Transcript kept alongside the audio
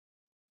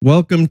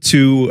Welcome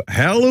to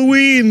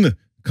Halloween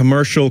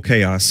commercial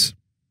chaos.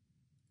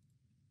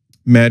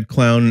 Mad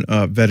Clown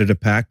vetted a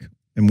pack,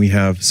 and we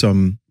have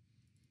some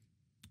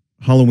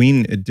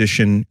Halloween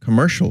edition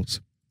commercials.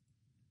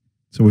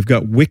 So we've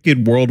got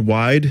Wicked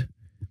Worldwide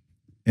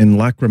and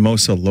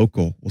Lacrimosa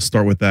Local. We'll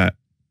start with that.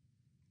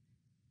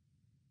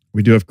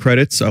 We do have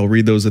credits. I'll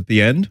read those at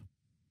the end.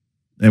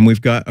 And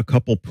we've got a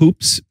couple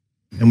poops,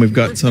 and we've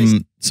got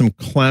some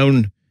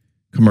clown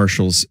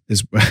commercials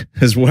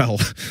as well.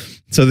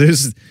 So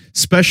there's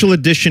special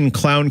edition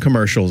clown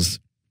commercials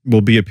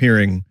will be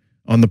appearing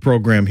on the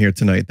program here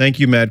tonight.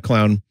 Thank you, Mad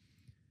Clown.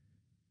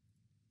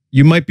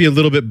 You might be a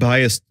little bit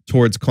biased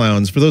towards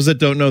clowns. For those that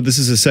don't know, this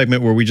is a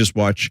segment where we just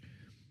watch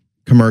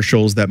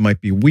commercials that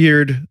might be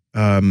weird,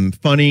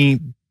 funny,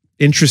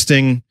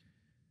 interesting,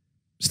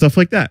 stuff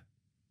like that.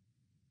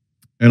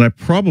 And I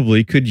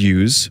probably could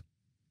use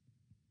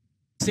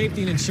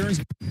Safety and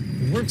Insurance.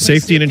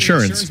 Safety and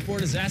Insurance. The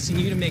Board is asking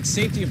you to make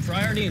safety a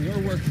priority in your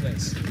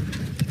workplace.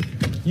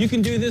 You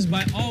can do this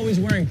by always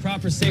wearing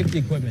proper safety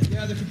equipment.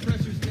 Yeah, the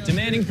compressor's down.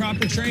 Demanding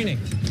proper training.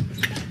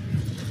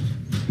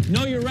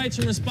 Know your rights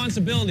and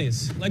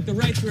responsibilities, like the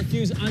right to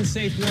refuse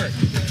unsafe work.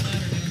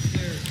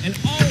 And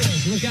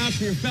always look out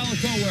for your fellow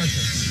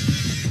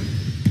co-workers.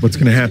 What's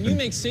going to happen? When you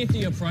make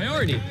safety a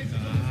priority,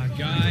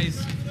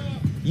 guys,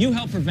 you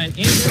help prevent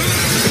injury.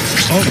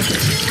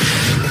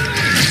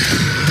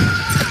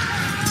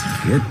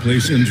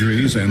 Workplace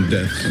injuries and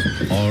deaths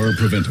are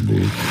preventable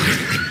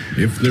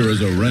if there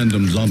is a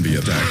random zombie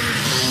attack.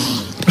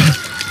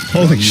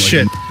 Holy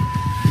shit.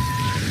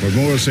 For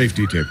more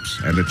safety tips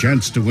and a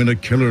chance to win a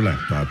killer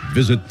laptop,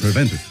 visit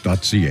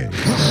preventit.ca.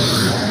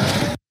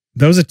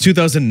 That was a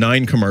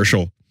 2009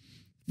 commercial.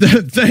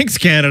 Thanks,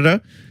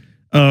 Canada.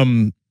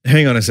 Hang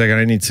on a second.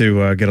 I need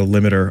to get a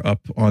limiter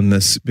up on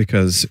this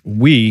because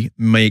we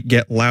might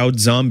get loud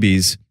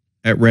zombies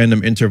at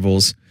random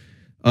intervals.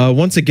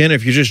 Once again,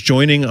 if you're just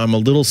joining, I'm a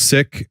little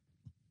sick.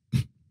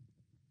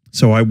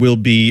 So I will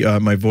be,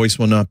 my voice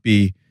will not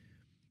be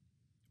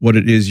what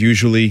it is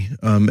usually.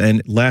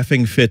 And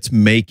laughing fits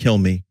may kill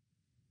me.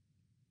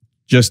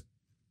 Just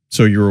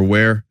so you're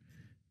aware.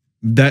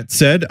 That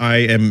said, I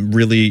am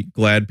really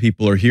glad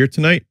people are here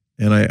tonight.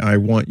 And I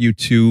want you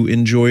to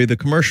enjoy the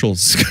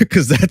commercials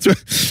because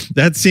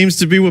that seems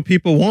to be what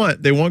people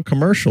want. They want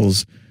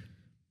commercials.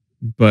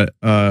 But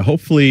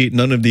hopefully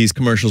none of these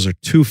commercials are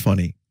too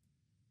funny.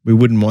 We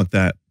wouldn't want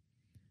that.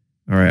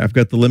 All right, I've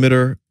got the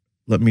limiter.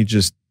 Let me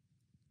just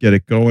get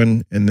it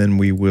going, and then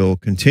we will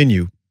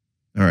continue.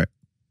 All right.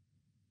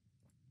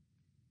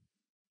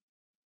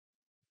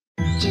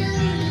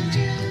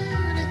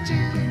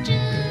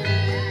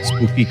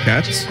 Spooky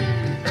cats.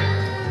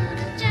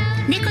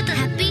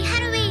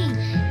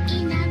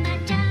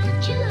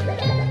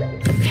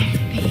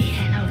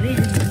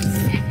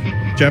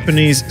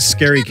 Japanese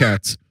scary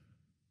cats.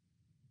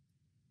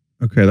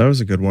 Okay, that was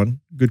a good one.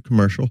 Good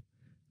commercial.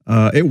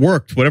 It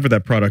worked, whatever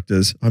that product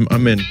is.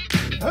 I'm in.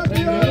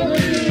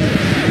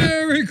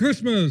 Merry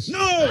Christmas!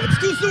 No, it's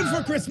too soon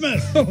for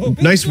Christmas.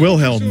 Nice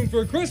Wilhelm. Too soon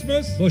for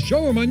Christmas. The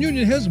showroom on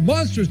Union has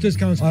monstrous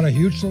discounts on a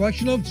huge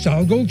selection of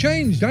solid gold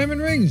chains,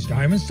 diamond rings,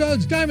 diamond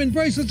studs, diamond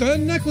bracelets,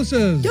 and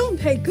necklaces. Don't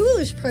pay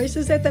ghoulish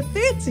prices at the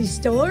fancy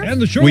store.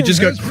 And the showroom We just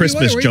got has free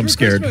Christmas layaway jump for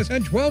scared. Christmas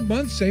and 12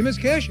 months, same as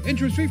cash,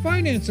 interest-free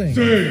financing.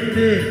 Say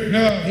it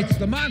now. It's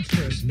the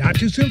monstrous, not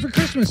too soon for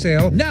Christmas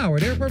sale. Now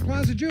at Airport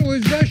Plaza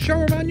Jewelers, the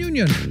showroom on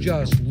Union.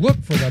 Just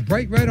look for the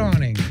bright red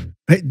awning.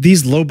 Hey,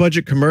 these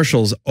low-budget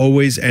commercials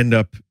always end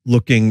up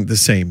looking the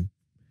same.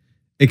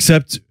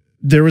 Except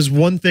there was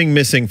one thing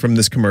missing from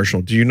this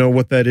commercial. Do you know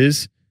what that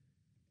is?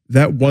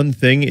 That one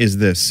thing is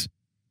this.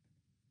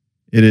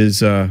 It is,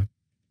 hang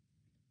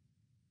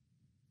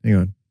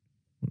on.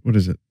 What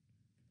is it?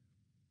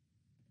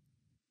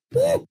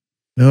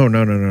 No,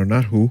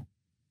 not who.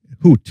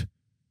 Hoot.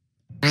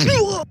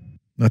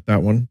 Not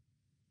that one.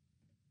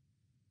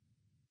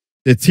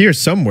 It's here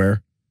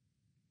somewhere.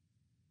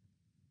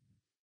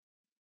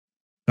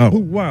 Oh,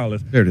 Wow.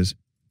 there it is.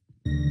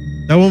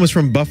 That one was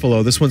from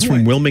Buffalo. This one's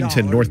from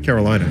Wilmington, North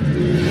Carolina.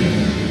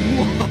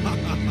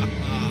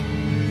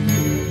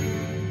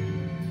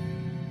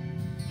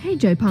 Hey,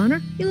 Joe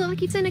Ponner, you look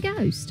like you've seen a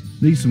ghost.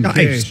 Need some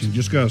Nice. cash and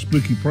just got a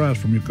spooky price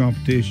from your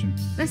competition.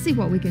 Let's see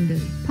what we can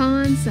do.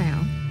 Pond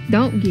South.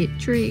 Don't get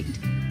tricked.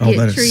 Oh, Get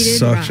that is treated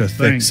such a right. thick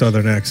Thanks.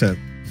 Southern accent.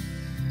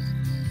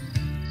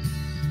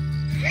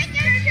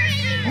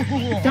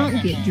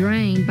 Don't get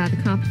drained by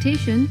the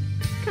competition.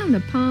 Come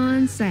to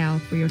Pond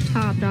South for your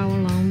top dollar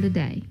loan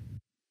today.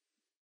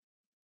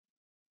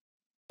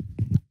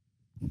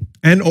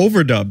 And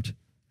overdubbed.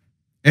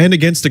 And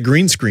against a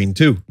green screen,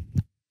 too.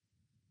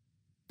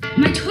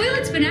 My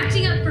toilet's been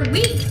acting up for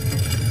weeks.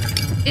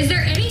 Is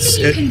there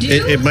anything you can do?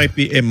 It might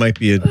be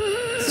a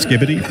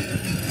skibbity.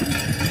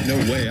 No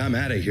way, I'm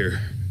out of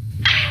here.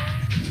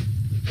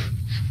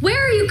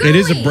 Where are you going? It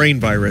is a brain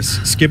virus.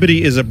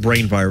 Skibbity is a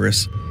brain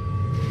virus.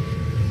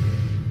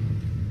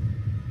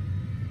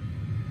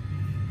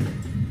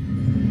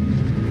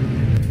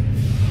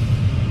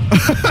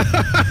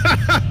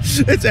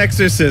 It's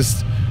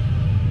Exorcist.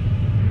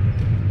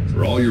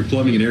 For all your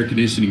plumbing and air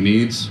conditioning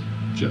needs,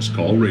 just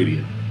call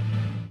Radiant.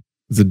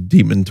 It's a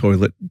demon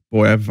toilet.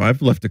 Boy,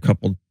 I've left a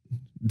couple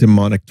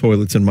demonic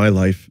toilets in my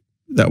life.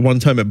 That one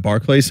time at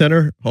Barclay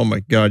Center, oh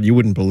my God, you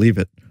wouldn't believe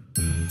it.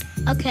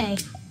 Okay,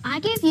 I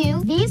give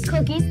you these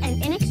cookies,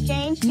 and in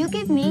exchange, you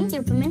give me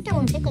your pimento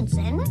and pickled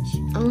sandwich?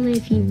 Only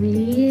if you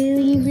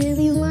really,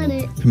 really want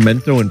it.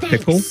 Pimento and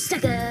pickle?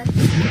 Sucker.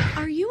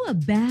 Are you a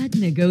bad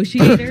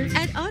negotiator?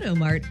 At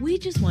Automart, we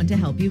just want to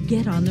help you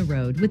get on the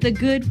road with a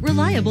good,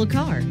 reliable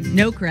car.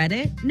 No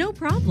credit? No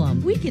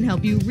problem. We can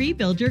help you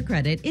rebuild your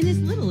credit in as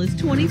little as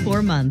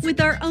 24 months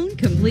with our own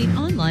complete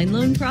online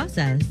loan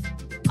process.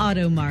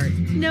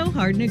 Automart, no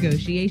hard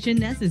negotiation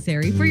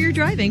necessary for your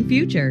driving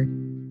future.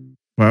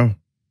 Wow.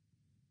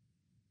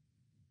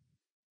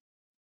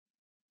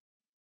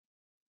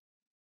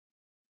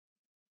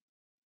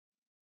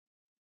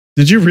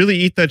 Did you really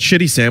eat that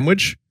shitty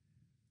sandwich?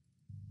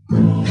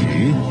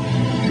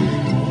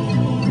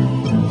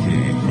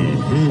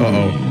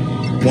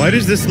 Uh-oh. Why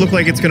does this look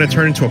like it's going to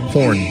turn into a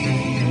porn?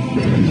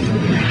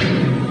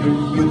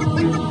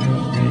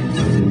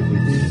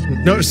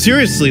 No,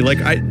 seriously, like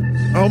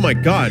oh my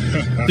God.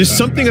 There's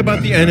something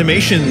about the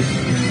animation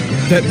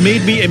that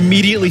made me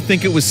immediately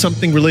think it was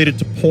something related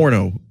to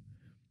porno.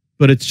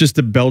 But it's just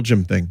a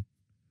Belgium thing.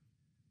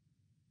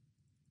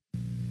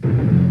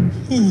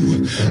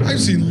 Ooh, I've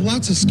seen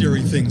lots of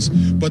scary things,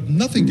 but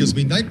nothing gives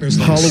me nightmares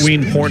like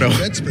Halloween porno.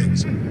 Bed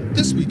springs.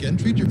 This weekend,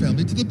 treat your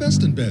family to the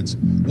best in beds.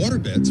 Water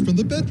beds from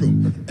the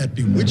bedroom at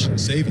bewitching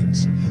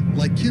savings.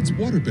 Like kids'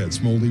 water beds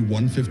from only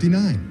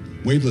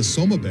 $159. Waveless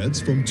Soma beds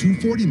from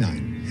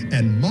 $249.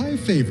 And my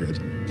favorite,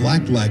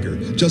 Black Lager,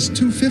 just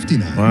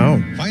 $259.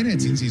 Wow.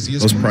 Financing's easy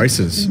as those pie.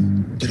 prices.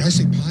 Did I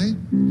say pie?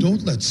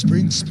 Don't let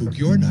spring spook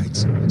your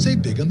nights.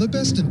 Save big on the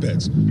best in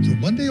beds. Through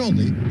Monday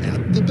only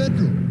at the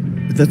bedroom.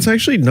 That's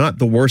actually not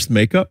the worst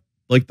makeup.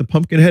 Like the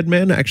Pumpkinhead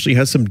Man actually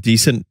has some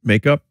decent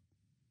makeup.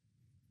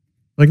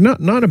 Like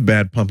not a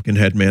bad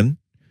Pumpkinhead Man.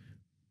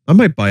 I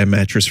might buy a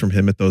mattress from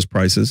him at those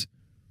prices.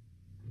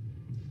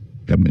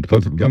 Oh my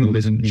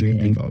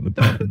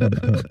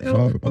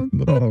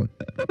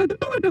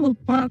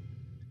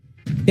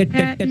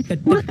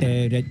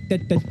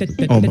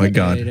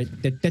God.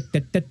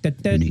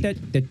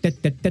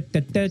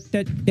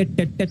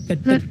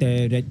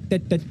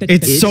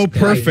 It's so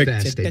perfect.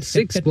 At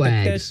Six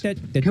Flags.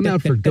 Come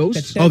out for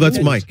ghosts. Oh, that's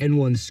Mike. And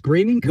one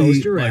screaming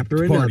coaster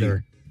after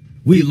another.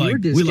 We Get like your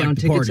the discount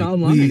tickets party.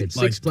 online We at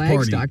like the party.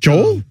 sixflags.com.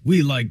 Joel?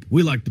 We like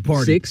the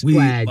party. Six We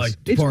Flags.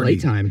 like the It's party.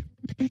 playtime.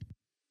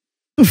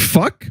 The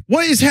fuck?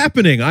 What is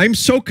happening? I'm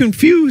so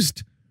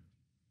confused.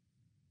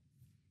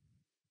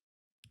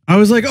 I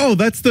was like, oh,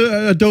 that's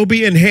the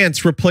Adobe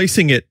Enhance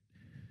replacing it.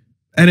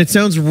 And it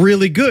sounds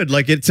really good.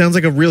 Like, it sounds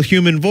like a real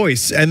human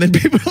voice. And then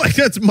people are like,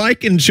 that's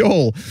Mike and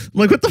Joel. I'm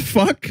like, what the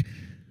fuck?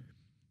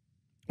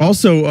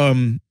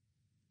 Also,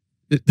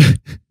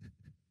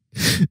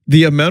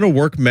 the amount of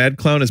work Mad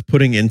Clown is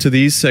putting into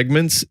these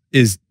segments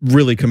is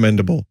really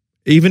commendable.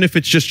 Even if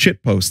it's just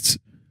shit posts.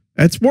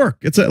 That's work.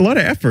 It's a lot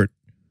of effort.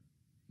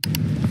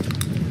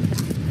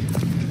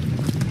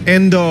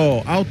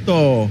 Endo,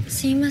 auto.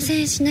 すいま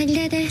せん、品切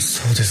れで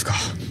す。そうですか。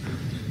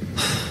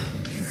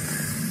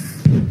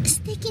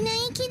素敵な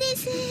息で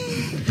す。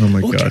 Oh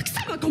my お God. 客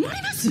様困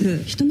りま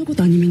す。人のこ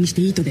とアニメにし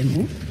ていいとで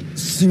も。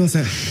すいま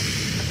せん。いい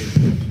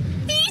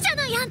じゃ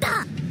ないあんた。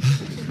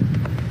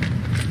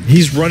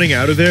 He's running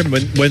out of there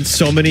when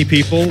so many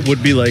people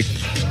would be like,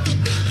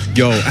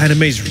 yo,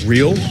 anime's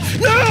real?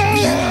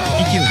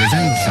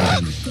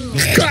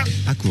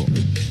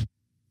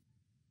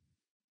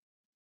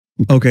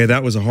 Okay,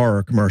 that was a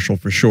horror commercial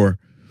for sure.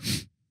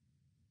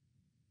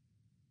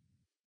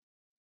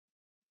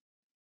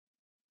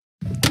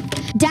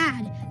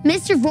 Dad,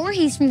 Mr.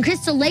 Voorhees from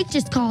Crystal Lake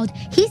just called.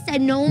 He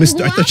said no one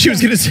will I thought she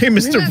was going to say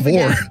Mr. Remember,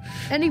 Vor. Dad,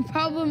 any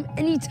problem,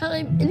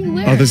 anytime,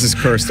 anywhere. Oh, this is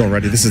cursed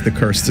already. This is the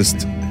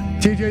cursedest.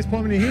 TJ's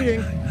Plumbing and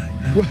Heating.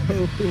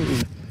 Whoa.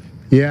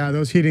 Yeah,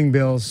 those heating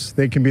bills,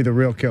 they can be the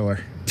real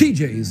killer.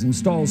 TJ's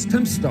installs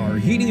TempStar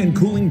heating and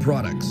cooling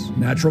products.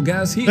 Natural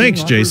gas heating Thanks,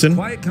 offers Jason.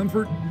 quiet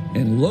comfort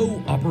and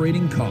low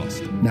operating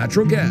cost.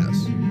 Natural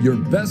gas, your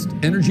best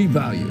energy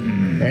value.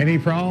 Any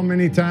problem,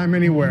 anytime,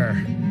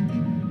 anywhere.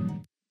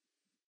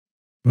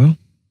 Well,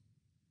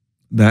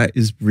 that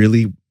is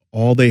really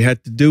all they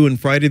had to do in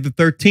Friday the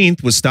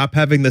 13th was stop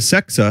having the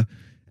Sexa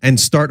and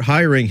start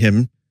hiring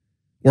him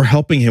or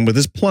helping him with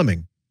his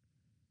plumbing.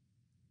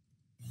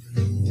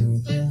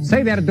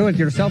 Say there,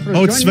 do-it-yourselfers.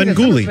 Oh, it's Join me this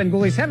Svengoolie. summer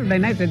Svengoolie Saturday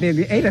night at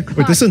 8 o'clock.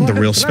 Wait, this isn't the for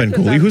real instructions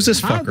Svengoolie. on Who's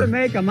this How to fucker?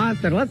 make a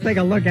monster. Let's take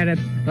a look at it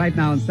right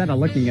now instead of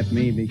looking at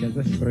me because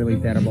this is really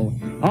terrible.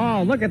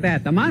 Oh, look at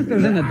that. The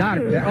monster's in the dark.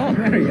 Oh,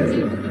 there he is.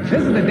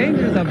 This is the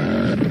dangers of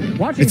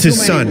watching It's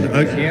his too many son.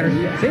 movies here.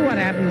 See what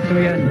happens to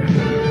you.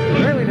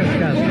 Really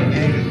disgusting,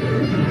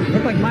 eh?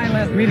 Look like my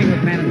last meeting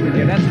with management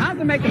here. That's How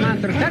to Make a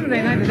Monster,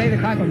 Saturday night at 8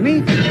 o'clock with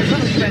me, the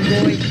son of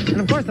Svengoolie. And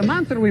of course, the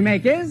monster we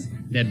make is...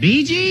 The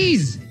Bee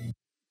Gees.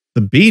 The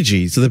Bee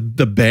Gees, the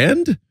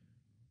band?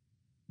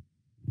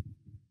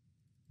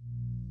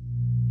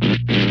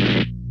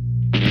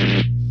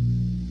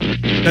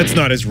 That's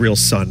not his real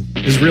son.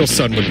 His real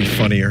son would be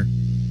funnier.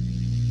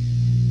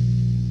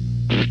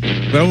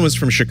 That one was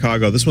from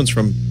Chicago. This one's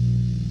from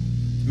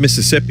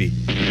Mississippi.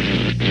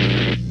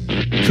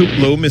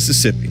 Tupelo,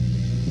 Mississippi.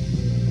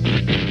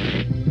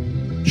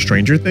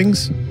 Stranger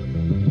Things?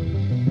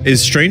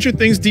 Is Stranger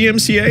Things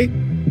DMCA?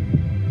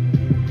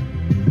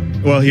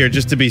 Well, here,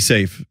 just to be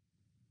safe.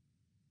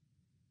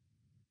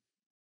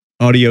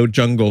 Audio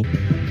Jungle.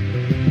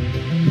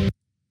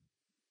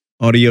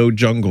 Audio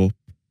Jungle.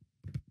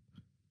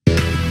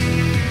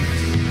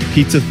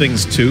 Pizza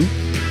Things 2.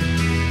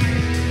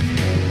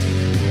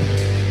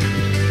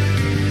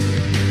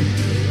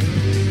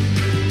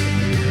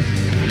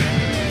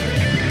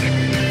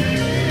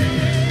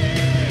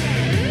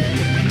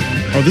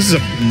 Oh, this is a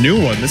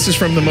new one. This is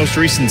from the most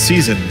recent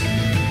season.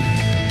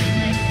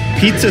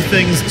 Pizza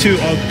Things 2.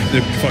 Oh,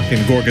 the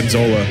fucking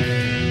Gorgonzola.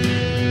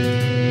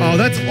 Oh,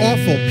 that's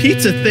awful.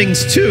 Pizza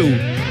Things 2.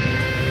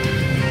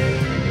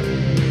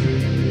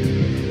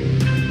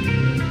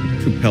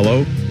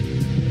 Tupelo.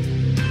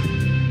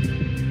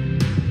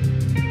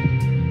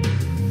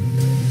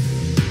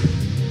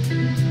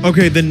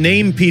 Okay, the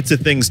name Pizza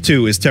Things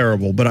 2 is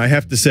terrible, but I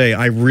have to say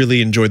I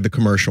really enjoyed the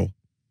commercial.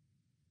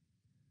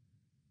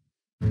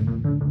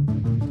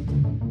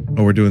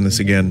 Oh, we're doing this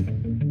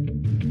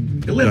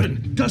again.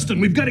 11. Dustin,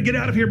 we've got to get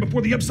out of here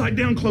before the Upside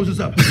Down closes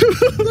up.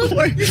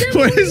 Why does 11?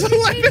 Why does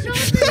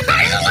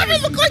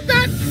 11 look like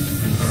that?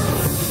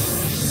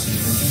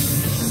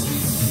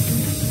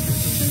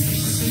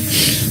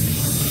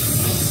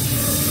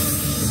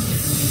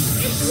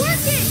 It's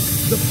working!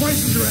 The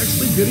prices are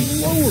actually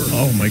getting lower.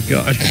 Oh my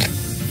god.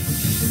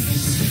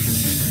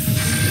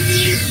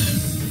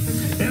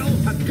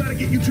 Elle, I've got to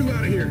get you two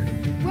out of here.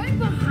 Right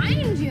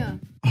behind you.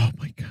 Oh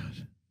my god.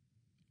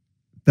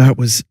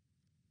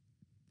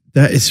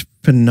 That is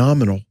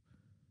phenomenal.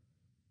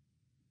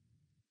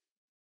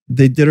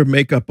 They did her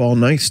makeup all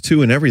nice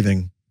too and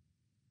everything.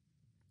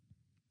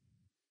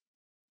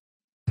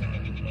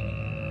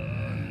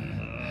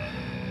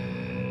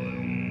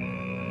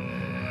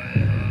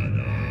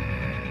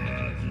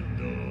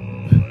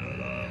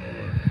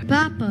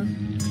 Papa,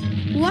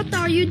 what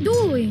are you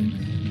doing?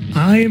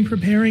 I am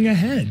preparing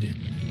ahead.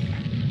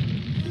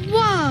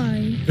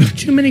 Why?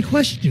 Too many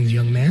questions,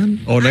 young man.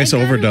 Oh, nice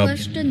overdub.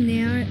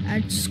 Questionnaire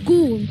at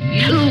school.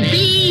 To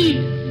be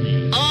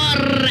or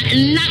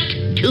not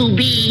to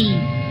be?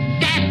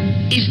 That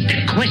is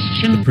the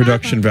question. The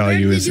production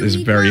value is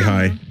very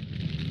high.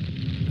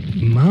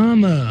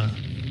 Mama.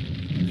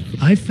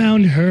 I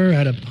found her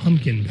at a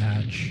pumpkin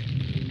patch.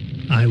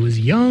 I was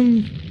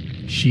young.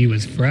 She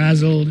was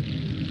frazzled.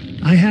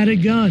 I had a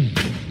gun.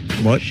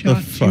 What Shot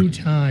the fuck? 2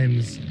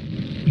 times.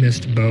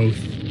 Missed both.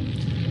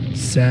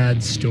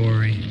 Sad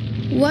story.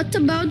 What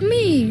about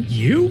me?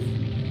 You?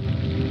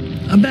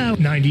 About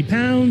 90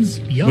 pounds,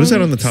 young, What is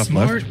that on the top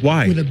smart, left?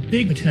 Why? with a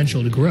big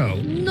potential to grow.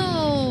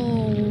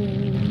 No.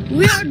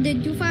 Where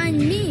did you find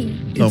me?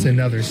 It's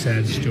another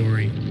sad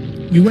story.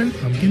 We went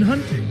pumpkin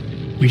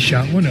hunting. We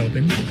shot one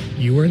open.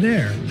 You were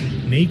there.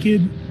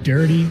 Naked,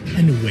 dirty,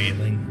 and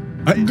wailing.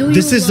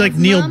 This is like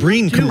Neil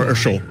Breen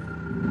commercial.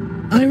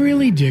 I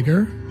really dig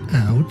her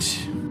out.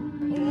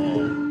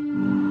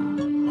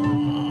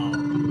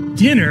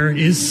 Dinner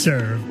is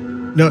served.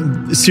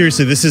 No,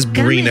 seriously, this is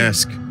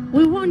Breen-esque.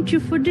 We want you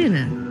for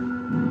dinner.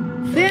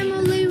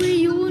 Family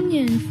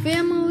reunion.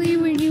 Family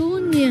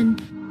reunion.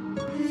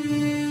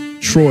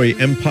 Troy,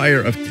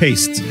 Empire of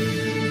Taste.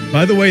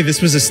 By the way,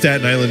 this was a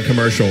Staten Island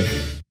commercial.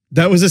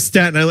 That was a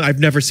Staten Island. I've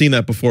never seen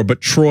that before,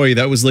 but Troy,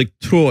 that was like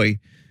Troy.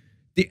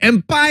 The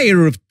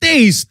Empire of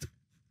Taste.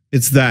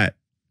 It's that.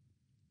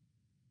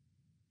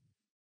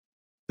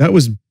 That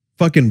was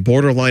fucking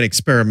borderline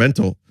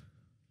experimental.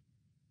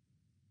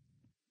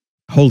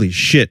 Holy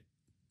shit.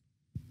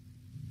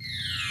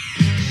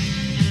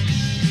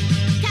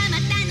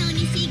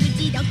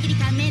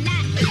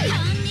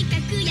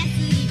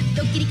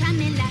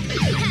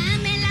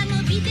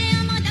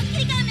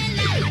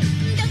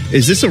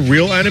 Is this a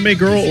real anime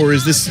girl or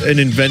is this an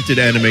invented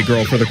anime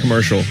girl for the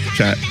commercial,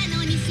 chat?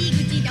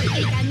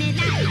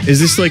 Is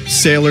this like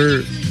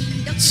Sailor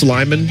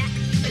Sliman?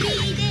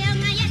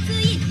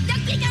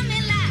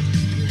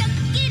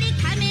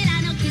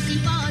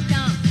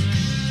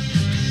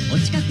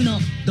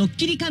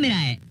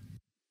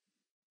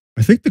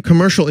 I think the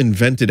commercial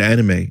invented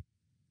anime.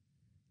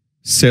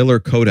 Sailor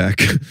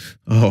Kodak.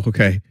 Oh,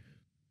 okay.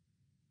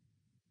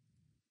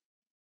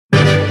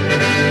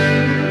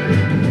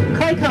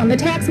 Claycomb, the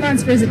tax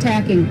monster is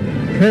attacking.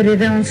 Put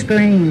it on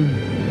screen.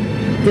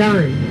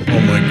 Done. Oh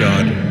my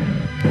god.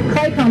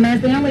 Claycomb,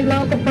 as the only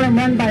local firm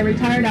run by a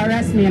retired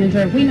IRS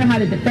manager, we know how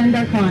to defend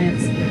our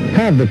clients.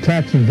 Have the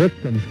tax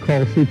victims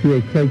call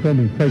CPA Claycomb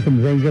and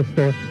Claycomb's Angel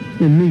Store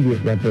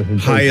immediate representation.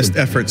 Highest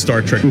effort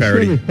Star Trek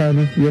parody. All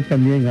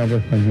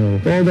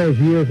those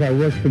years I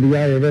worked for the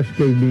IRS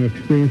gave me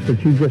experience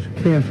that you just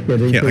can't get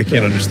into. I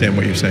can't understand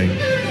what you're saying.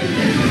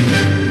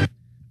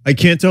 I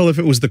can't tell if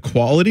it was the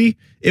quality.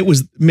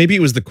 Maybe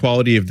it was the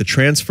quality of the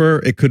transfer.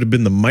 It could have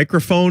been the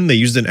microphone. They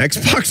used an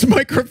Xbox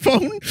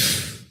microphone.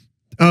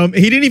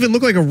 He didn't even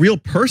look like a real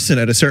person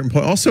at a certain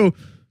point. Also,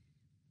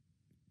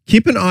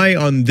 keep an eye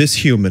on this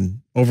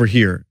human over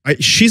here.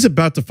 She's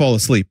about to fall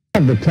asleep.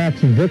 The tax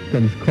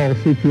victims call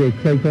CPA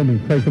Claycomb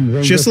and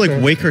Claycomb's. She has to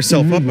like wake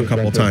herself up a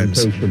couple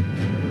times.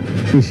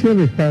 Monsieur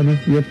Hispano,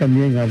 yo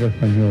también hablo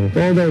español.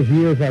 All those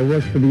years I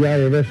worked for the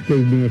IRS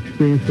gave me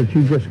experience that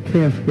you just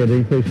can't get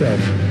anyplace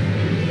else.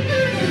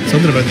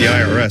 Something about the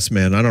IRS,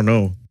 man. I don't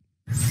know.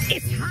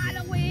 It's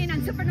Halloween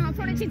and Supernova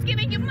Furniture is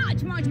giving you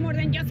much, much more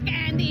than just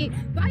candy.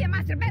 Buy a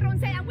master bedroom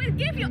set and we'll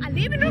give you a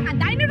living room, a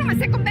dining room, a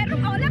second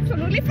bedroom, all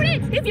absolutely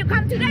free. If you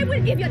come today,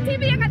 we'll give you a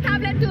TV and a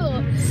tablet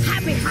too.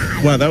 Happy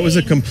Halloween. Wow, that was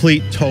a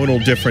complete total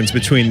difference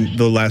between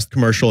the last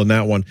commercial and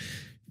that one.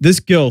 This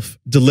gilf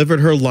delivered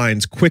her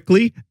lines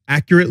quickly,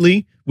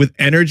 accurately, with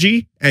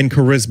energy and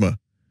charisma.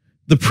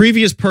 The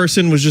previous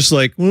person was just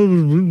like...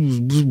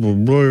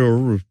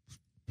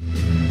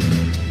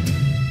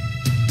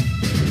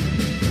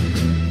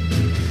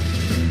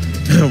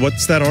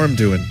 What's that arm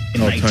doing?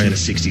 In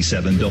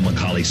 1967, Bill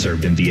McCauley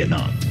served in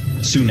Vietnam,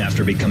 soon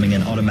after becoming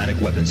an automatic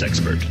weapons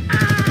expert.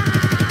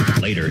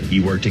 Later, he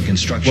worked in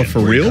construction. What, for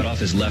where real? He cut off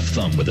his left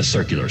thumb with a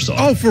circular saw.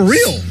 Oh, for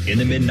real? In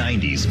the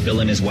mid-90s,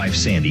 Bill and his wife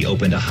Sandy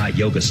opened a hot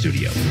yoga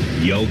studio,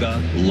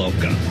 Yoga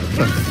Loca.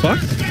 What the fuck?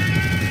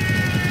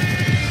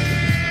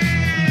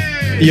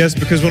 Yes,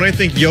 because when I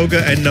think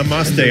yoga and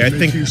namaste, I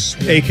think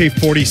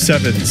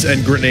AK-47s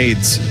and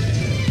grenades.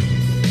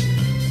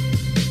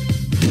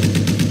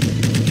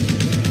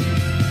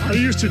 I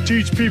used to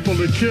teach people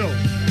to kill.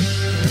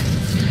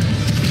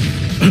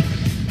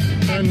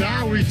 And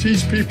now we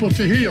teach people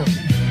to heal.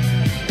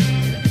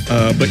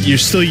 But you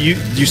still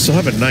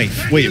have a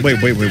knife. Wait.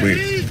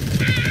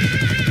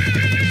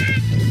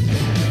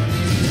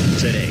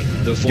 Today,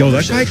 the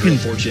former soldier of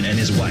fortune and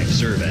his wife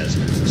serve as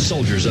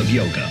soldiers of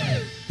yoga.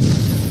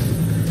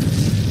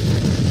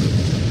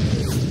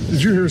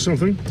 Did you hear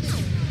something?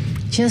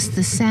 Just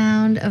the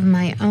sound of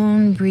my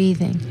own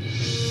breathing.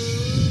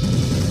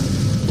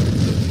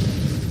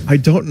 I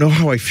don't know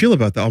how I feel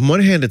about that. On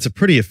one hand, it's a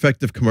pretty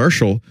effective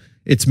commercial.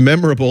 It's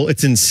memorable.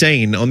 It's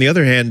insane. On the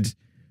other hand,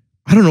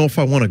 I don't know if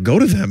I want to go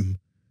to them.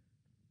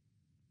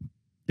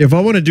 If I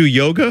want to do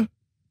yoga,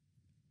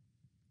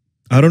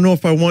 I don't know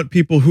if I want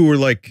people who are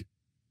like,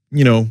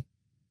 you know,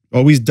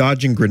 always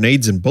dodging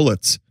grenades and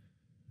bullets.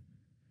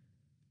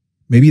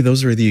 Maybe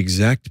those are the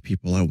exact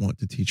people I want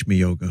to teach me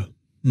yoga.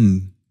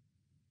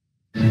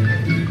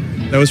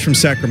 That was from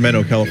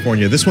Sacramento,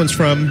 California. This one's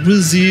from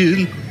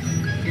Brazil.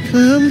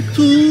 Come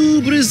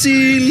to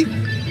Brazil.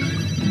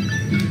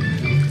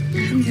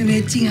 Minha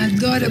netinha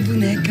adora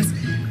bonecas.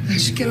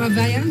 Acho que ela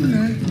vai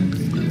amar.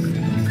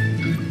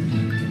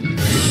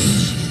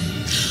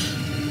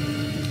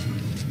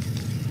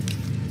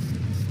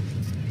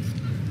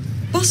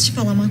 Posso te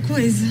falar uma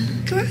coisa?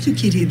 Claro,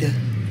 querida.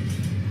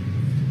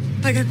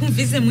 Pagar com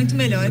Visa é muito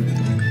melhor.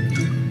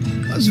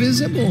 Às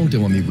vezes é bom ter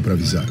um amigo para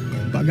avisar.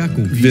 Pagar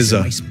com Visa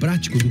é mais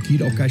prático do que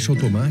ir ao caixa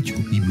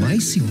automático e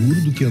mais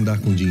seguro do que andar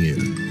com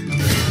dinheiro.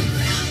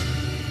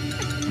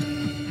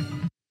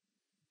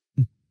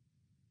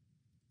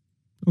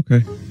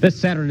 Okay. This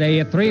Saturday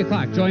at 3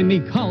 o'clock, join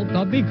the cult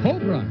of the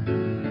Cobra.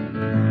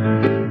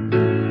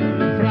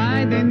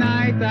 Friday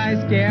night, I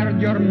scared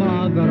your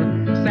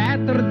mother.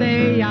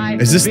 Saturday, I...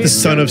 Is this the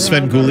son of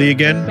Sven Gulli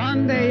again?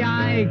 Sunday,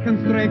 I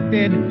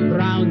constricted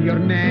round your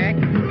neck.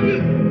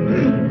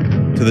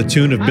 To the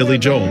tune of Billy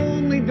Joel.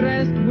 Only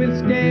dressed with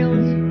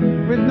scales,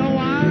 with no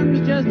arms,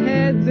 just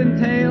heads and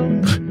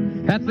tails.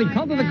 That's the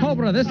Cult of the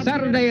Cobra this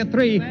Saturday at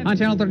 3 on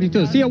Channel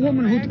 32. See a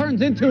woman who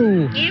turns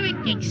into... Eric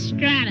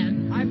Estrada.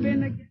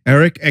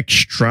 Eric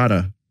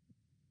Estrada.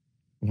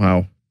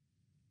 Wow.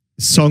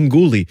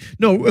 Songuli.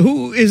 No,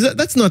 who is that?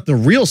 That's not the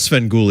real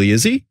Sven Gulli,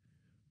 is he?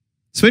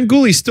 Sven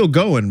Gulli's still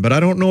going, but I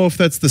don't know if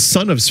that's the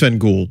son of Sven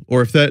Gul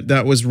or if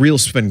that was real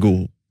Sven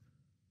Gul.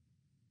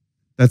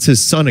 That's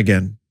his son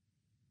again.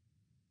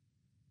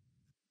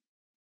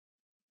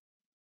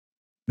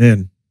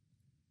 Man.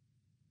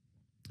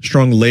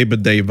 Strong Labor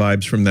Day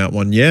vibes from that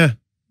one. Yeah.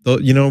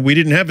 You know, we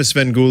didn't have a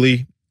Sven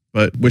Gulli,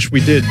 but wish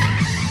we did.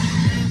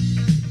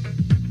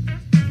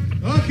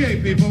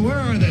 Okay, people, where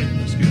are they?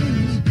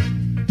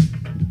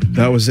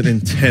 That was an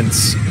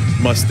intense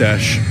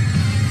mustache.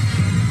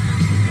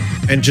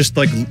 And just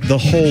like the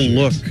whole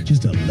look.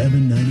 Just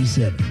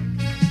 $11.97.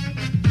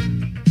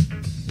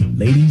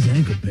 Ladies'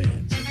 ankle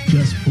pads,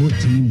 just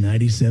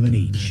 $14.97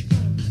 each.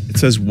 It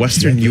says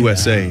Western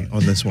USA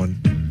on this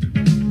one.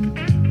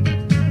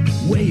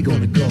 Where you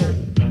gonna go?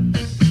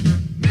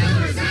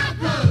 Miller's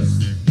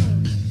Outpost.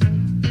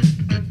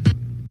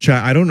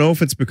 Chat, I don't know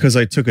if it's because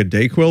I took a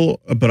Dayquil,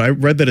 but I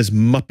read that as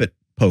Muppet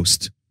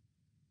Post.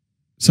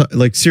 So,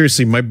 like,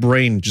 seriously, my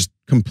brain just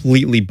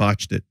completely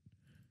botched it.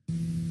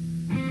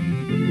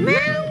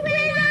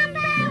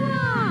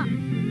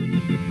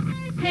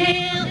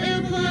 Hail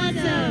El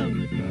Paso.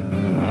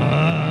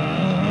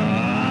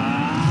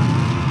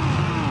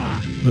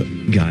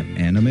 Got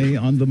anime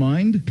on the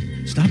mind?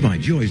 Stop by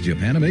Joy's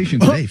Japanimation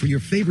today for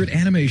your favorite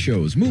anime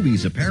shows,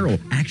 movies, apparel,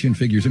 action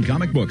figures, and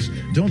comic books.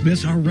 Don't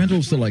miss our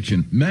rental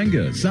selection,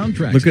 manga,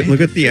 soundtracks.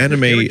 Look at the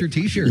anime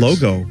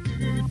logo.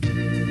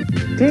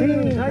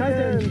 Teen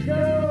Titans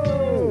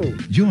Go!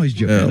 Joy's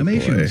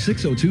Japanimation,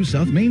 602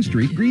 South Main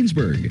Street,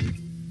 Greensburg.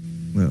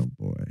 Oh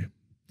boy.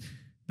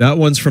 That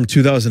one's from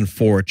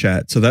 2004,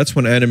 chat. So that's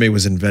when anime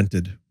was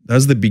invented. That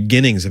was the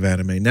beginnings of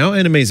anime. Now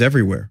anime's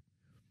everywhere.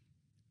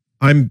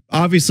 I'm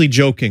obviously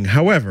joking.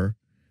 However,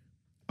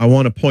 I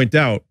want to point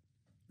out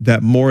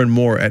that more and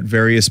more at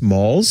various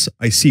malls,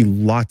 I see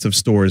lots of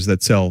stores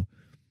that sell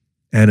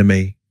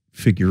anime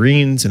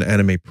figurines and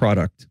anime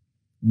product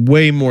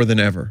way more than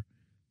ever.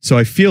 So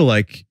I feel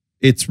like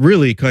it's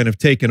really kind of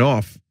taken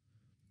off.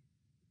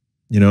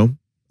 You know,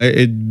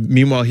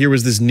 meanwhile, here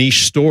was this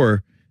niche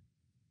store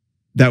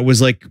that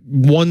was like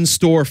one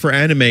store for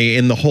anime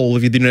in the whole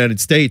of the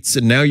United States.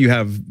 And now you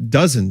have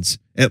dozens,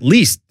 at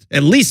least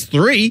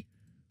 3.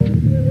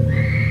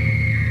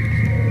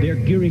 They're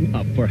gearing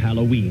up for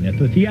Halloween at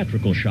the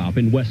theatrical shop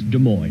in West Des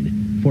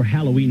Moines. For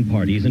Halloween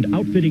parties and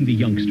outfitting the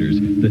youngsters,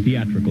 the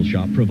theatrical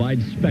shop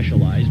provides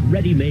specialized,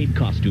 ready-made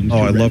costumes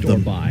to rent or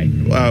buy.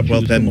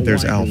 Well, then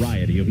there's Alf. A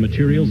variety of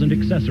materials and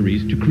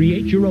accessories to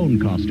create your own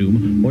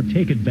costume or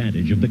take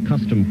advantage of the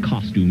custom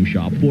costume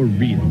shop for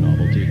real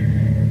novelty.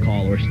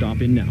 Call or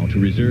stop in now to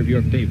reserve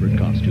your favorite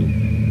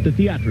costume. The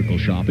theatrical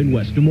shop in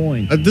West Des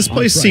Moines. This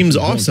place seems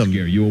awesome. Won't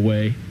scare you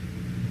away.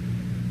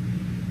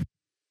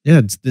 Yeah,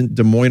 it's in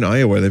Des Moines,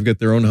 Iowa. They've got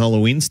their own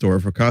Halloween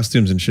store for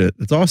costumes and shit.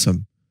 It's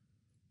awesome.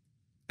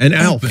 And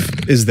Alf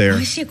is there. 美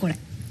味しいこれ。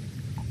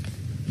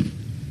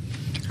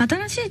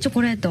新しいチョ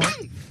コレート。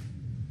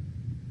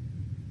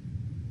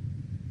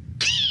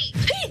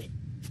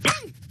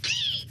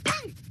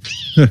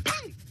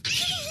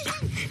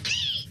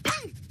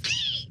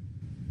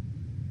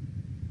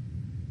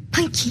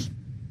パンキー。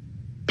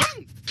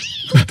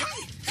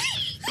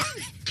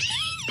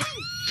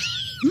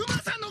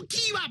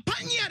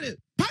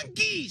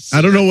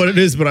 I don't know what it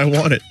is, but I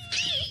want it.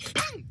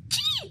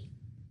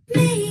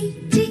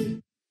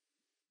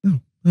 Oh,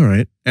 all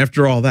right.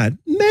 After all that,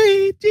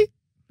 Meiji.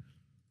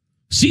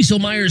 Cecil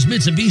Myers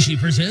Mitsubishi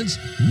presents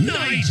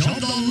Night of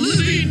the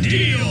Living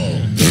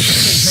Deal.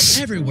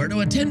 From everywhere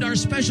to attend our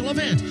special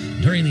event.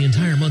 During the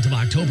entire month of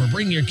October,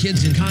 bring your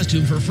kids in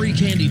costume for free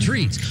candy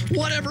treats,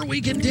 whatever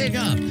we can dig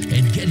up,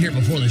 and get here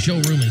before the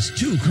showroom is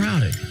too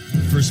crowded.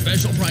 For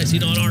special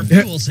pricing on our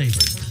fuel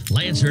savers,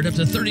 Lancer up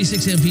to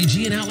 36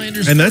 mpg and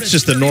Outlanders. And that's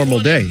just a normal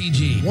day.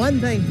 MPG. One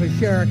thing for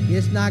sure,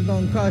 it's not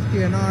going to cost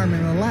you an arm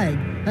and a leg.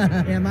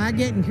 Am I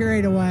getting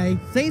carried away?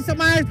 Cecil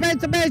Myers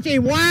Mitsubishi.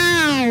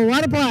 Wow,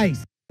 what a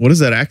place. What is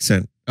that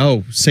accent?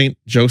 Oh, St.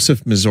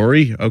 Joseph,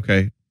 Missouri?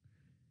 Okay.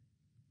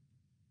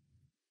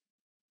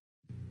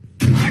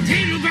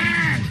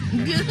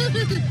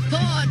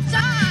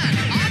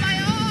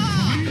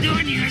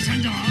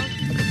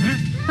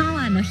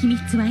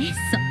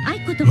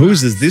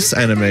 Whose is this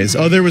anime?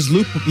 Oh, there was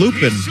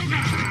Lupin.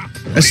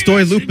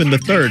 Estoy Lupin the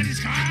Third.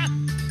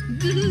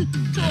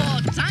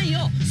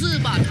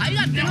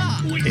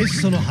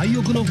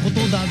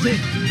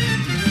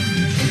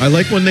 I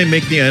like when they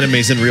make the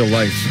animes in real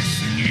life.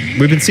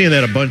 We've been seeing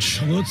that a bunch.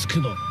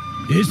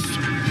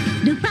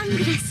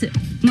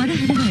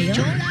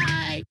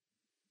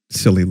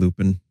 Silly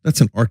Lupin.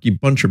 That's an Archie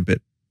Bunker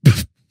bit.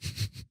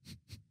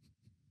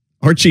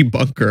 Archie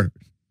Bunker.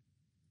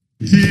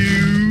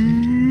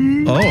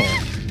 Oh.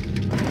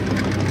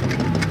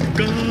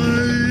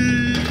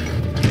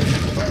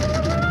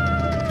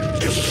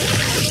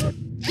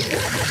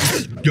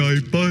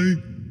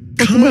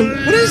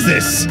 What is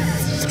this?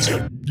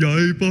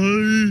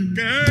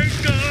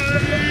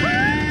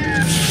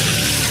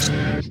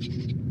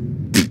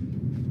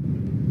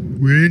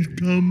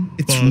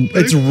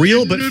 It's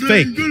real but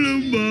fake.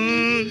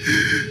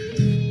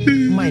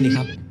 ไม่นี่ค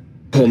รับ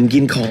ผมกิ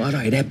นของอ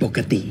ร่อยได้ปก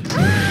ติ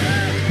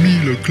มี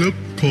เหรอครับ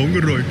ของอ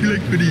ร่อยที่เล็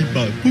กพอดีป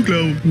ากพวกเร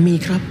า มี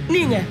ครับ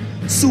นี่ไง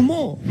ซูโม่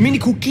มินิ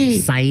คุกกี้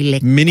ไซส์เล็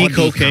ก Mini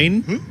cocaine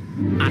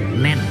อัด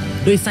แน่น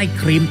ด้วยไส้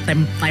ครีมเต็ม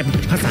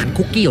ผสาน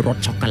คุกกี้รส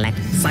ช็อกโกแลต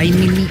ไซส์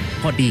มินิ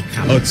พอดีค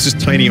รับ Oh, it's just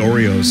tiny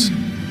Oreos.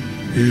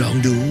 ลอง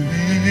ดู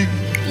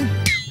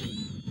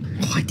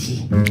ขอที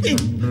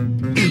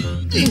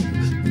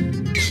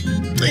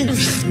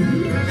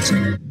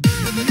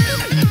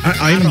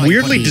I'm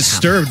weirdly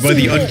disturbed by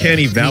the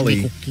uncanny valley.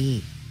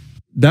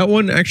 That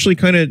one actually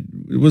kind of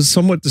was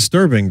somewhat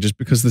disturbing just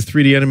because the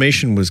 3D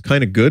animation was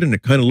kind of good and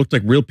it kind of looked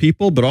like real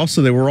people, but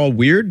also they were all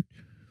weird.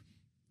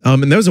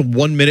 And that was a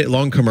 1 minute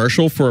long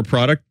commercial for a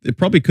product. It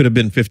probably could have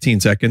been 15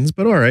 seconds,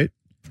 but all right.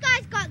 This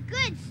guy's got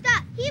good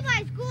stuff. He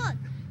buys good.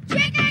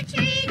 Trick or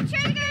treat,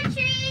 trick or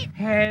treat.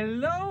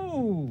 Hello.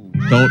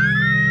 Don't.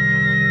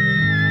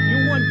 You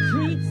want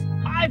treats?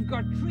 I've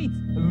got treats.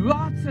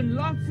 Lots and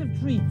lots of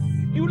treats.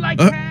 You like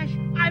cash?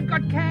 I've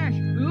got cash.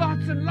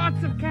 Lots and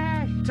lots of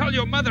cash. Tell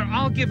your mother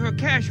I'll give her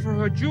cash for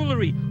her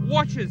jewelry,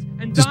 watches,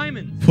 and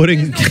diamonds.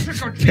 Putting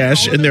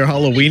cash in their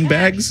Halloween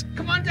bags?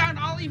 Come on down.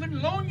 I'll even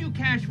loan you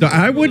cash.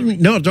 I wouldn't.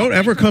 No, don't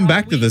ever come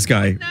back to this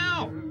guy.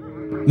 Now.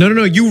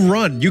 No. You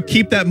run. You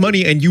keep that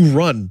money and you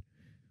run.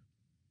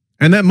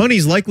 And that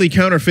money's likely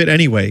counterfeit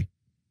anyway.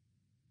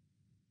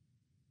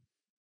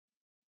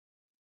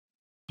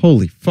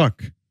 Holy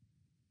fuck.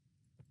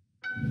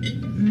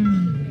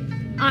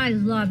 I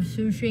love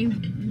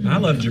sushi. I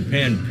love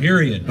Japan,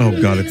 period. Oh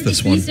god, it's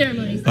this one.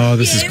 Ceremonies. Oh,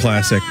 this is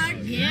classic.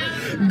 Yeah.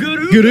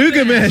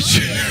 Garugamesh.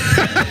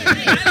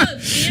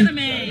 Anime.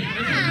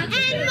 And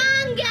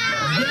manga.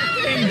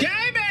 And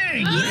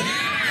gaming.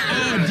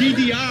 Oh,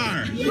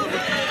 DDR.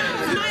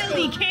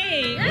 Smiley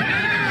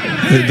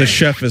K. The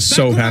chef is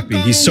so happy.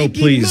 He's so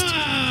pleased.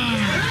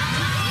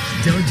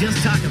 Don't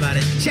just talk about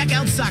it. Check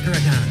out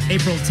Sakura-Con,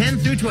 April 10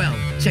 through 12.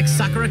 Check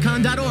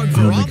Sakura-Con.org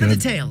for all the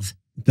details.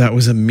 That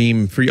was a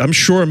meme for you. I'm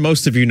sure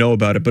most of you know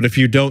about it, but if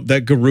you don't,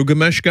 that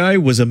Garugamesh guy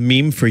was a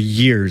meme for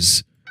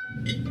years.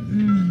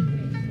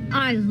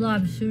 I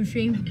love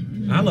sushi.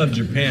 I love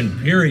Japan,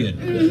 period.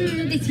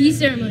 The tea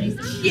ceremonies.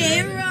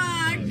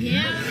 J-Rock.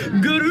 Yeah.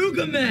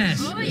 Garugamesh.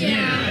 Oh,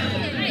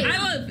 yeah. I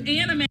love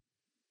anime.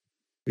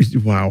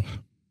 Wow.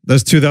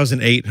 That's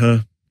 2008, huh?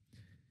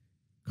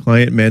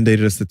 Client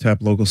mandated us to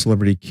tap local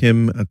celebrity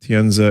Kim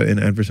Atienza in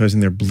advertising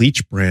their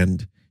bleach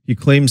brand. He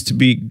claims to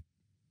be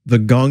the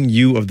Gong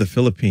Yu of the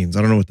Philippines.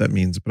 I don't know what that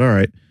means, but all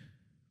right.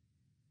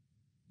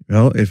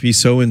 Well, if he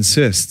so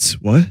insists.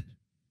 What?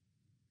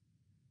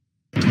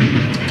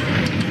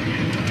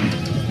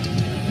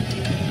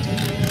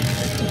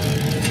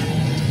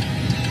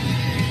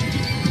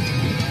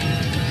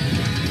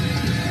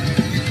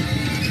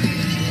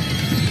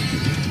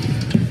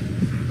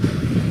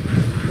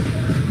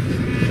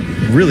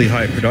 Really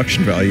high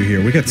production value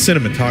here. We got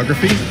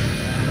cinematography.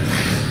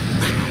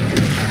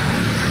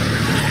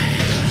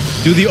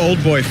 Do the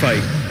old boy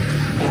fight.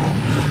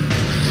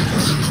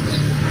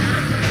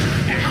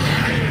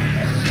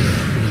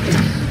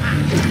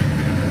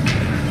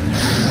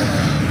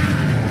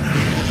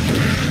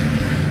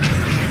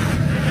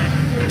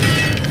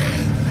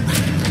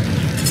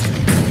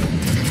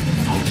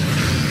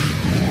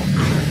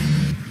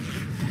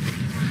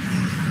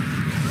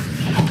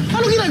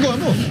 Ano ginagawa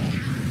mo?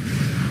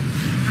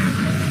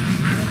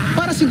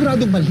 Para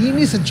siguradong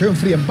malinis at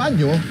germ-free ang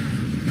banyo,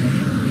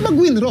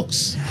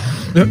 mag-Winrocks.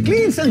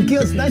 Cleans and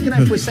kills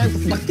 99%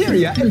 of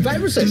bacteria and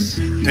viruses.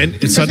 And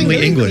it's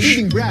suddenly English.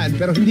 Leading brand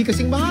pero hindi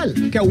kasing mahal.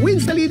 Kaya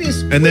wins na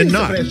linis, and then wins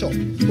not. sa presyo.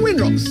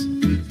 Winrocks.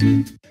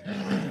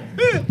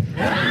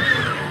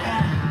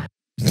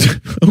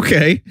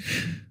 Okay.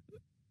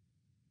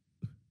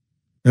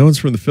 That one's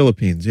from the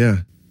Philippines,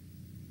 yeah.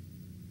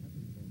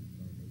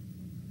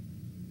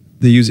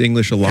 They use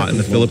English a lot in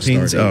the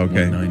Philippines? Oh,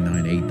 okay.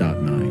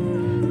 998.9.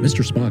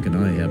 Mr. Spock and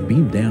I have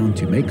beamed down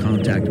to make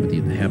contact with the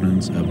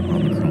inhabitants of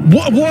Omicron.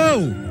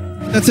 Whoa!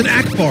 That's an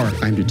Akbar.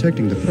 I'm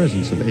detecting the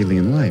presence of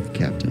alien life,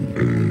 Captain.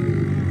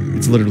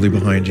 It's literally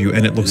behind you,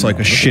 and it looks like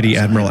a shitty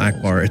Admiral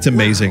Akbar. It's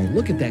amazing. Wow,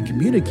 look at that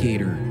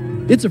communicator.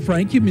 It's a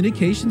Frank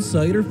Communications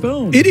cellular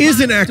phone. It is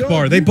an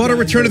Akbar. They bought a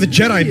Return of the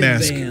Jedi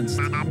mask.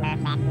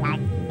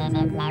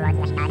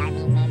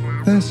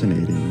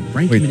 Fascinating.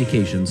 Frank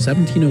Communications,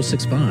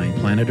 17065,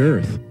 Planet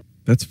Earth.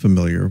 That's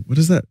familiar. What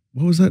is that?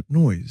 What was that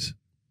noise?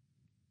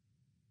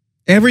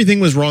 Everything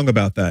was wrong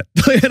about that.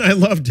 And I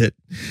loved it.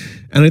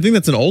 And I think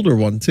that's an older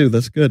one, too.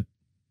 That's good.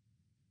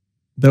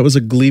 That was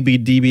a Gleeby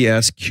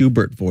DB-ass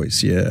Qbert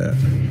voice. Yeah.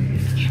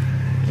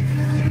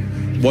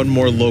 One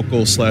more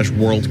local /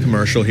 world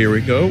commercial. Here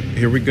we go.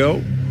 Here we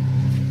go.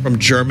 From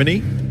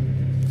Germany.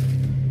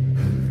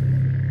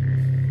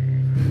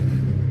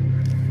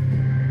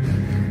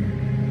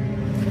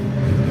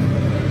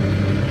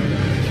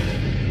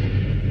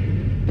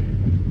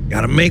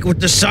 Gotta make with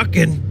the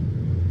sucking.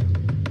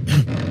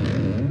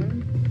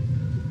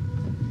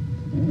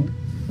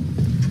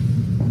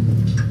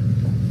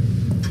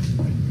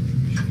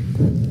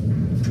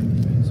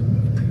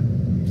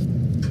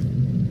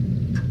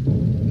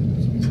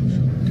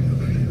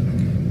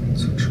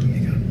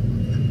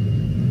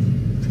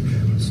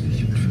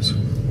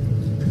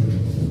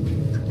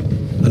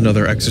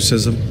 Another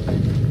exorcism.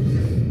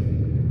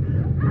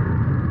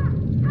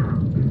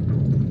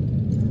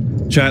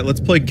 Chat, let's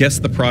play Guess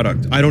the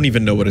Product. I don't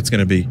even know what it's going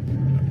to be.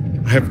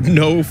 I have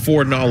no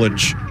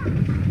foreknowledge.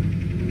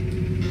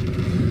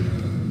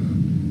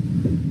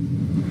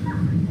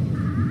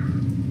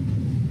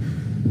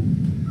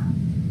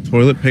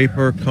 Toilet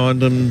paper,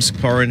 condoms,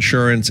 car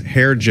insurance,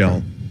 hair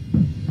gel.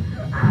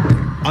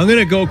 I'm going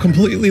to go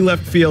completely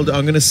left field.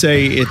 I'm going to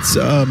say it's,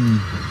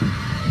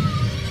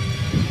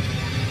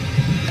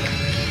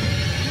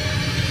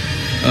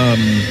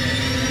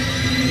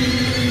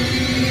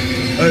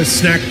 a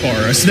snack bar,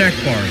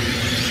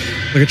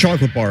 like a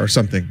chocolate bar or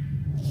something.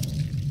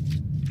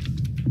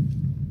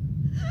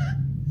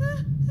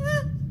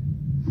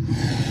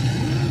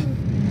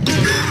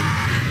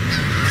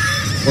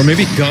 Or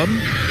maybe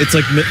gum. It's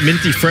like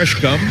minty fresh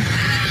gum.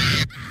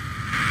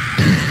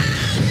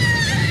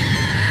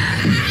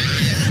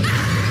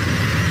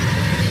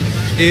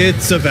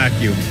 It's a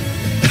vacuum.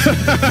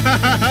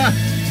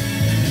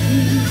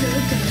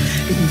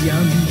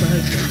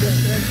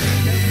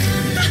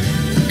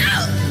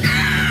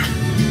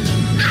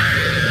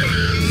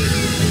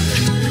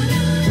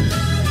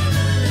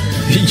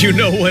 You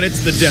know when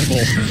it's the devil.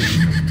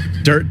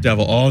 Dirt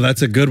Devil. Oh,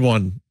 that's a good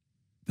one.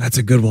 That's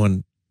a good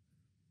one.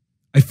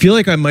 I feel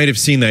like I might have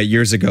seen that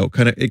years ago.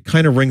 It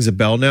kind of rings a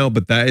bell now,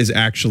 but that is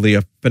actually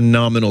a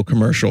phenomenal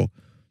commercial.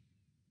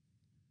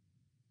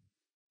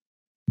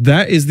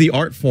 That is the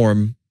art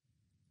form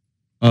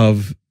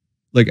of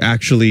like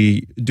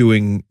actually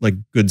doing like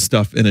good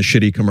stuff in a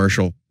shitty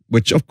commercial,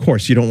 which of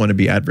course you don't want to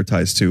be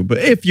advertised to, but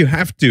if you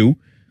have to,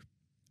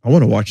 I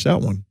want to watch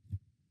that one.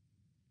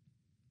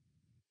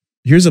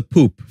 Here's a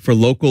poop for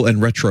local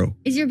and retro.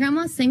 Is your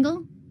grandma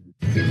single?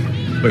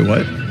 Wait,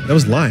 what? That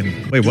was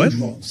Lime. Wait, what?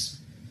 Is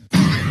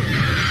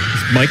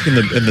Mike in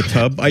the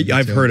tub?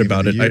 I've heard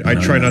about it. I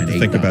try not to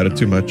think about it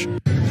too much.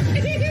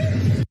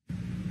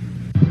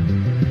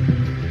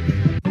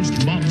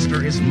 Most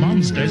monstrous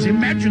monsters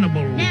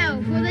imaginable.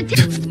 Now, for the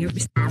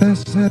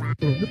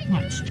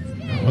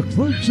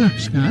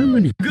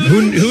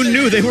Who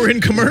knew they were in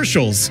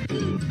commercials?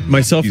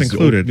 Myself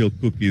included. Milk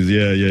cookies,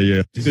 yeah.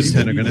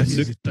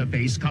 The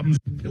face comes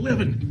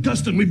 11.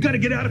 Dustin, we've got to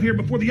get out of here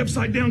before the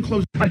upside down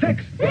closes. I think.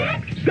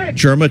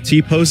 Germa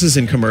T poses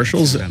in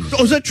commercials.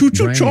 Oh, is that Choo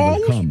Choo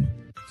Charles?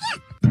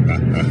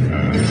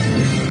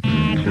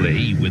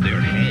 Play with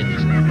their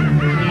heads.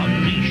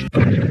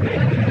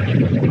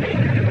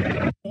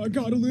 I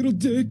got a little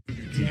dick.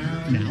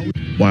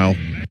 Wow.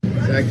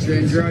 Sex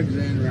and drugs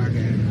and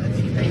rocket.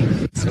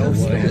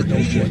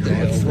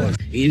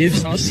 Hey,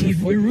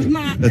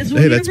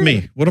 that's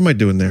me. What am I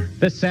doing there?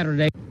 This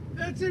Saturday.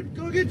 That's it.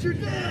 Go get your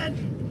dad.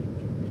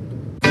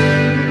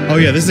 Oh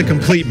yeah, this is a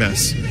complete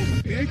mess.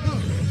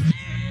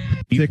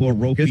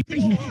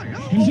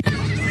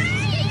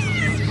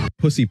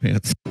 Pussy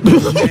pants.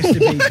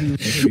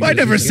 I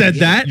never said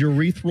that.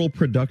 Urethral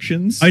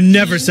Productions. I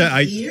never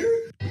said.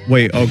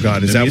 Wait. Oh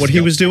God, is that what he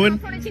was doing?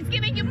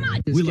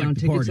 We like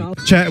to party.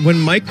 Chat. When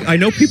Mike, I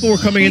know people were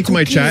coming into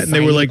my chat and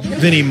they were like,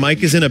 "Vinny,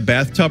 Mike is in a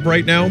bathtub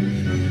right now."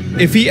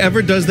 If he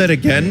ever does that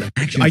again,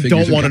 I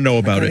don't want to know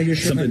about it.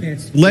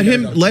 Let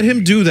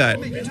him do that.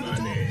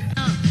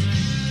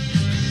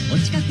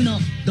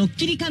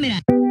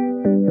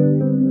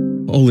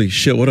 Holy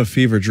shit, what a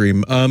fever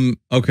dream.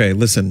 Okay,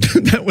 listen.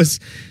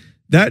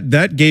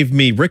 that gave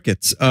me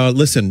rickets.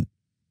 Listen.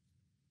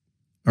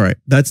 All right,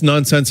 that's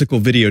Nonsensical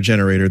Video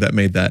Generator that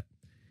made that.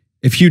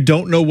 If you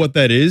don't know what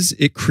that is,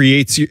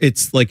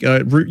 it's like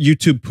a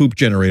YouTube poop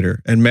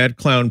generator, and Mad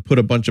Clown put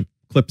a bunch of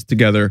clips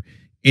together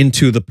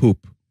into the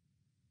poop.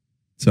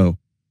 So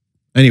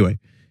anyway,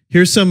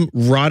 here's some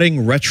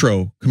rotting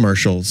retro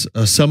commercials,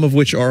 some of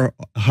which are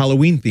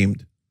Halloween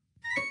themed.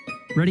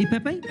 Ready,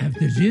 Pepe?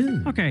 After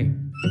you. Okay.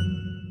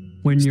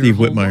 When Steve you're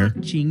home Whitmire.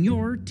 watching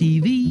your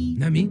TV.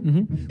 Not me.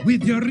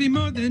 With your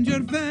remote and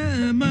your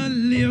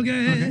family,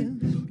 okay?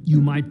 You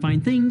might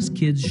find things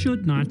kids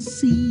should not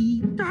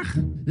see.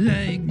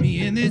 Like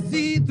me in a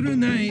see-through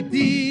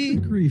nightie.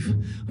 Grief.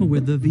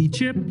 With the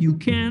V-chip, you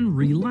can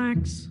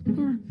relax.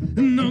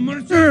 No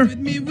more shit with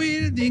me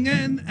wielding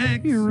an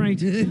axe. You're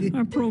right.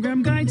 Our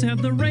program guides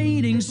have the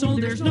rating, so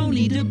there's no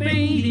need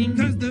debating.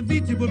 Cause the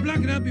V-chip will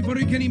block it out before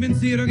you can even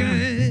see it,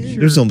 okay?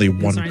 There's only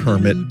one Inside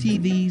Kermit. the new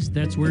TVs,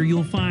 that's where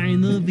you'll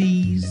find the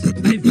V's.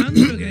 I found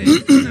it, okay?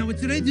 Now what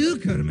should I do,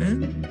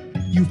 Kermit?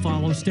 You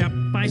follow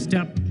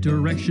step-by-step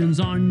directions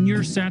on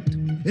your set.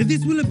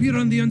 This will appear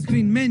on the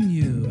on-screen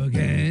menu,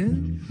 okay?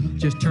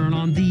 Just turn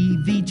on the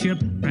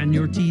V-chip and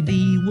your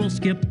TV will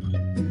skip.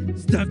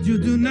 Stuff you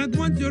do not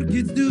want your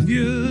kids to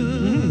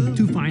view.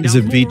 To find Is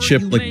out a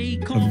V-chip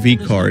like a V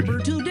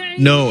card?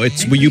 No,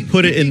 it's when you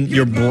put it in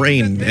your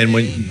brain, and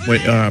when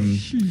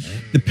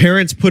the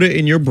parents put it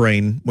in your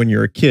brain when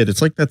you're a kid.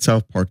 It's like that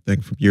South Park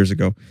thing from years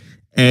ago.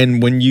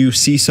 And when you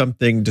see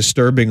something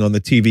disturbing on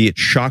the TV, it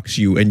shocks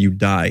you and you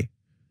die.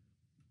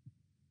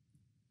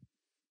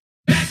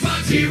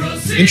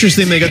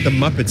 Interesting they got the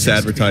Muppets to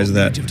advertise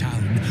that.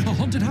 A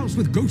haunted house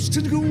with ghosts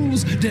and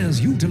ghouls dares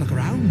you to look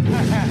around.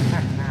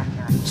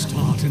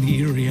 Start an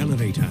eerie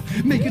elevator,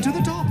 make it to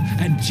the top,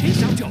 and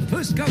chase out your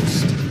first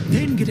ghost.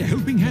 Then get a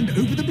helping hand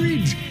over the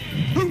bridge.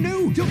 Oh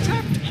no, you're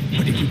trapped!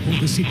 But if you pull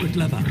the secret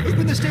lever,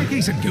 open the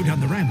staircase and go down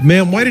the ramp.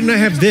 Man, why didn't I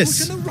have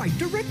this? In the right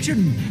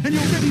direction, and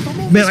you're ready for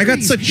more Man, I got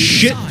mysteries such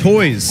shit inside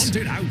toys.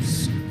 Haunted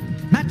House.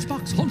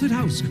 Matchbox Haunted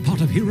House,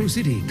 part of Hero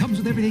City, comes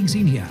with everything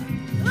seen here.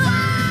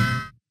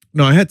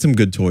 No, I had some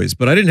good toys,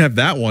 but I didn't have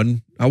that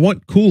one. I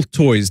want cool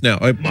toys now.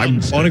 I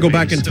want to go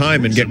back in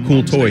time and get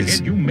cool toys.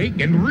 You make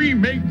and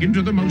remake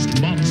into the most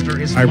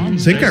monstrous. I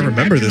think I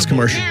remember this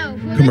commercial.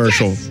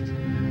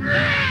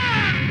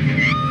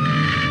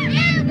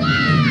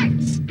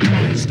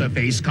 Monster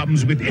Face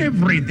comes with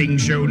everything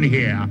shown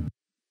here.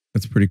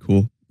 That's pretty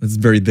cool. That's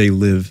very They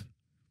Live.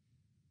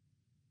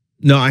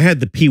 No, I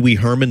had the Pee Wee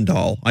Herman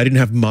doll. I didn't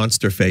have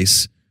Monster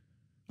Face.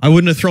 I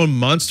wouldn't have thrown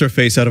Monster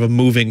Face out of a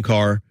moving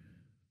car.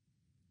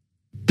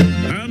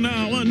 And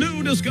now a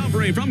new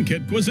discovery from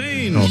Kid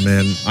Cuisine. Oh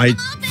man, I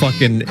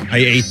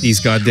ate these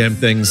goddamn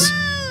things.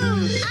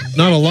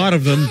 Not a lot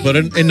of them, but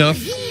enough.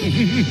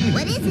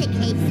 What is it,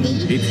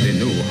 Casey? It's the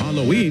new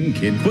Halloween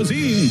kid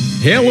cuisine.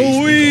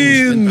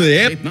 Halloween!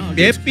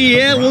 Happy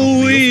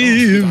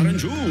Halloween!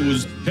 Orange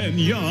juice and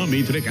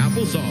yummy trick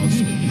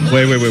applesauce.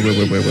 Wait.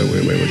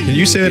 Can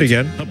you say that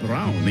again? A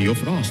brownie of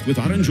frost with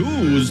orange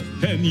juice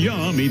and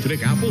yummy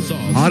trick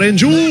applesauce. Orange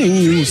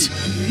juice!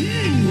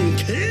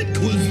 Kid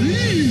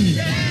cuisine!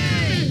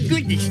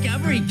 Good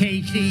discovery,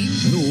 Casey.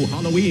 New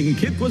Halloween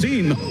kid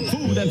cuisine.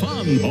 Food and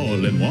fun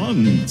all in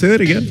one. Say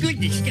that again. Good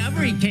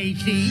discovery,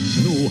 Casey.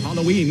 New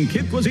Halloween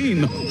kid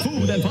cuisine.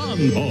 Food and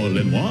fun all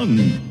in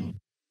one.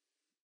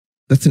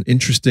 That's an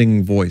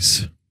interesting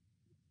voice.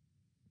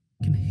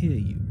 I can hear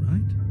you,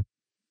 right?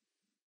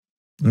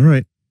 All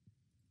right.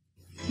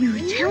 We were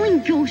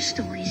telling ghost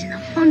stories in the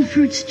Fun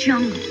Fruits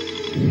jungle.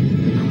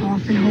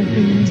 Coffin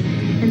opened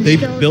and They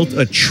built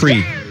a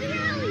tree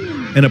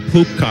and a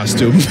poop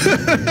costume.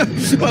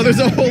 Well, there's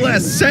a whole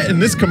ass set in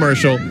this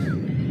commercial.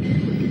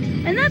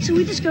 And that's how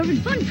we discovered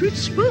Fun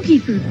Fruit's spooky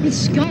fruit with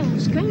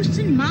skulls, ghosts,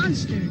 and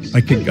monsters.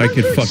 I could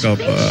fuck up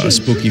a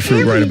spooky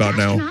fruit right about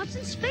now. Astronauts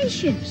and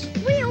spaceships.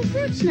 Real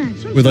fruit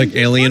snacks. With like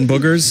alien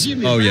boogers?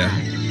 Oh yeah.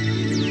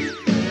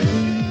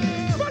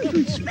 Fun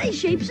Fruit space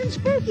shapes and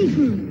spooky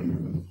fruit.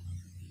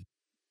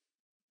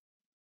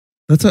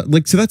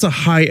 That's a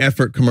high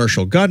effort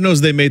commercial. God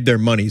knows they made their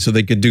money so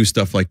they could do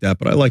stuff like that,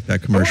 but I like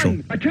that commercial.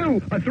 A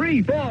 2, a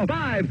 3, 4,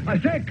 5, a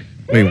 6.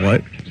 Wait,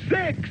 what?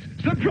 6.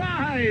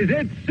 Surprise!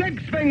 It's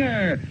Six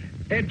Finger.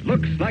 It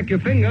looks like your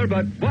finger,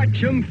 but watch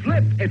him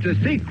flip. It's a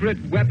secret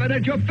weapon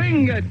at your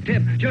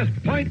fingertip. Just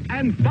point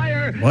and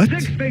fire. What?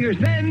 Six Finger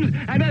sends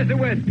an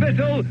SOS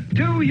missile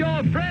to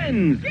your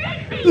friends.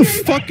 The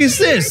fuck is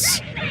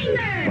this?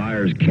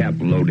 Fires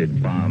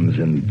cap-loaded bombs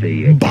in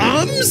the...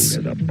 Bombs?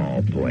 There's a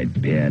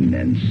ballpoint pen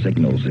and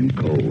signals in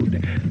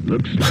code.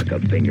 Looks like a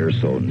finger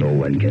so no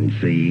one can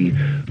see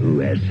who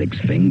has six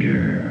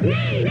finger.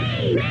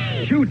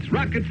 Shoots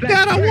rockets that...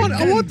 Dad, I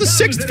want the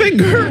sixth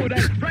finger. That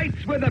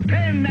strikes with a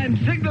pen and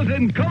signals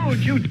in code.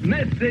 Shoots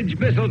message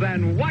missiles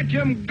and watch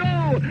them go.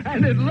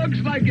 And it looks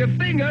like your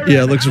finger...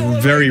 Yeah, it looks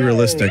very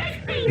realistic.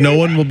 No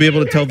one will be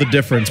able to tell the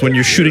difference when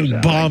you're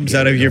shooting bombs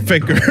out of your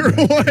finger.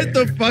 What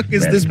the fuck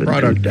is this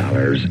product?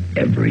 $2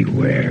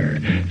 everywhere.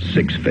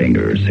 Six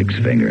finger,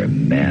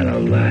 man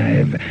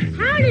alive.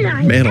 How did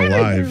I Man ever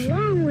alive. get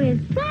along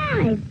with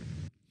 5?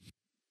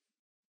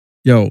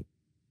 Yo,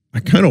 I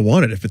kind of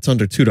want it if it's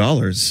under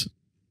 $2.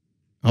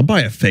 I'll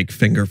buy a fake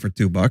finger for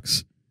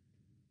 $2.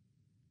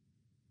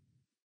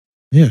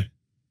 Yeah,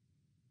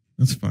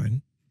 that's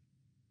fine.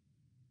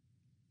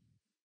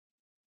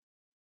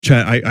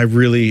 Chat, I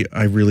really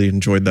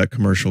enjoyed that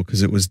commercial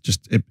because it was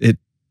just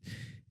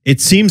it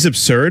seems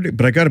absurd,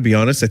 but I got to be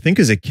honest. I think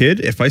as a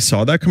kid, if I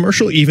saw that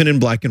commercial, even in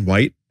black and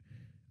white,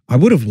 I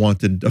would have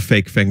wanted a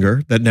fake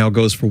finger that now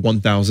goes for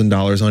 $1,000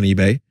 on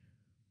eBay.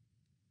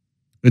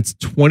 It's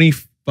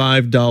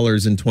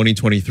 $25 in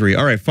 2023.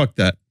 All right, fuck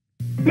that.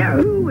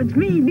 Yahoo! It's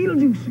me,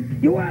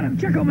 Beetlejuice. Yo, Adam,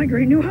 check out my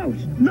great new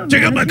house.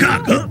 Check out my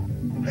cock, huh?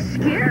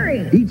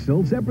 Scary. Each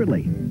sold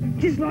separately.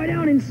 Just lie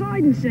down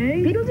inside and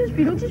say, Beetlejuice,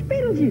 Beetlejuice,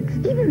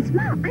 Beetlejuice. Even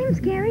small, I'm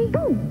scary.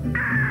 Boom.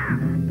 Ah!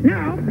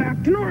 Now,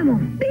 back to normal.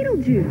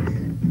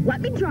 Beetlejuice.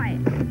 Let me try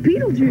it.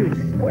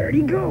 Beetlejuice. Where'd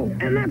he go?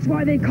 And that's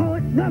why they call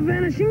it the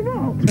Vanishing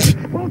Vault.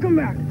 Welcome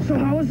back. So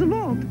how was the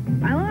vault?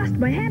 I lost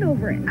my head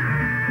over it.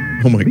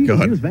 Oh my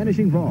God. Beetlejuice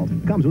Vanishing Vault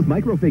comes with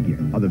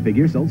microfigure. Other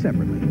figures sold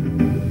separately.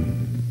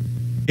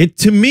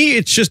 To me,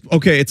 it's just,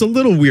 okay, it's a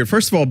little weird.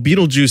 First of all,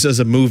 Beetlejuice as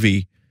a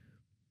movie,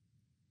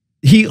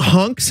 he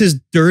honks his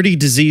dirty,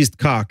 diseased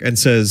cock and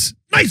says,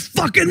 "Nice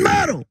fucking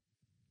metal."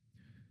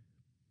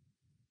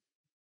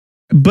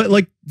 But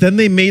like, then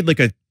they made like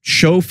a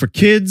show for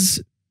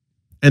kids,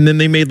 and then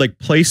they made like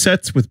play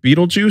sets with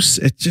Beetlejuice.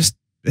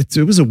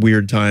 It was a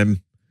weird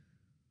time.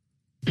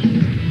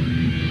 Extreme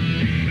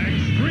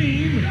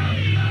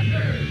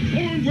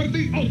formed with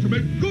the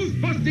ultimate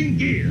goose-busting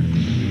gear.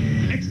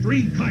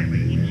 Extreme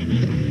Kylie.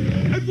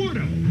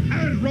 Eduardo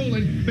and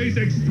Roland face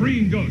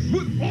extreme ghosts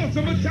with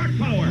awesome attack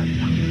power.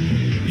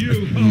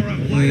 You are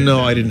a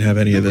No, I didn't have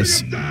any of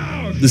this.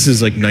 This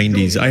is like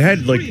 90s. I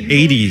had like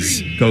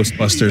 80s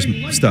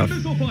Ghostbusters stuff.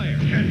 Missile fire.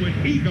 And when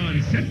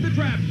Egon sets the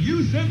trap,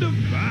 you send him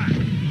back.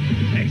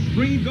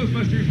 Extreme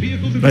Ghostbusters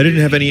vehicles. I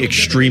didn't have any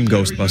extreme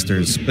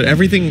Ghostbusters, but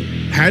everything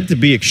had to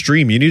be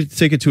extreme. You needed to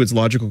take it to its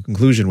logical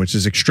conclusion, which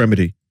is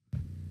extremity.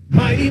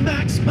 Mighty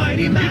Max,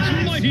 Mighty Max.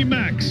 It's Mighty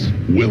Max.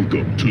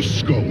 Welcome to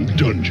Skull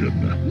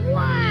Dungeon.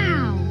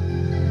 Wow!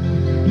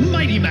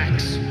 Mighty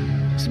Max.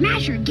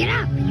 Smasher, get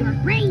up! Your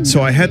brain.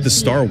 So I had the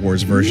Star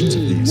Wars versions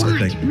of these, I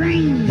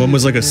think. One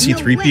was like a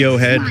C-3PO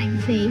head.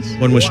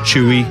 One was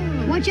Chewie.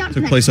 Watch out.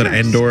 Took place on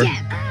Endor.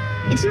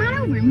 It's not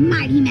over,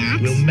 Mighty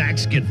Max. Will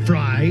Max get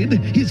fried?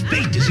 His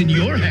fate is in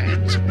your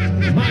hands.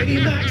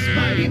 Mighty Max,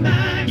 Mighty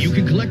Max. You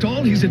can collect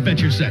all his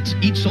adventure sets,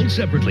 each sold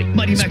separately.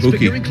 Mighty Max Spooky.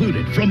 figure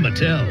included from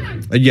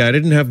Mattel. Yeah, I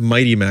didn't have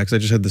Mighty Max. I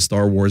just had the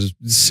Star Wars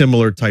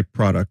similar type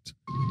product.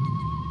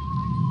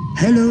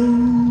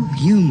 Hello,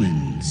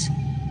 humans.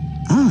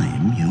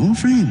 I'm your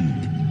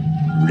friend.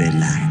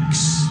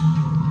 Relax.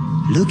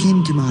 Look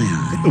into my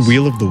eyes. The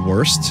wheel of the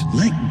worst?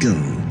 Let go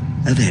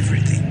of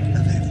everything.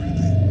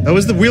 That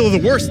was the wheel of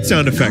the worst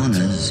sound effect.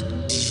 Bananas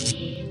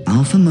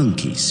are for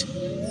monkeys.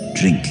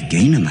 Drink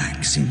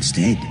Gainamax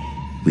instead,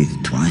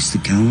 with twice the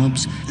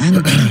carbs and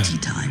 20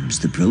 times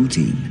the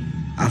protein.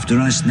 After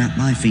I snap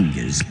my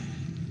fingers,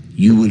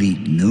 you will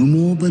eat no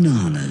more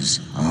bananas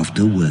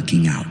after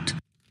working out.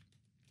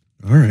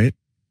 All right.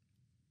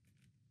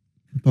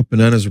 I thought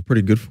bananas were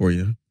pretty good for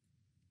you.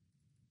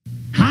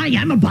 Hi,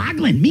 I'm a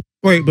boglin.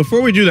 Wait,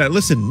 before we do that,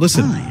 listen.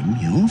 I'm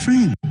your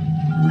friend.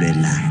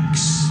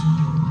 Relax.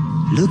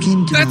 Look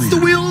into That's the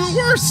wheel of the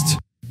worst.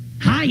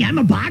 Hi, I'm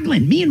a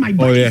boglin. Me and my Oh,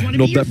 buddies yeah. want to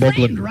Nope, be your that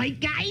friend, boglin. right,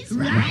 guys?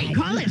 Right.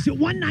 Call us at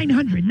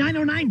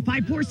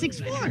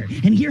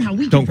 1-900-909-5464 and hear how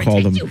we Don't can call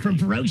protect them. you from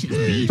ferocious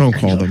beasts. Don't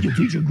call them. Your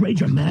teacher grades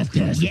your math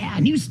test. Yeah,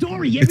 new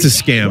story. It's a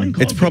scam.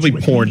 It's probably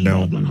porn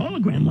now.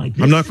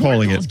 I'm not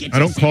calling it. I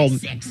don't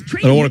want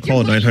to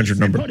call a 900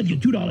 number. Part of your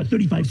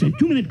 $2.35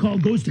 2-minute call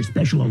goes to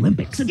Special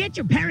Olympics. So get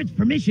your parents'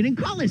 permission and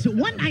call us at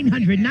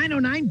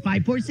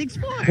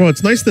 1-900-909-5464. Well,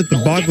 it's nice that the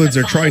Boglids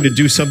are trying to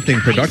do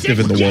something productive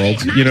in the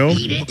world, you know?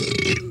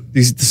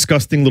 These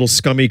disgusting little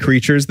scummy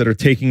creatures that are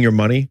taking your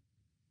money.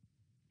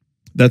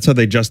 That's how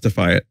they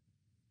justify it.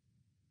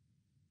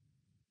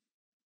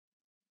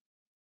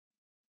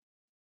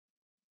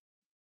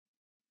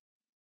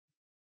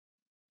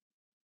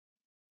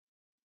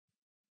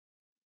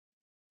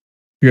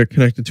 We got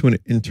connected to an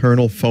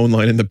internal phone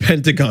line in the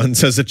Pentagon,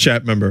 says a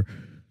chat member.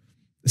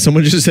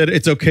 Someone just said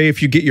it's okay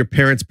if you get your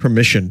parents'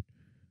 permission.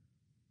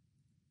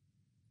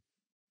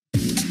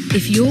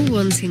 If you're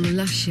wanting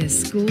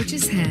luscious,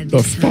 gorgeous hair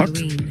this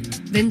Halloween,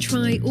 then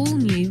try all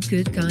new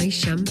Good Guys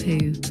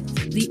shampoo.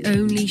 The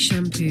only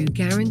shampoo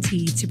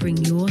guaranteed to bring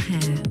your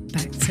hair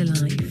back to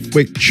life.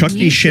 Wait, Chucky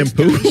New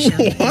shampoo? Good Guys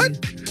shampoo. What?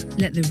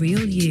 Let the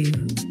real you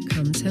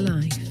come to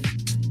life.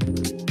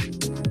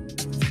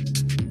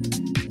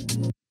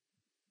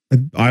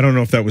 I don't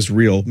know if that was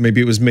real.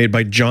 Maybe it was made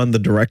by John the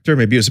director.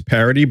 Maybe it was a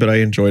parody, but I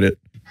enjoyed it.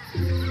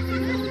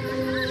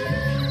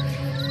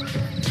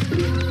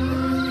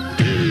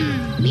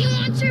 Me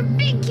wants her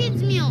big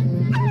kids meal.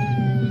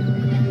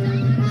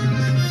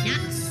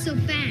 Not so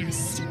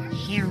fast,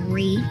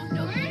 Harry.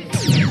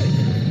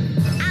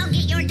 I'll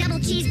get your double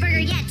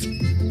cheeseburger yet.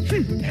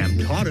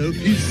 Hamtaro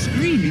is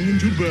screaming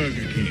into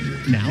Burger King.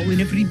 Now in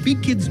every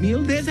big kids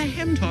meal, there's a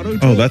Hamtaro.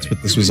 Oh, that's what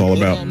this was all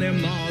about. On their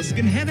mask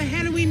and have a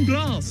Halloween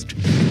blast.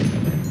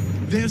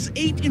 There's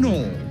 8 in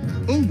all,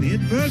 only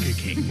at Burger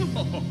King.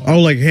 Oh,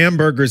 like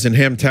hamburgers and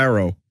ham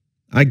taro.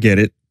 I get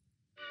it.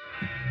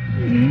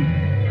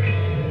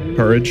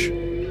 Courage.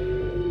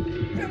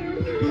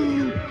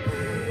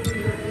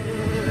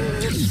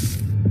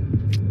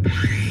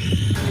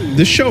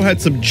 This show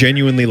had some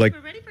genuinely like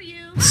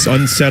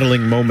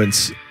unsettling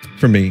moments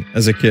for me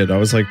as a kid. I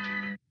was like,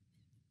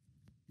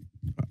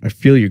 I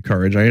feel you,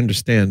 Courage. I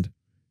understand.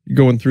 You're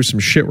going through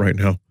some shit right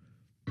now.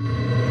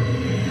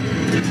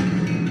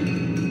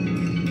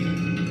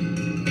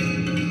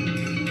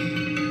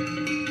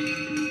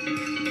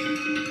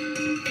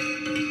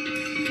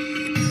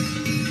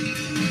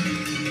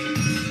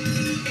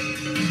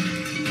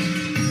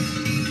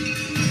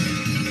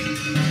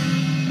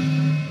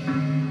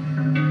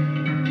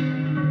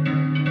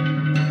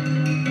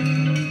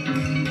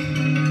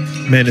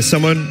 Man, is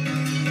someone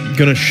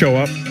gonna show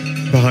up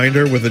behind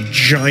her with a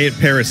giant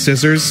pair of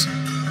scissors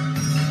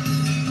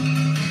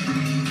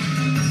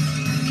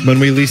when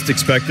we least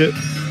expect it?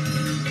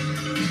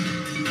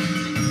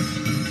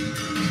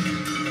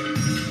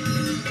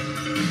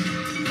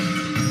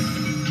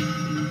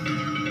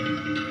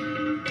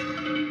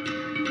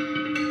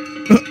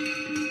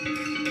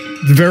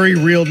 Very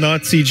real,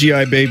 not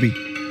CGI baby.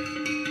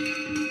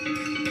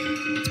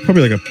 It's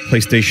probably like a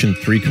PlayStation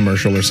 3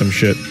 commercial or some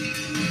shit.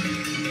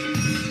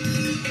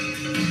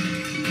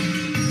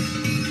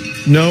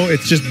 No,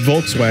 it's just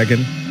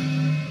Volkswagen.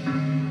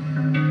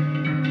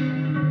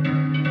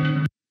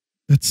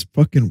 That's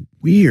fucking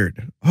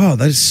weird. Oh,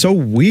 that is so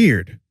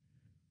weird.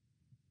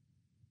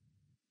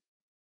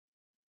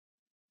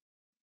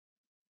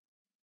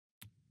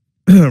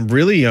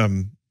 Really, I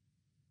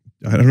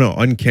don't know,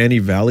 uncanny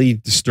valley,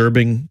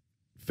 disturbing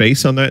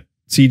face on that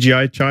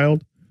CGI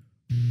child.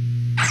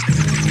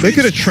 They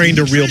could have trained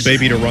a real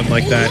baby to run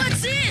like that.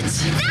 That's it!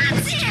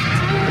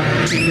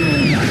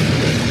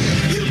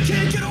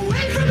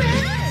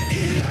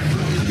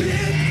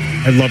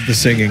 I love the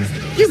singing.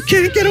 You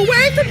can't get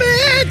away from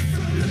it!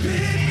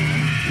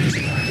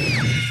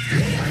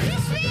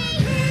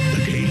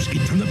 The caves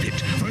eat from the pit.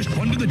 First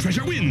one to the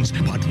treasure wins,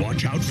 but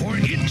watch out for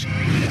it. You can't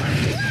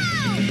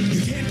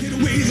get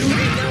away from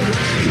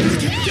it. You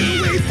can't get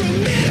away from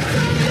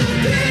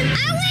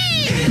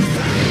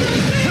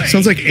it.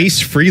 Sounds like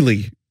Ace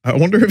Frehley. I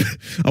wonder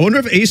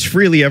if Ace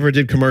Frehley ever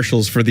did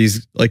commercials for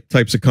these like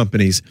types of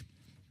companies.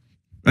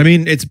 I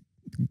mean, it's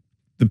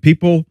the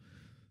people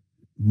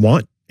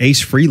want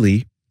Ace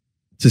Frehley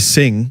to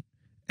sing,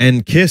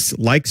 and Kiss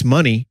likes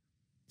money,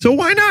 so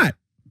why not?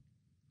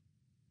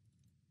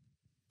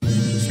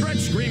 Stretch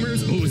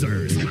Screamers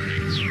Oozers.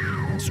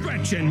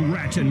 Stretch and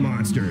ratchet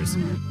monsters.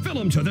 Fill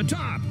them to the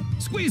top.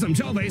 Squeeze them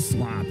till they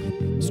slop.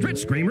 Stretch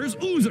screamers,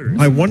 oozers.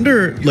 I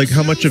wonder, like,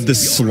 how much of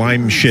this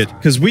slime shit,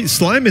 because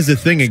slime is a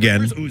thing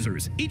again.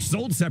 Oozers, each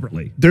sold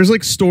separately. There's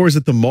like stores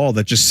at the mall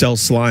that just sell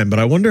slime, but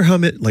I wonder how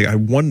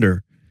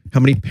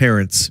many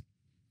parents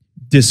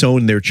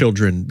disown their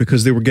children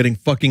because they were getting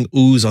fucking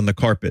ooze on the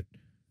carpet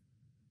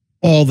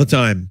all the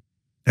time,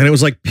 and it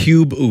was like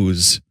pube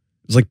ooze.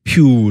 It was like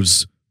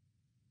pews.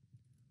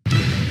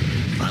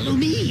 Follow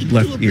me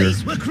Left to a ear.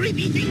 place where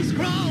creepy things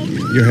crawl.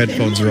 Your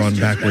headphones are on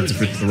backwards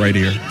if it's the right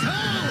ear.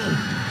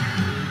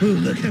 Oh,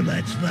 look how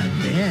much fun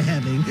they're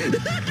having.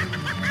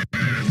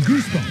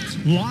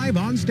 Goosebumps, live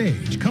on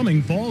stage,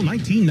 coming fall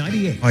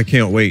 1998. I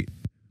can't wait.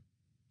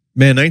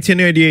 Man,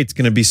 1998 is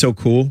going to be so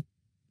cool.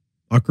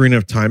 Ocarina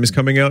of Time is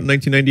coming out in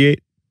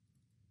 1998.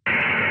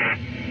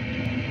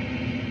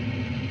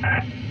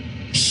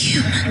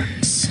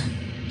 Humans,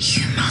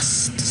 you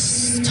must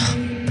stop.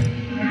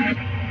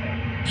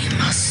 You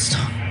must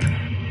stop.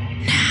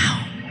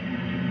 Now.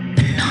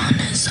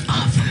 Bananas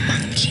are for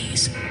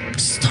monkeys.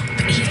 Stop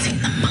eating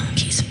the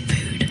monkey's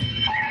food.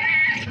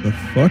 The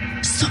fuck?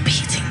 Stop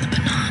eating the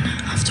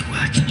banana after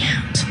working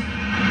out.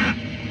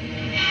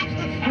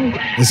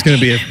 This is going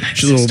to be a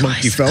little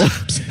monkey fella.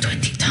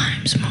 20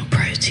 times more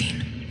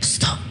protein.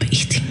 Stop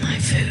eating my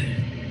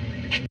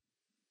food.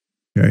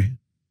 Okay.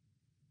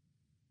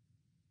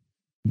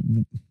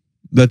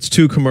 That's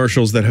 2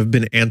 commercials that have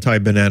been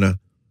anti-banana.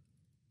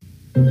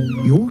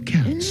 Your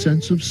cat's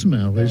sense of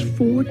smell is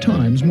 4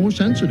 times more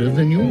sensitive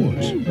than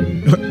yours.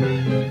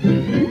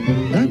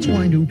 That's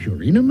why new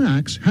Purina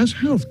Max has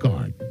Health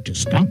Guard to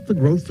stop the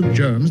growth of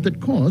germs that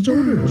cause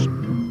odors.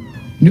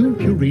 New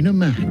Purina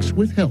Max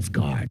with Health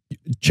Guard.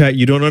 Chat,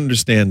 you don't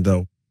understand,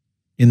 though.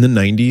 In the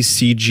 90s,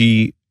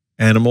 CG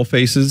animal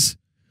faces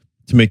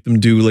to make them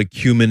do like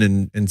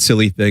human and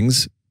silly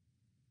things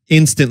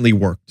instantly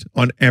worked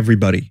on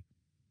everybody.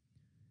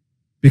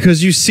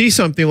 Because you see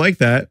something like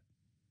that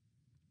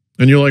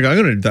and you're like, I'm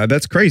going to do that.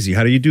 That's crazy.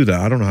 How do you do that?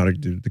 I don't know how to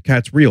do it. The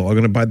cat's real. I'm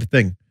going to buy the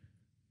thing.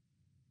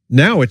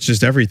 Now it's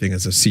just everything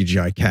is a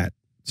CGI cat.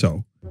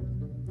 So.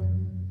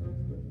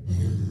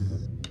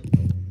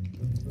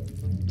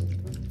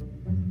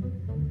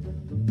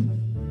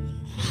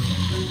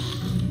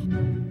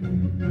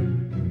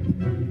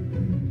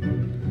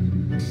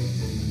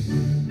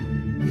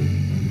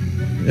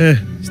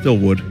 Still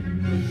would.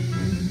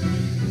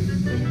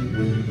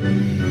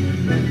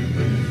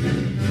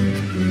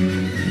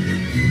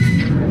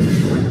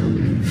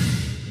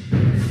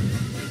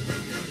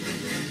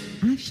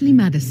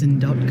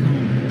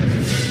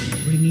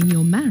 AshleyMadison.com. Bringing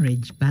your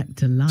marriage back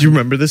to life. Do you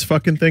remember this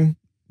fucking thing?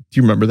 Do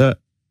you remember that?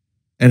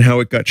 And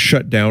how it got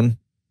shut down?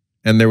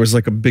 And there was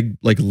like a big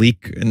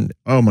leak, and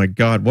oh my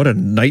God, what a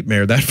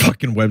nightmare that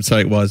fucking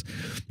website was.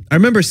 I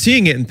remember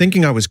seeing it and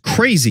thinking I was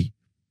crazy.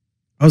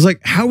 I was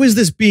like, how is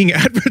this being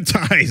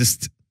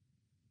advertised?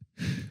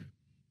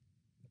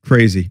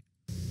 Crazy.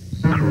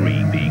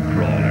 Creepy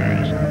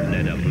crawlers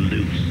let them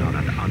loose on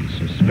an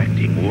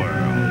unsuspecting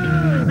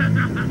world.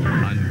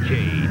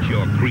 Uncage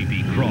your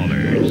creepy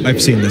crawlers.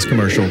 I've seen this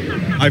commercial.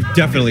 I've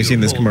definitely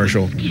seen this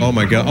commercial. Oh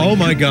my God. Oh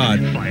my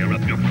God. Fire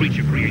up your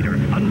creature creator,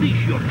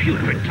 unleash your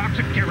putrid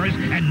toxic terrors,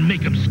 and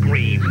make them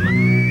scream.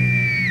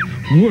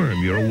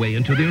 Worm your way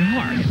into their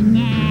hearts.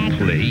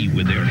 Play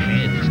with their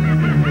heads.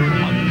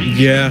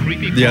 Yeah,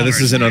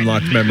 this is an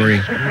unlocked memory.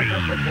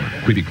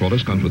 Creepy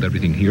crawlers comes with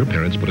everything here.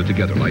 Parents put it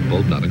together. Light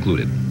bulb not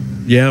included.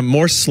 Yeah,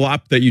 more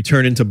slop that you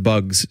turn into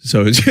bugs.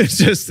 So it's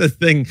just a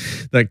thing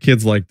that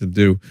kids like to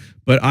do.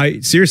 But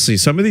seriously,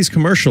 some of these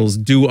commercials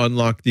do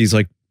unlock these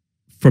like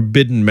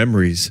forbidden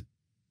memories.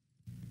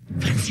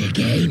 Fancy a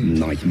game?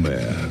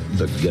 Nightmare,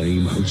 the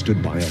game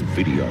hosted by a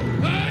video.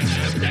 I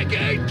am the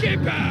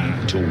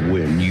gatekeeper! To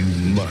win, you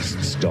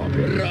must stop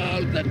it.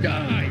 Roll the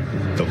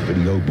dice! The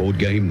video board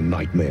game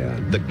Nightmare.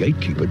 The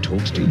gatekeeper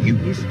talks to you.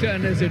 Whose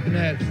turn is it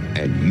next?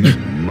 And you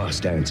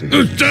must answer.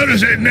 Whose turn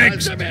is it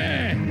next?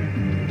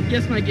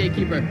 Yes, my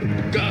gatekeeper.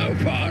 Go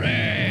for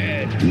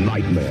it!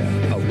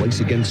 Nightmare, a race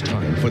against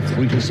time for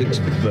 3 to 6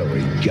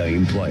 very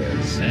game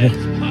players. Let's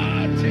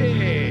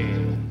party!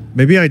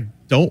 Maybe I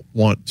don't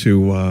want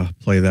to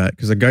play that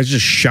because the guy's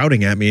just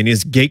shouting at me and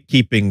he's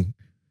gatekeeping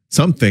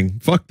something.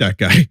 Fuck that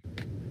guy.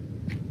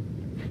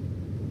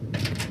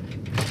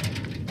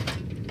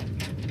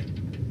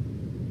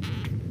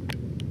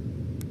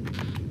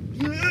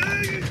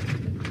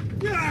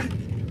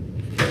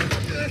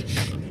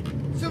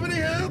 Somebody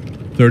help!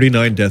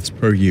 39 deaths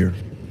per year.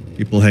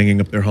 People hanging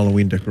up their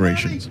Halloween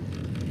decorations.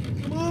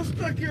 I'm all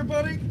stuck here,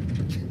 buddy.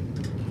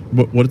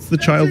 What's the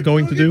child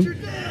going to do?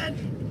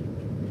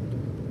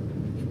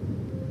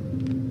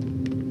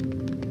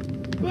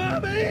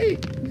 Bobby!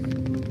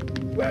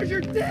 Where's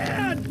your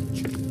dad?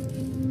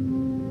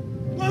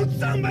 Won't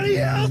somebody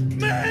help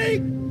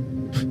me?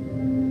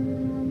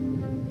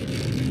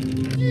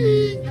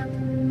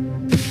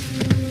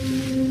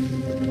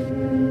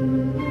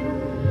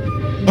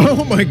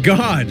 Oh my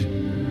God.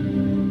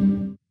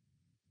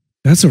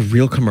 That's a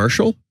real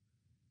commercial?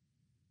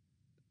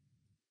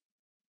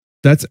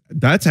 That's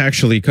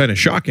actually kind of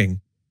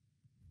shocking.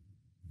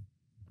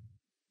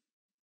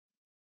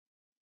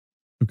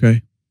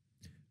 Okay.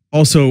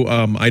 Also,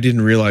 I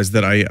didn't realize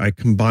that I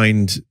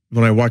combined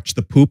when I watched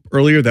the poop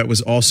earlier. That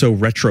was also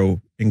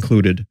retro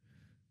included.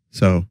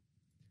 So,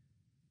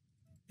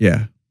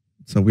 yeah.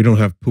 So we don't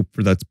have poop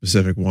for that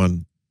specific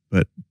one,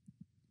 but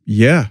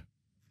yeah.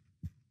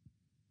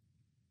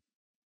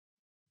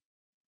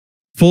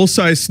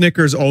 Full-size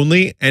Snickers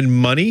only, and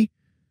money,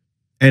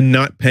 and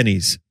not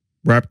pennies,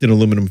 wrapped in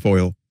aluminum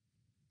foil.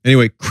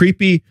 Anyway,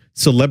 creepy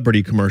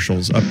celebrity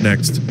commercials up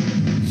next.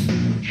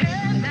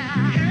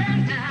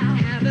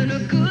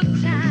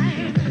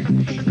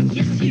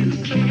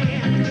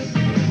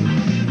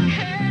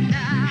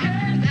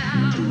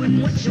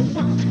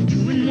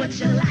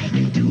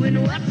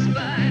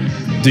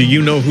 Do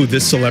you know who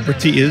this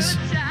celebrity is?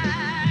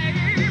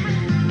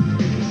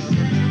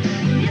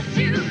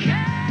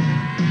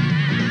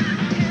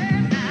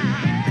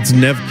 It's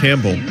Nev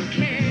Campbell.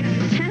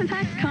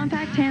 Tampax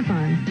Compact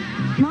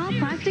Tampons. Small,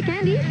 plastic,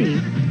 and easy.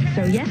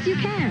 So yes, you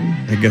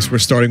can. I guess we're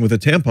starting with a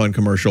tampon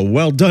commercial.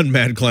 Well done,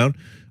 Mad Clown.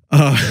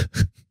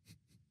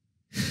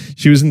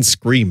 She was in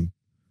Scream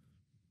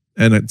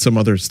and some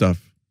other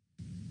stuff.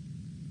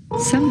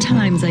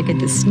 Sometimes I get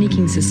the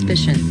sneaking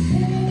suspicion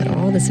that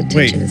all this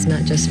attention is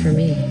not just for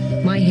me.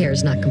 My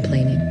hair's not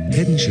complaining.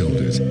 Head and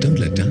Shoulders. Don't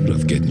let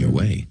dandruff get in your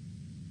way.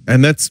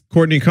 And that's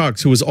Courtney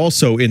Cox, who was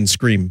also in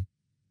Scream.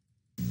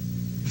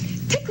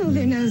 Tickle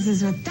their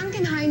noses with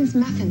Duncan Hines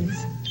muffins.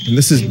 And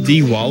this is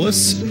Dee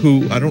Wallace,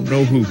 who I don't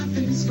know who.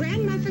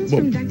 Bran muffins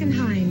from Duncan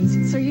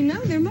Hines, so you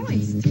know they're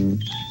moist.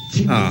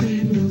 Ah.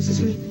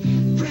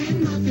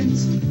 Bran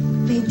muffins.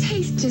 They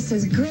taste just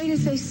as great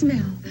as they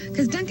smell,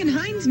 because Duncan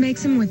Hines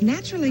makes them with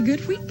naturally good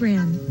wheat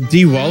bran.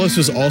 Dee Wallace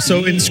was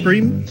also in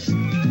Scream?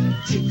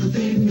 Tickle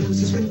their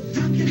noses with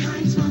Duncan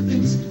Hines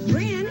muffins.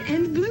 Bran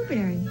and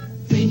blueberry.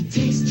 They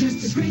taste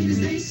just as great as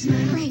they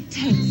smell. Great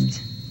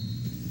taste.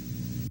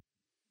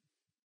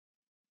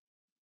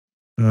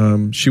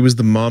 She was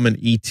the mom in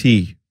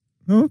E.T.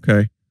 Oh,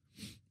 okay.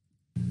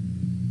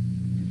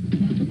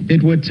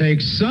 It would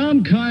take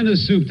some kind of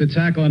soup to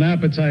tackle an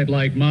appetite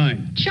like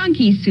mine.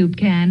 Chunky soup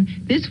can.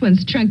 This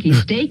one's chunky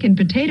steak and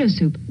potato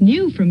soup,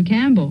 new from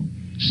Campbell.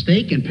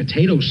 Steak and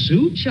potato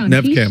soup?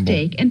 Chunky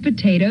steak and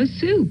potato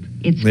soup.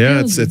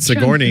 It's it's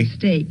Sigourney.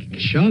 Steak.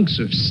 Chunks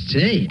of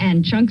steak.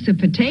 And chunks of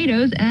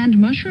potatoes and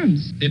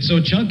mushrooms. It's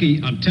so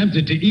chunky, I'm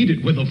tempted to eat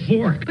it with a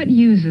fork. But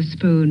use a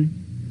spoon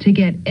to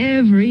get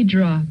every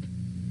drop.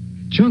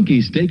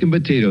 Chunky steak and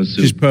potato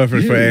soup. She's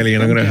perfect for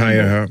Alien. I'm going to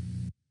hire her.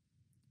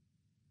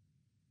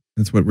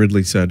 That's what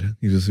Ridley said.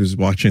 He was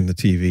watching the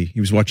TV.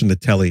 He was watching the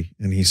telly,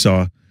 and he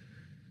saw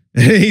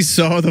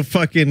the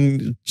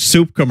fucking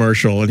soup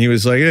commercial, and he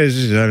was like, "This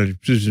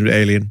is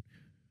Alien."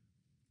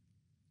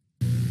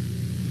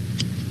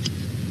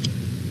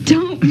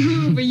 Don't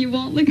move, or you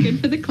won't look good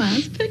for the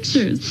class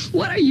pictures.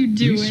 What are you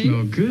doing? You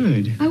smell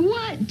good.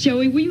 What,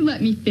 Joey? Will you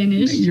let me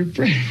finish? Your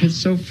breath is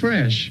so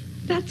fresh.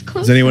 That's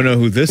close. Does anyone know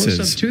who this is?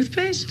 Close-up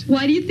toothpaste?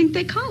 Why do you think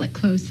they call it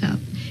close-up?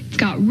 It's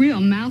got real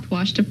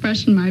mouthwash to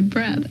freshen my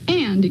breath,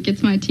 and it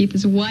gets my teeth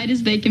as white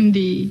as they can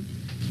be.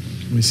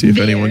 Let me see if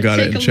anyone got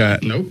it in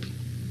chat. Nope.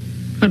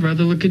 I'd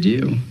rather look at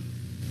you.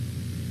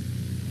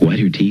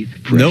 Whiter teeth,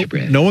 fresh nope,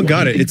 breath. No one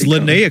got it. It's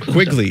Linnea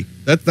Quigley.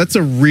 That's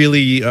a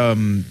really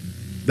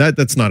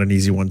that's not an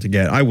easy one to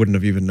get. I wouldn't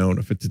have even known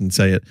if it didn't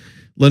say it.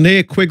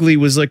 Linnea Quigley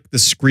was like the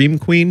Scream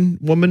Queen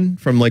woman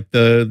from like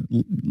the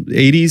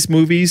 80s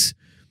movies.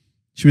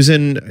 She was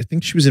in, I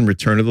think she was in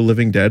Return of the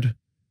Living Dead.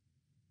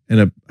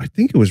 And I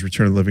think it was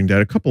Return of the Living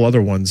Dead. A couple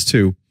other ones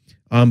too.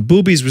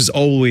 Boobies was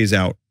always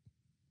out.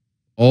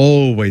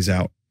 Always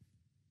out.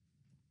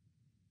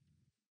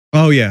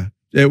 Oh yeah.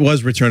 It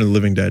was Return of the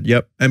Living Dead.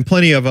 Yep. And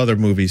plenty of other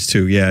movies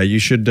too. Yeah. You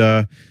should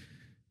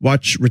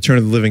watch Return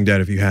of the Living Dead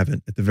if you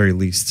haven't, at the very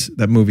least.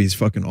 That movie is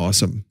fucking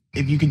awesome.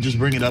 If you can just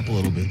bring it up a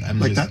little bit.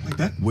 Like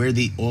that? Where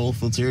the oil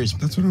filter is.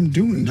 That's what I'm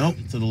doing. Nope,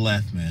 to the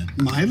left, man.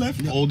 My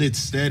left? Hold it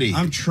steady.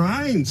 I'm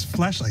trying.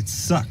 Flashlight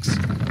sucks.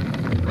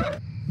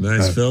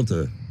 Nice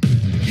filter.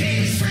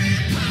 Here's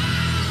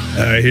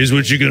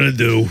what you're gonna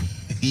do.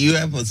 You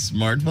have a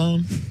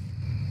smartphone?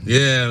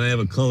 Yeah, and I have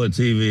a color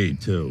TV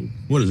too.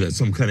 What is that,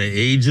 some kind of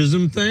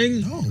ageism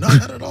thing? No,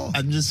 not at all.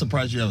 I'm just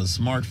surprised you have a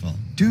smartphone.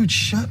 Dude,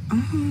 shut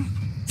up.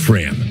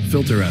 Fran,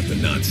 filter out the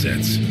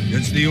nonsense.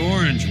 It's the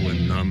orange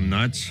one,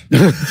 numbnuts.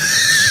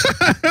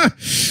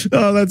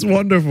 Oh, that's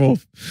wonderful.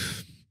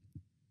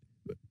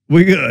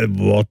 We got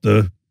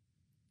Walter.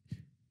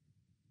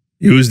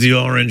 Use the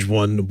orange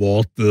one,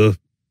 Walter.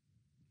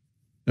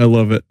 I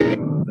love it.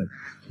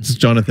 This is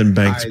Jonathan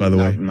Banks, by the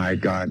way. I love my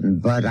garden,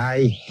 but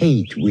I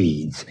hate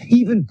weeds.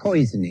 Even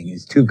poisoning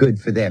is too good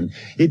for them.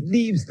 It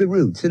leaves the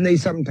roots, and they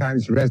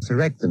sometimes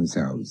resurrect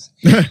themselves.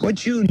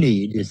 What you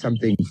need is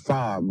something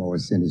far more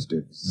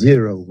sinister.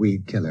 Zero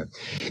Weed Killer.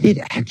 It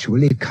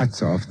actually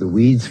cuts off the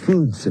weeds'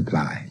 food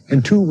supply.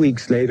 And 2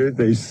 weeks later,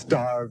 they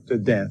starve to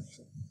death.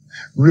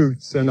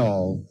 Roots and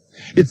all.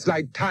 It's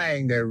like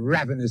tying their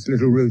ravenous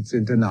little roots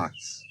into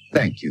knots.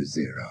 Thank you,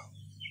 Zero.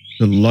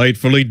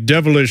 Delightfully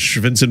devilish,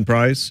 Vincent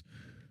Price.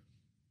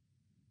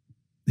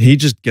 He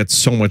just gets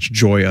so much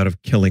joy out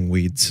of killing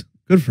weeds.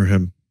 Good for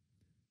him.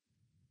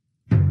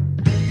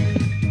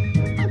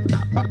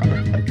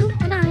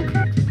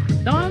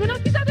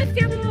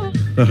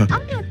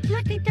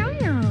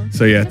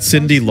 So yeah, it's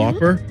Cyndi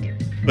Lauper,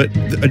 but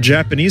a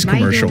Japanese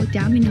commercial.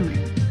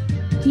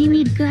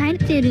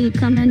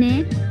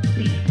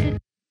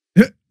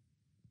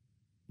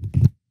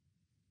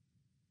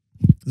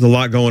 There's a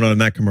lot going on in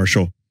that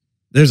commercial.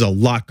 There's a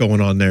lot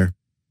going on there.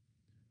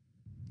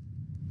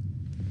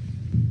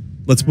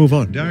 Let's move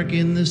on. Dark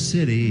in the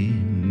city,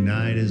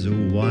 night is a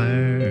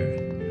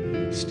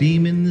wire.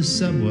 Steam in the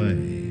subway,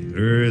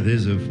 earth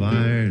is a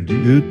fire.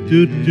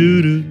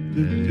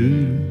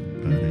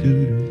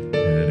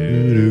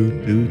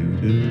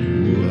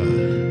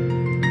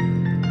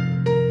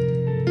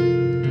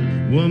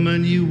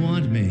 Woman, you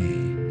want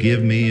me,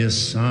 give me a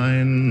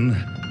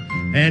sign.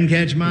 And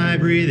catch my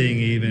breathing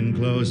even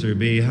closer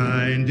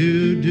behind.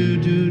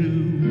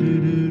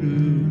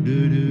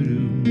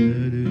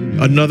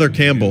 Another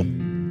Campbell.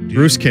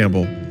 Bruce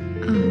Campbell.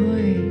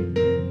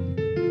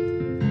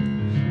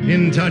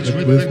 In touch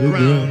with the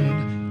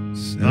ground.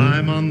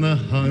 I'm on the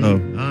hunt.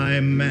 Oh.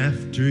 I'm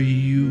after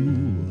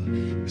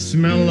you.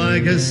 Smell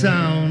like a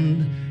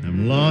sound.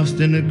 I'm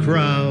lost in a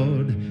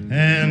crowd.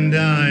 And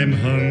I'm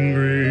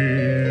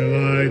hungry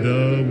like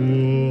the wolf.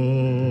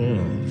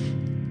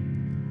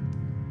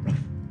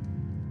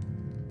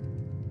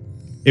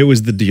 It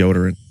was the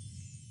deodorant.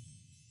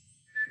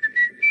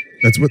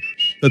 That's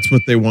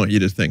what they want you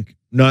to think.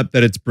 Not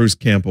that it's Bruce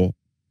Campbell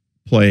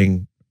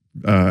playing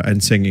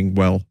and singing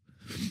well.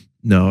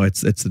 No,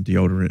 it's the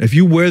deodorant. If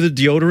you wear the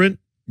deodorant,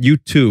 you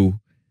too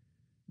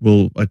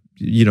will,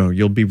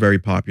 you'll be very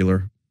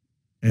popular,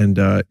 and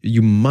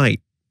you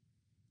might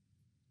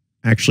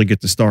actually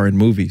get to star in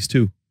movies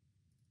too.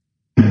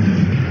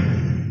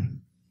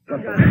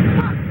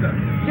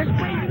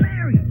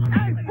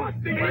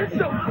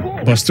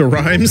 Busta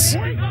Rhymes.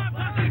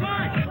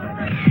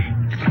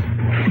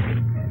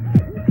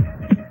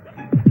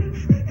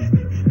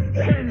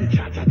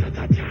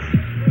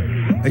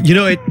 You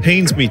know, it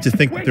pains me to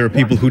think that there are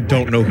people who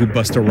don't know who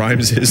Busta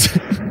Rhymes is.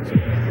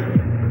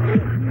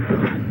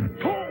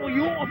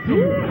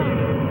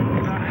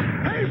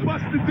 Hey,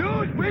 Buster,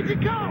 dude, where'd you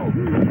go?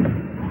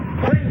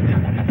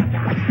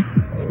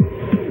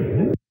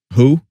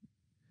 Who?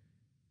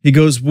 He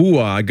goes, woo,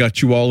 I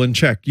got you all in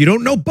check. You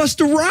don't know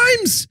Busta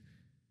Rhymes?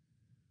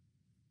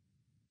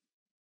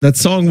 That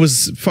song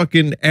was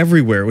fucking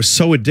everywhere. It was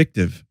so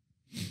addictive.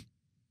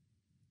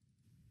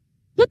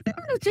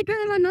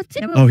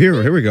 Oh,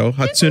 here we go.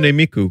 Hatsune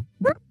Miku.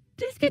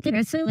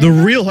 The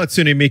real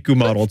Hatsune Miku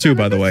model, too,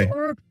 by the way.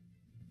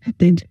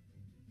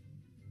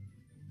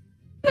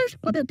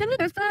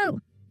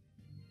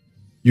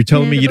 You're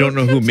telling me you don't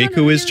know who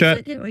Miku is,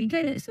 chat?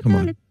 Come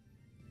on.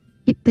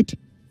 Did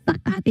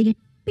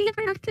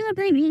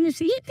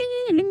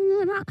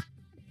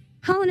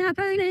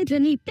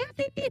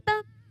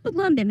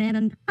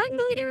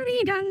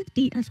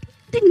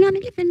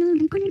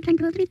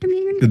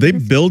they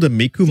build a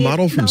Miku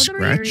model from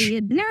scratch?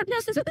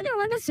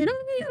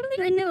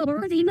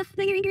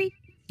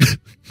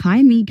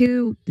 Hi,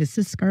 Miku. This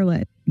is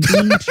Scarlett.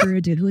 Being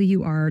true to who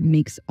you are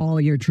makes all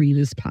your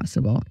dreams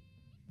possible.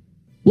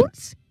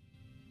 Whoops.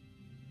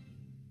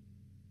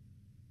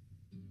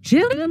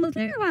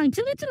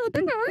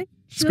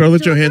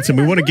 Scarlett Johansson,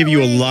 we want to give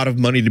you a lot of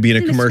money to be in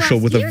a commercial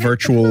with a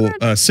virtual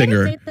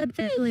singer.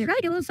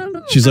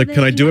 She's like,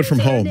 can I do it from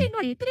home?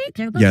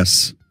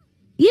 Yes.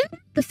 Yes,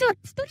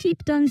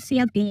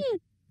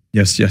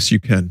 you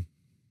can.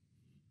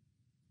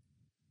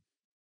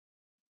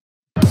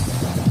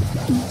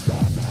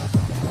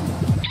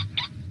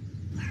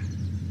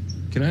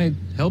 Can I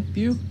help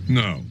you?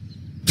 No,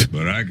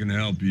 but I can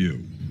help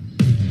you.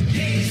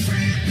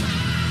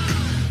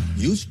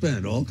 You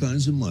spend all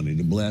kinds of money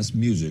to blast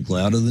music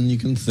louder than you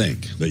can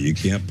think, but you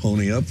can't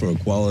pony up for a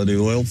quality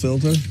oil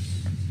filter?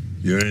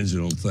 Your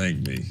engine will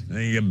thank me.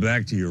 Then you get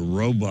back to your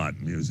robot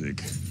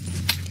music.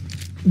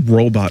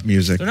 Robot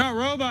music. They're not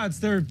robots,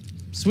 they're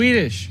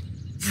Swedish.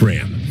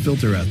 Fran,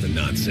 filter out the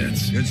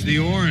nonsense. It's the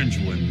orange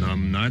one,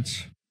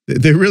 numbnuts.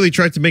 They really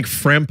tried to make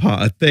Frampa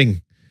a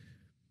thing.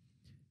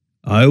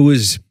 I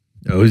was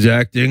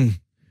acting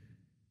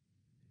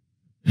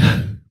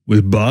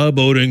with Bob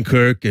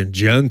Odenkirk and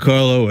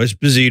Giancarlo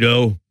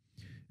Esposito,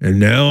 and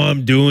now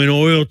I'm doing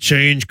oil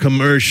change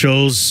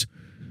commercials.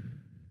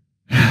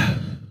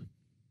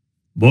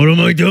 What am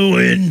I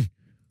doing?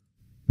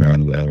 Is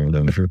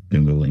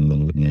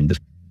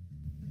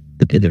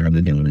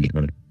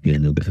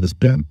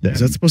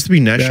that supposed to be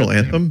national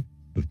anthem?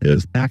 Yeah,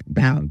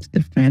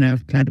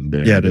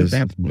 it is.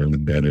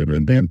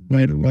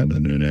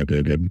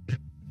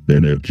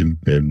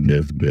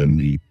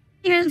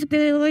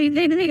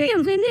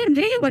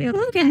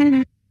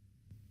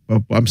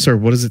 Oh, I'm sorry.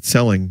 What is it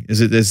selling?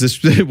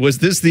 Was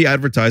this the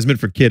advertisement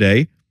for Kid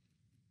A?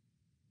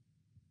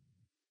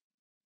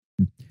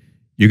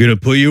 You're gonna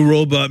put your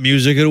robot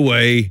music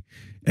away,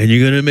 and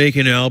you're gonna make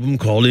an album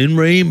called In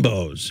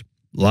Rainbows.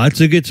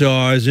 Lots of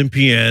guitars and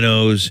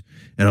pianos,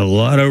 and a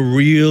lot of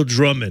real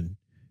drumming.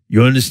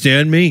 You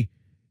understand me?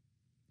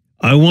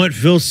 I want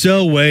Phil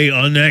Selway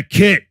on that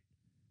kit.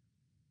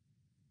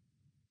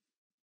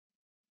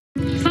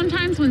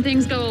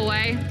 things go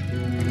away,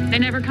 they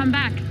never come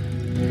back.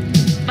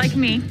 Like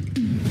me.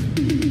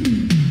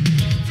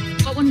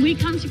 But when we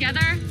come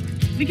together,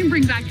 we can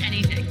bring back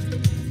anything.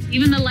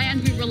 Even the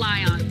land we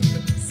rely on.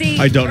 See,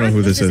 I don't know who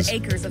Earth this loses is.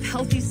 acres of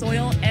healthy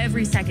soil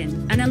every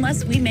second. And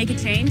unless we make a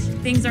change,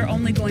 things are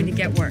only going to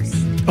get worse.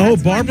 Oh,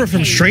 Barbara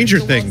from Stranger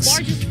The Things. world's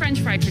largest French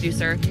fry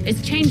producer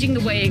is changing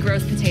the way it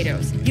grows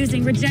potatoes.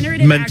 Using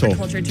regenerative Mental.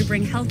 agriculture to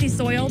bring healthy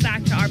soil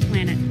back to our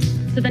planet.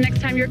 So the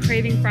next time you're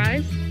craving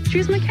fries,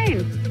 choose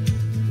McCain.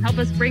 And help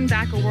us bring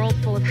back a world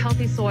full of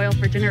healthy soil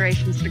for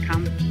generations to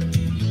come.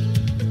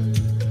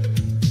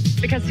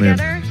 Because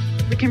together,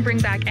 we can bring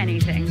back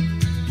anything.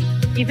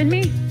 Even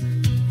me.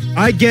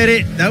 I get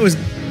it. That was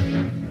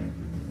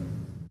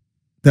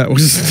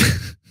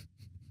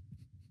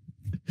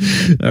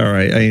all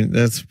right.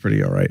 That's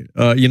pretty all right.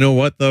 You know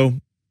what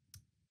though?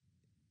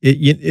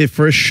 It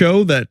for a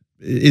show that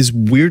is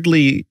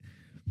weirdly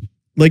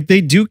like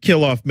they do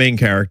kill off main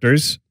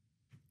characters,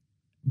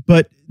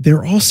 but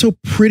they're also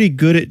pretty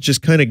good at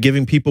just kind of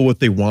giving people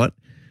what they want.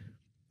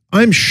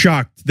 I'm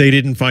shocked they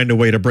didn't find a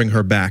way to bring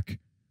her back.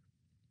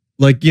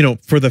 Like, you know,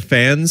 for the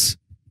fans.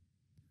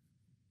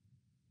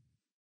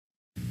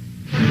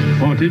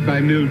 Haunted by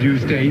mildew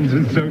stains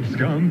and soap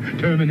scum?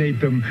 Terminate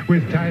them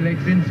with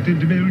Tilex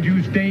Instant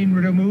Mildew Stain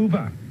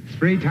Remover.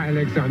 Spray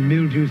Tilex on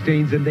mildew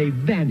stains and they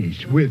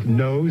vanish with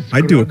no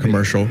scrubbing. I'd do a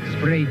commercial.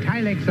 Spray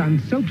Tilex on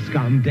soap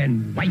scum,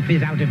 then wipe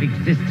it out of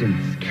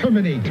existence.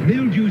 Terminate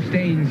mildew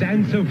stains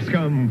and soap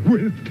scum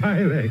with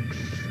Tilex.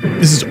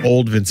 This is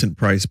old Vincent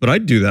Price, but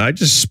I'd do that. I'd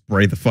just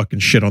spray the fucking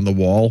shit on the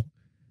wall.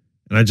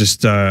 And I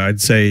just, I'd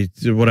say,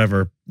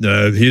 whatever,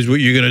 here's what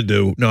you're going to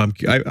do. No,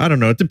 I don't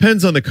know. It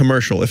depends on the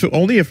commercial.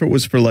 Only if it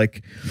was for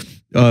like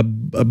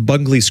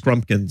Bungley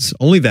Scrumpkins.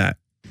 Only that.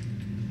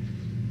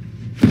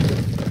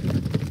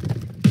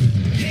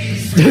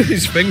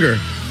 His finger.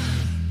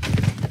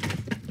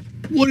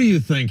 What do you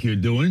think you're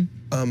doing?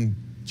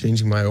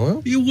 Changing my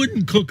oil? You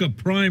wouldn't cook a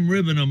prime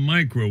rib in a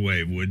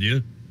microwave, would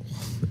you?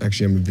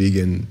 Actually, I'm a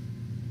vegan,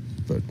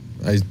 but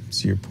I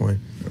see your point.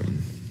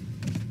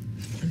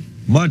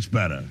 Much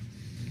better.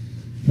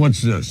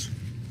 What's this?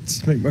 It's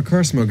to make my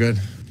car smell good.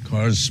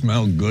 Cars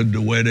smell good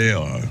the way they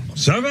are.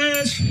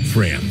 Service!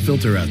 Fran,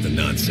 filter out the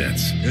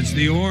nonsense. It's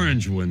the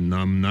orange one,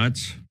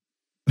 numbnuts.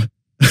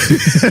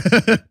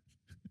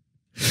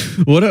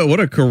 What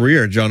a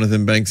career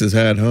Jonathan Banks has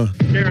had, huh?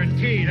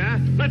 Guaranteed, huh?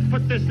 Let's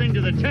put this thing to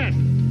the test.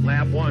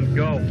 Lap 1,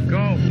 go,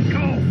 go,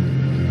 go.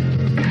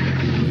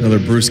 Another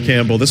Bruce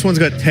Campbell. This one's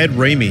got Ted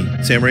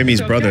Raimi, Sam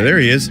Raimi's brother. There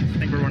he is.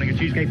 Think we're running a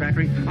cheesecake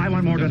factory? I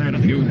want more than that.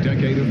 New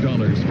decade of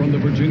dollars from the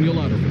Virginia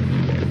Lottery.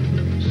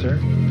 Sir,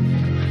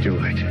 do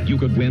it. You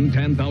could win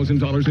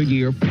 $10,000 a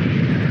year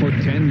for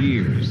 10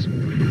 years.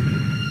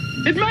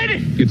 It made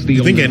it! It's the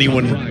You think only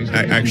anyone prize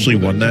actually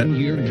won that?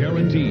 10-year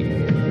guarantee.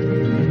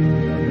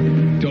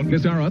 Don't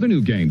miss our other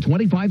new game,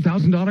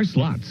 $25,000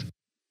 slots.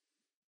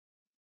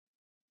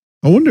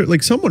 I wonder,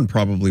 like, someone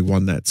probably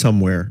won that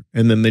somewhere,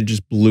 and then they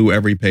just blew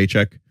every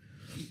paycheck.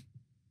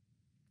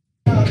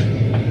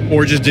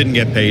 Or just didn't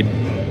get paid.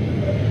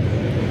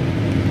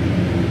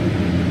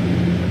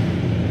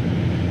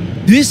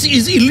 This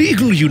is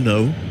illegal, you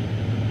know.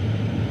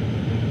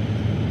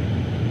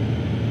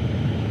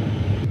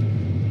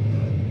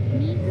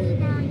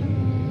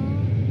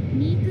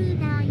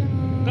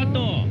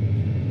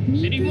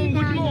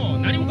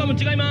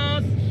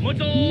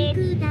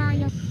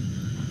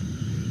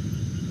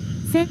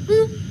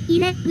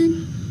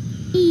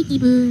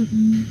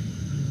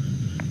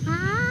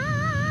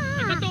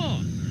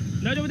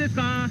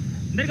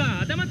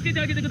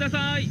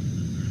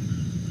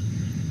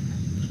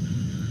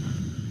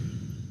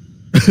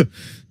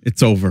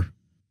 It's over.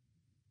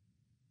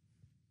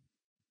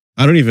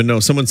 I don't even know.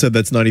 Someone said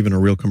that's not even a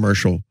real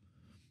commercial.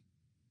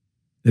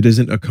 It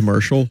isn't a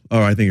commercial.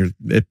 Oh, I think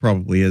it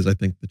probably is. I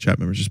think the chat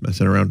member's just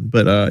messing around.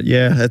 But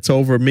yeah, it's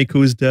over.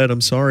 Miku is dead.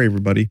 I'm sorry,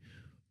 everybody.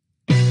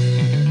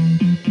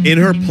 In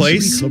her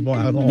place,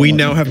 we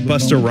now have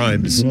Busta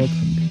Rhymes.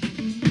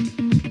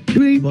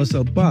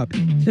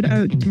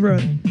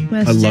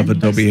 I love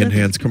Adobe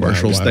Enhanced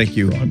commercials. Thank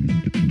you.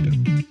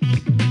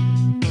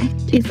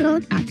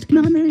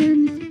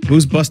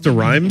 Who's Busta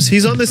Rhymes?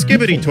 He's on the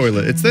Skibbity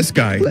toilet. It's this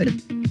guy. Look,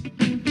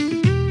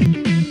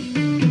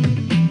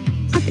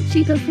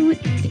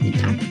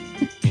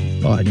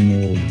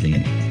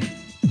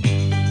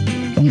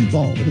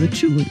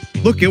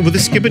 with the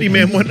Skibbity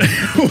man went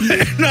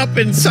up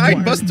inside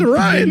Busta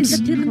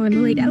Rhymes.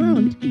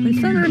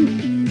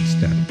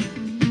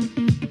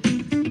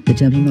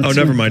 Oh,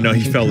 never mind. No,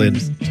 he fell in.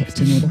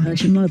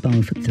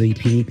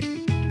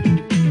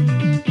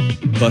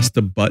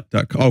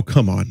 Bustabutt.com. Oh,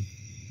 come on.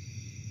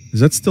 Is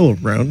that still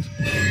around?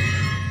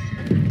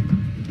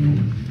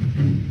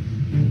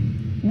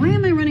 Why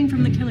am I running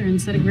from the killer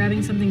instead of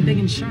grabbing something big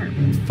and sharp?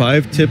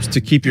 5 tips to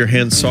keep your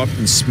hands soft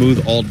and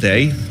smooth all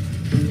day.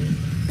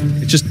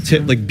 It's just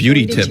like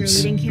beauty Going to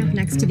tips. cheerleading camp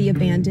next to the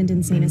abandoned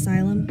insane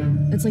asylum.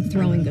 It's like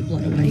throwing good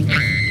blood away.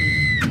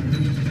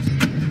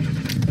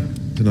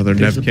 Another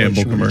Nev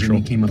Campbell commercial.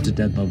 Jimmy came up to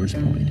Dead Lover's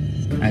Point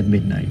at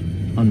midnight.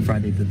 on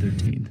Friday the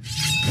 13th.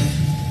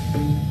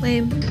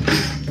 Lame.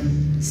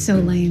 So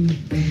lame.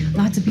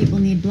 Lots of people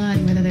need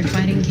blood, whether they're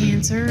fighting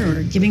cancer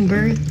or giving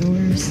birth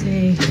or,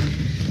 say,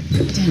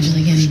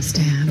 potentially getting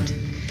stabbed.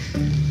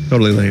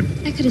 Totally lame.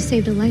 I could have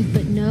saved a life,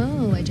 but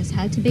no, I just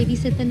had to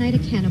babysit the night a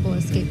cannibal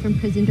escaped from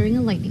prison during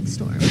a lightning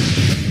storm.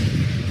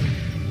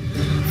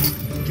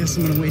 Guess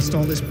I'm gonna waste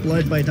all this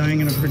blood by dying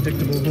in a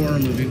predictable horror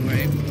movie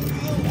way.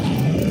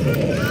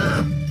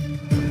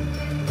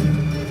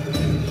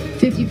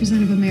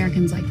 50% of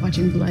Americans like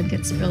watching blood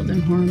get spilled in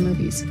horror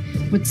movies.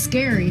 What's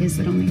scary is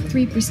that only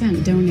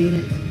 3% donate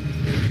it.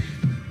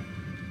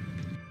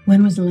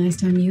 When was the last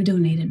time you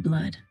donated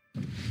blood?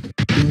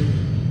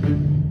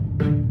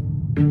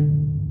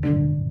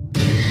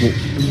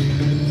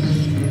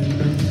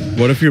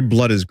 What if your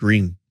blood is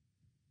green?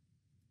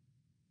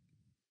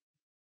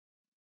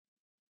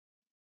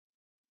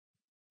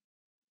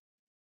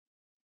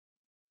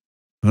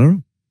 I don't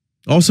know.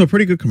 Also,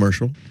 pretty good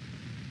commercial.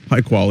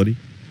 High quality.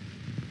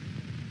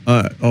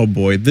 Oh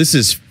boy, this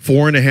is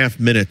 4.5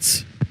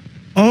 minutes.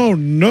 Oh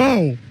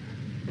no!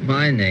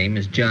 My name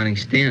is Johnny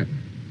Stanton.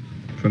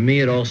 For me,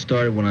 it all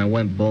started when I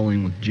went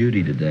bowling with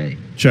Judy today.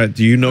 Chet,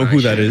 do you know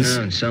who that is?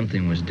 I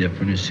something was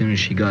different as soon as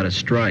she got a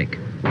strike.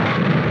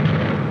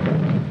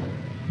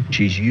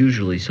 She's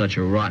usually such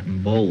a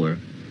rotten bowler.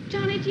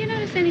 Johnny, do you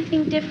notice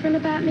anything different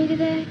about me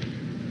today?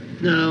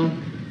 No.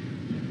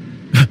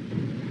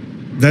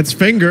 That's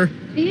Finger.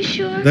 Are you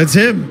sure? That's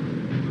him.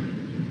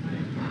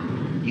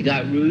 You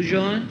got rouge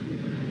on?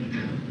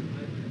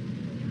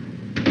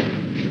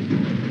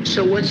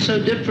 So what's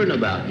so different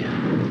about you?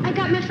 I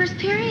got my first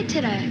period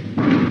today.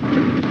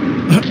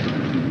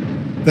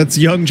 That's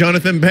young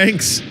Jonathan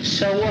Banks.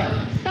 So what?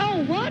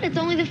 So what? It's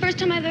only the first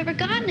time I've ever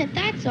gotten it,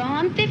 that's all.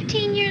 I'm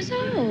 15 years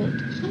old.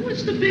 So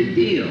what's the big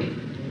deal?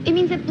 It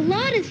means that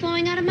blood is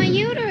flowing out of my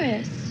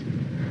uterus.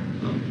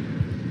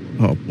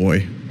 Oh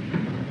boy.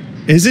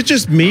 Is it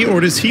just me, or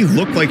does he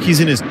look like he's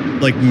in his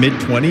like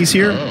mid-20s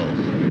here? Oh.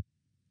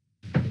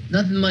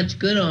 Nothing much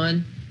good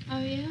on. Oh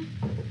yeah?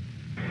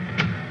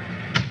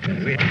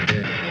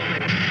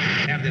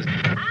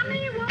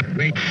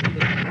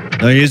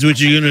 Now here's what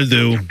you're gonna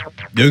do.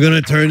 You're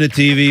gonna turn the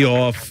TV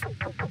off,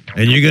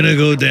 and you're gonna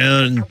go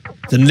down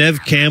to Nev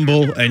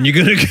Campbell, and you're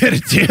gonna get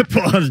a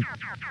tampon.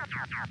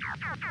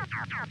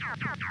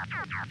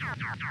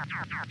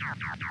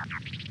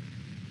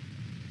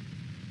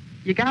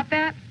 You got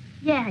that?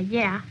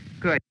 Yeah.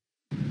 Good.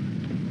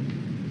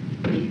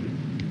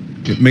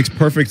 It makes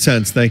perfect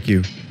sense. Thank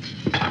you.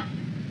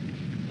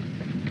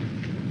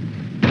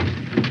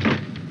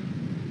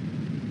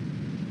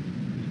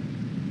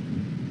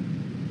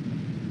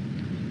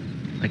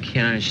 I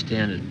can't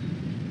understand it.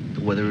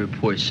 The weather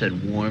report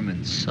said warm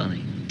and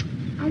sunny.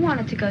 I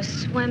wanted to go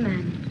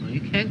swimming. Well,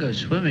 you can't go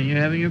swimming. You're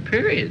having your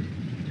period.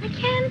 I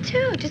can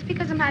too. Just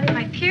because I'm having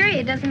my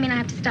period doesn't mean I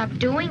have to stop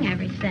doing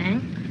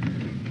everything.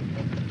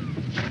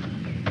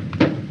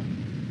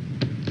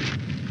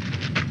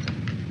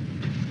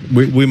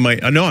 We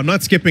might. No, I'm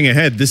not skipping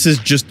ahead. This is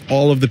just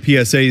all of the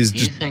PSAs. Do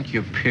you think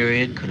your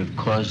period could have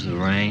caused the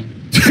rain?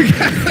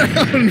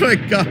 Oh my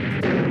god.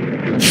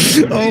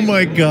 Oh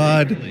my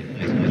god.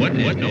 What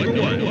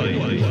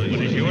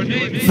is your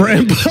name?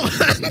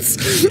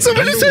 Frampons.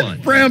 Somebody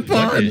said Frampons.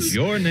 What is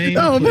your name?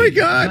 Oh my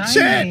god, My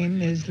Chet. name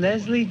is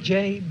Leslie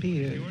J.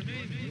 Beard.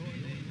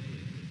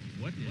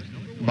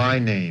 My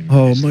name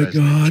Oh is my Leslie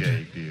god.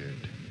 J. Beard.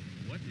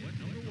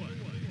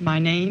 My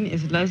name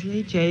is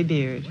Leslie J.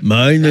 Beard.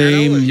 My If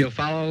name. you'll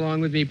follow along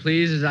with me,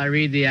 please, as I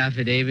read the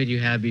affidavit you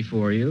have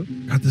before you.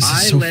 God, this is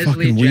I, so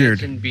Leslie fucking weird.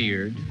 Jackson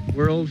Beard,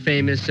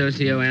 world-famous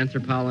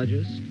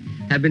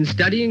socioanthropologist, have been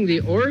studying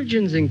the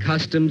origins and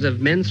customs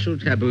of menstrual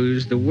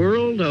taboos the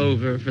world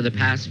over for the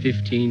past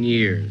 15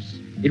 years.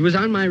 It was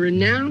on my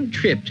renowned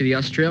trip to the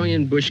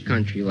Australian bush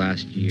country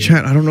last year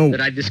Chat, I don't know.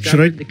 that I Should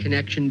discovered I? the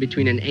connection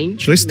between an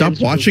ancient Should I stop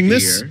menstrual watching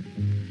this? fear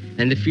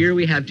and the fear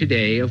we have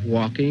today of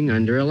walking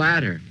under a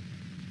ladder.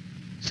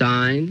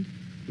 Signed,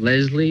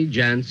 Leslie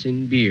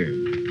Jansen Beard.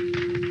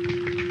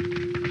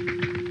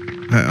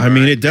 I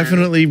mean, it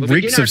definitely We'll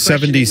reeks begin of our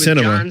questioning 70s with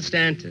cinema. John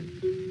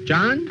Stanton.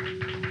 John?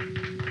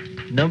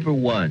 Number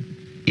one,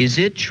 is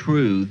it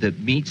true that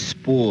meat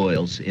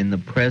spoils in the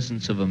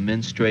presence of a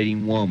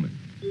menstruating woman?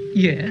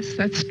 Yes,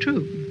 that's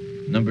true.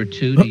 Number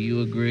two, do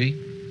you agree?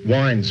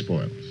 Wine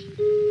spoils.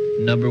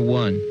 Number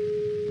one,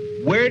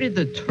 where did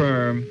the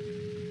term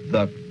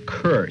the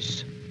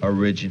curse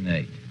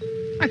originate?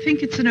 I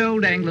think it's an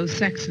old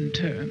Anglo-Saxon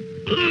term.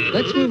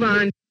 Let's move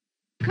on.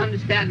 Come to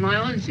Staten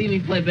Island and see me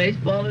play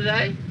baseball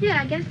today?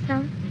 Yeah, I guess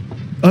so.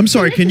 I'm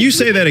sorry, can you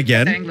say that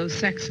again?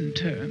 Anglo-Saxon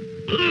term.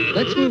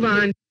 Let's move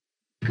on.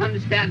 Come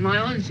to Staten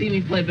Island and see me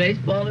play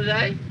baseball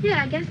today?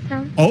 Yeah, I guess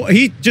so. Oh,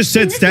 he just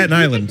said Staten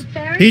Island.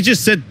 He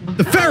just said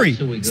the ferry.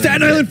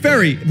 Staten Island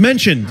ferry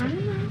mentioned.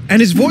 And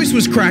his voice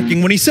was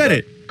cracking when he said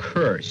it.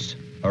 Curse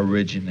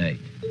originate.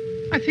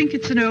 I think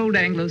it's an old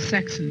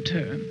Anglo-Saxon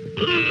term.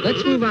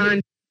 Let's move on.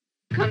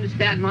 Come to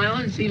Staten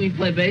Island and see me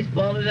play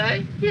baseball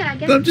today? Yeah, I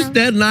guess Come to so.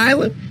 Staten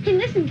Island. Hey,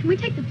 listen, can we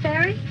take the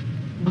ferry?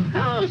 Well,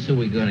 how else are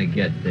we going to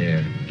get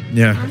there?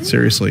 Yeah,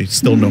 seriously.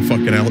 Still no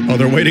fucking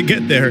other way to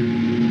get there.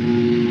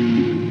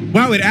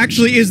 Wow, it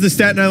actually is the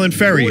Staten Island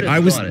Ferry. I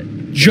was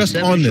just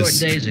on this.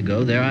 7 short days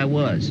ago, there I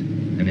was,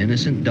 an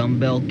innocent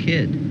dumbbell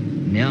kid.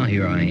 Now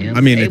here I am.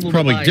 I mean, it's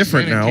probably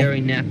different now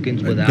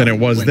than it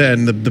was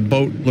then. The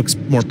boat looks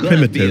more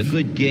primitive. It's gonna be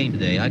a good game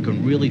today. I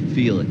can really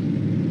feel it.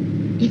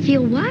 You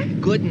feel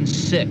what? Good and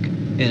sick,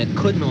 and it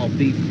couldn't all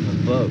be from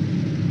the boat.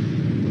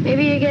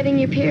 Maybe you're getting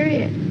your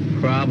period.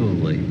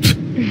 Probably.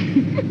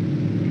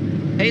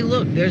 Hey,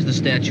 look, there's the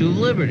Statue of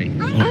Liberty.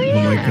 Oh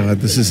my God,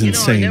 this is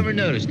insane. I never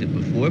noticed it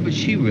before, but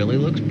she really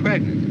looks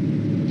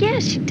pregnant. Yeah,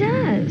 she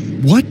does.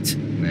 What?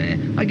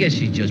 Nah, I guess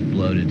she's just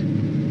bloated.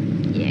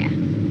 Yeah.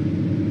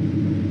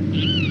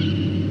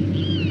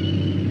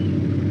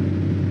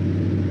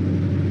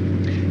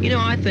 You know,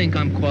 I think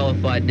I'm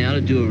qualified now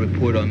to do a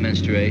report on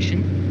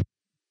menstruation.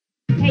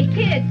 Hey,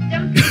 kids,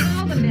 don't drink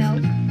all the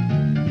milk.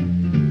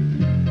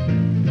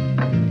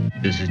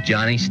 This is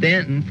Johnny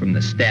Stanton from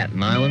the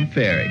Staten Island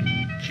Ferry.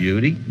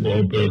 Judy?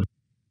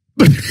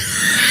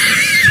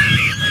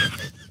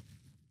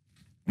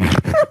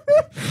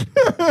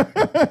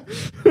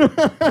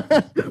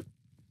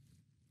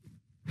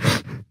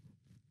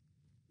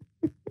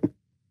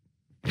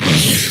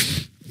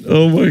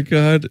 Oh my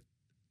God.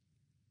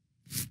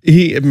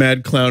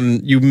 Mad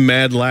clown, you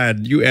mad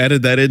lad. You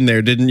added that in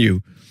there, didn't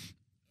you?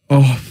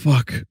 Oh,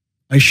 fuck.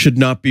 I should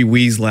not be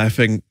wheeze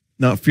laughing,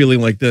 not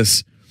feeling like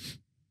this.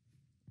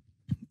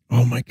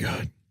 Oh my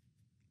God.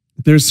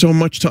 There's so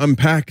much to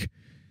unpack.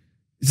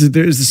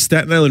 There's the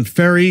Staten Island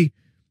Ferry.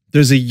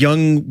 There's a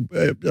young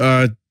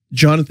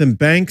Jonathan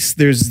Banks.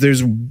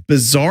 There's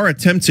bizarre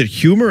attempts at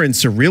humor and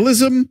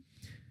surrealism.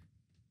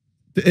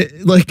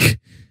 It's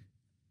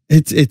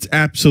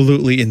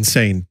absolutely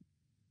insane.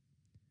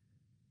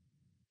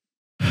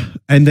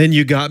 And then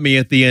you got me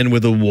at the end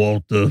with a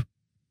Walter.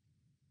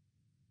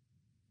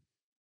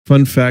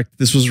 Fun fact,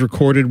 this was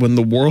recorded when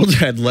the world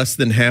had less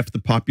than half the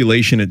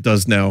population it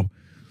does now.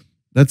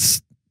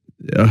 That's,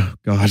 oh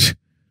God.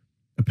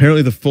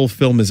 Apparently the full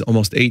film is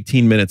almost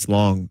 18 minutes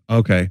long.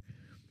 Okay.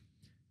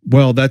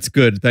 Well, that's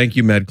good. Thank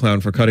you, Mad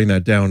Clown, for cutting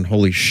that down.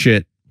 Holy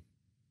shit.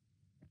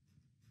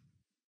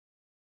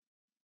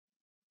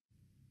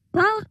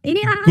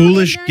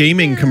 Ghoulish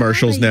gaming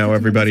commercials now,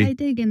 everybody.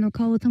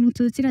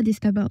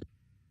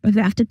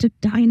 After to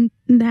dine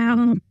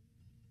down,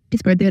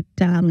 it's for the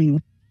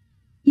darling.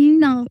 You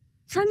know,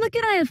 some look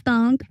at I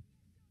thunk.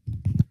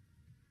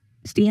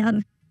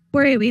 Still,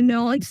 where we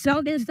know it's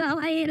so this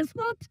I ain't a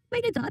spot.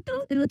 Make it up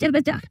to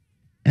the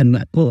and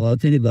that pull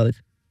out anybody.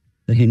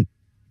 The hint.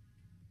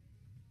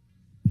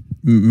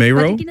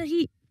 Mayro?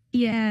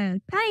 Yeah.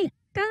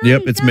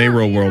 Yep, it's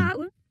Mayro World.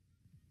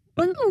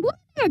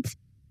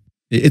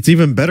 It's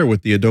even better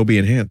with the Adobe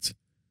Enhance.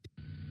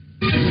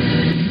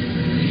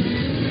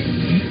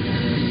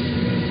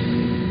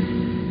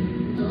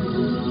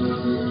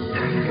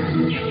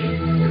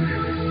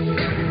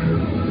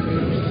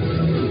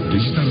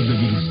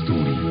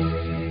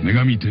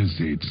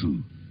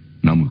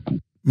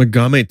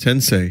 Megami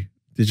Tensei,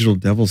 Digital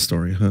Devil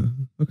Story, huh?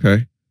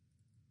 Okay.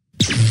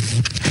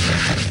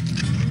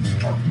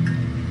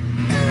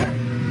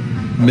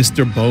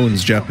 Mr.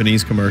 Bones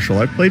Japanese commercial.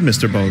 I played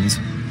Mr. Bones.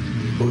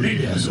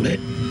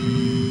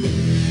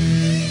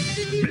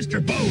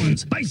 Mr.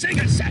 Bones by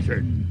Sega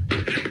Saturn.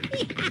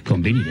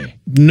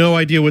 No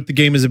idea what the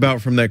game is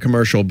about from that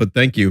commercial, but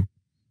thank you.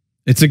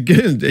 It's a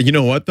good, you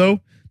know what though?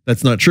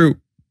 That's not true.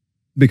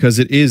 Because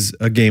it is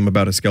a game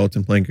about a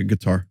skeleton playing a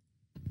guitar.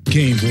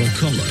 Game Boy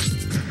Color.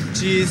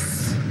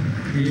 Cheese.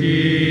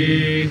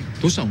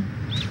 どうしたの？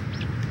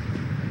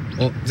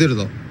あ、ゼル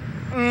ダ。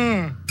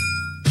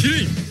キ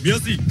リン、見や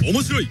すい、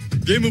面白い。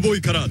ゲームボー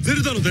イからゼ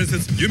ルダの伝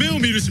説、夢を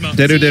見る島。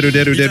出る。見たら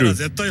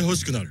絶対欲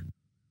しくなる。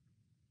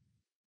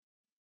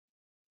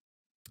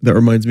That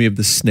reminds me of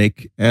the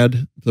snake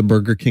ad, the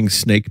Burger King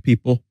snake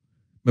people.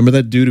 Remember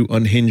that dude who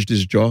unhinged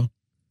his jaw?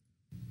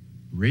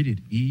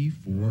 Rated E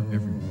for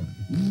everyone.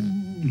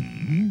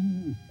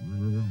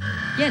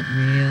 Get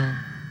real.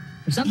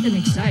 For something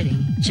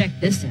exciting, check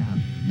this out.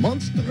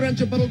 Monster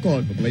Rancher Battle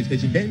Card for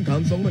PlayStation Game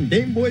Console and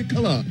Game Boy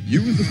Color.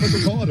 Use the special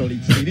card on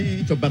each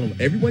CD to battle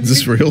everyone. Is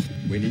this real?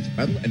 Win each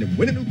battle and then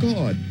win a new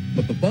card.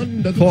 But the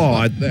fun doesn't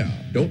Claude. stop there.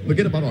 Don't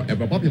forget about our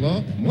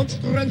ever-popular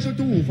Monster Rancher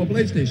 2 for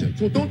PlayStation.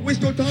 So don't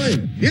waste your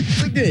time.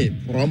 It's the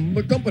game from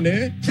the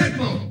company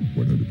Tecmo.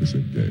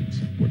 100%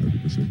 games.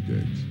 100%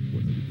 games.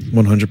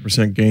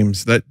 100%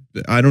 games. That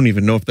I don't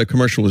even know if that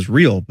commercial was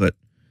real, but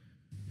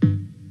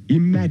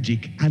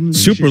Imagic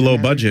super low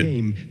budget.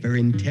 Game for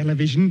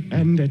Intellivision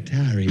and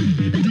Atari.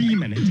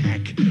 Demon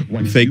Attack.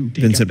 Once Fake you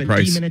take Vincent up the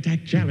Price. Demon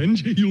Attack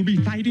challenge, you'll be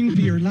fighting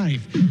for your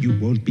life. You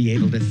won't be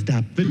able to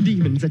stop the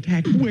demons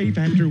attack wave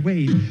after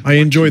wave. I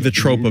enjoy the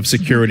trope of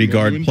security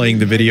guard playing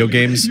the video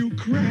games. You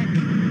crack.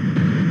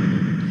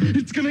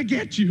 It's gonna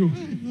get you.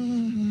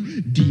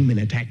 Demon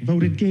Attack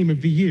voted Game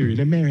of the Year in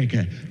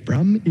America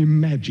from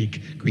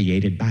Imagic,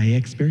 created by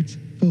experts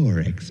for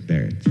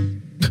experts.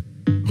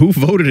 Who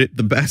voted it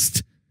the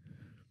best?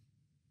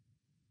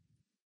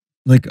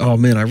 Like, oh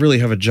man, I really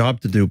have a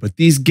job to do, but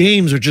these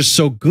games are just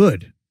so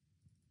good.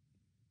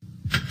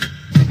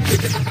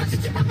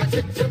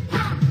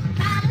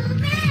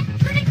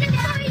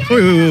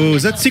 Wait,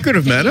 is that Secret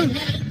of Mana?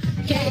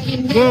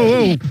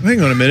 Whoa,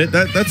 hang on a minute.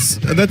 That's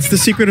the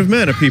Secret of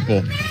Mana,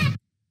 people.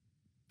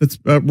 That's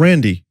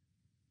Randy.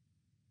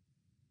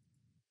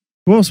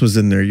 Who else was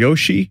in there?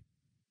 Yoshi?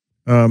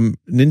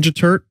 Ninja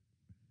Turt?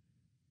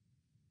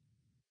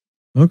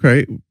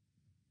 Okay. Is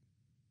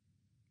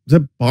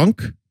that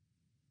Bonk?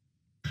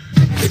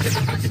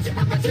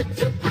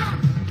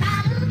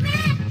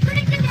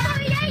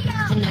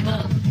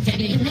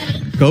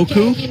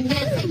 Goku?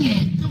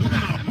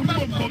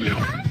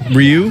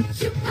 Ryu?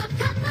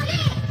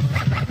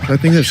 I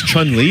think there's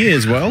Chun-Li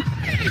as well.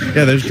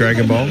 Yeah, there's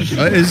Dragon Ball.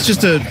 It's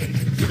just a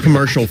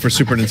commercial for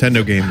Super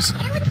Nintendo games.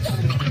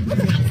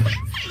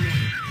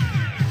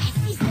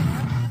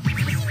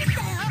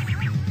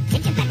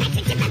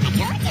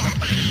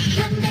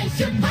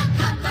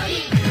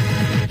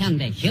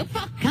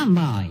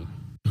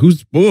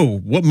 Whoa,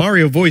 what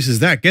Mario voice is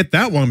that? Get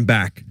that one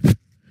back.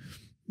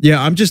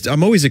 Yeah,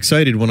 I'm always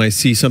excited when I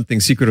see something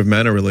Secret of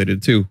Mana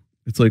related too.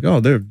 It's like, oh,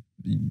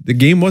 the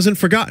game wasn't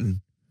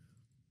forgotten.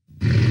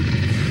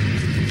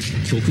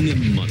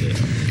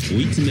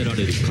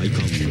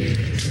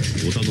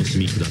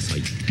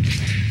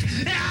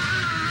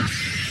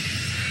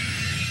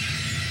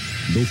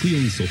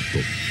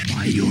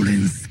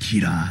 Violence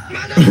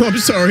killer. I'm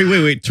sorry,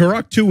 wait.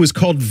 Turok 2 was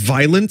called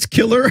Violence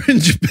Killer in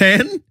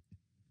Japan?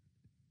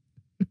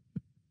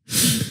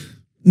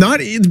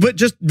 But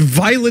just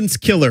Violence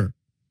Killer.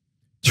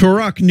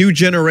 Turok New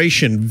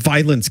Generation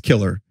Violence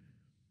Killer.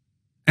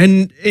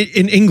 And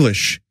in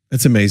English.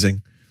 That's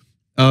amazing.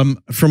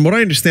 From what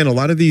I understand, a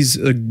lot of these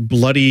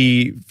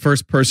bloody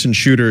first-person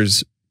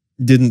shooters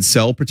didn't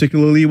sell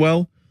particularly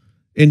well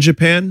in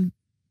Japan.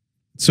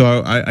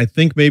 So I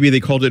think maybe they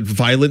called it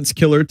Violence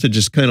Killer to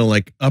just kind of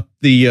like up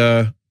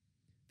the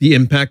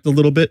impact a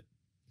little bit.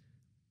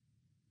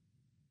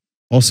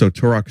 Also,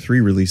 Turok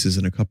 3 releases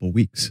in a couple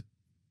weeks.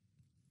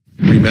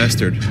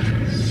 Remastered.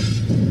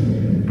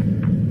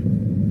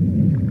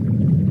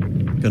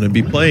 Gonna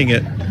be playing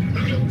it.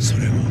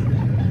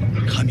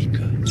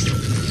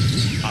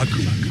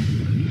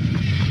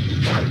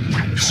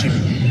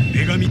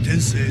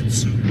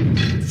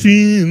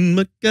 Shin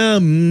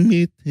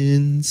Megami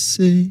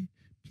Tensei,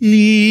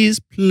 please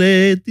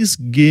play this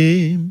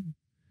game.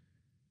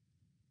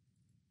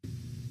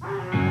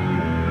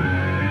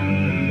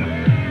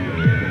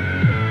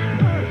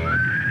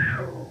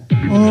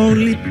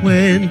 Only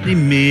 20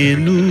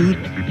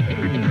 minutes.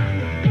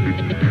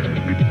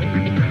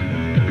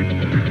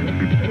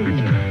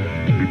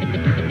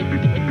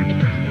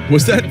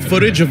 Was that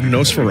footage of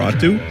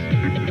Nosferatu?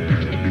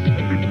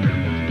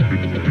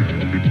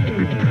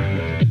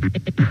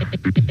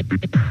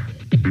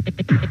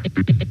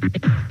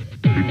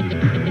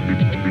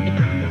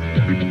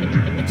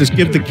 Just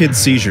give the kids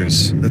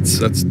seizures.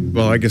 That's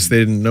well, I guess they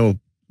didn't know.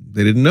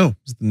 They didn't know.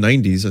 It's the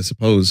 90s, I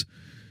suppose.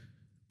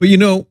 But you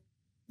know,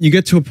 you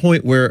get to a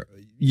point where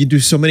you do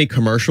so many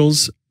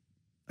commercials.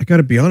 I got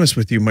to be honest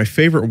with you. My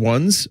favorite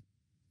ones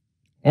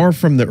are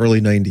from the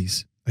early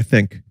 90s, I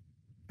think.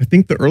 I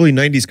think the early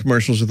 90s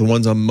commercials are the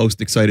ones I'm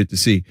most excited to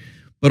see.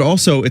 But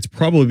also, it's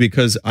probably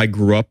because I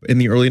grew up in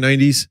the early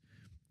 90s.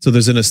 So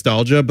there's a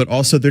nostalgia, but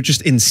also they're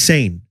just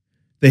insane.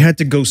 They had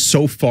to go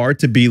so far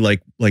to be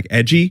like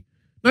edgy.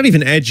 Not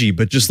even edgy,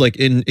 but just like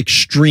in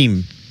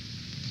extreme.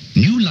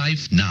 New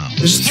life now.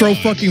 Just throw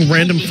fucking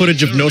random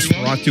footage of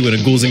Nosferatu in a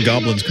Ghouls and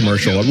Goblins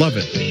commercial. I love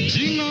it.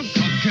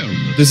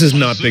 This is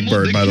not Big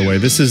Bird, by the way.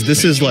 This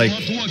is like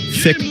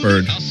Thick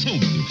Bird.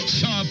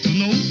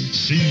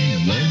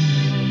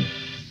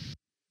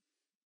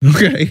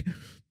 Okay.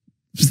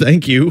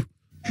 Thank you.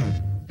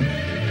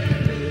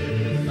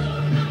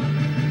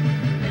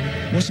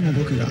 もしも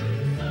僕が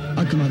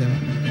悪魔では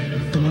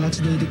友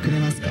達でいてくれ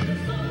ますか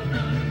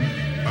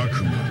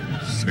悪魔青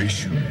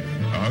春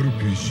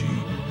RPG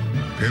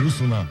ペル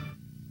ソナ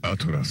ア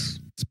トラ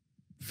ス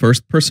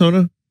First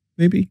persona,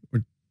 maybe?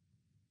 Or,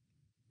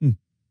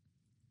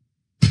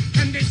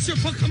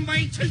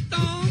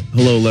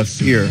 Hello,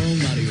 left ear.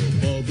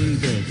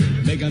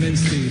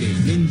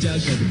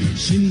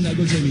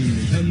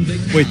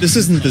 Wait, this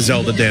isn't the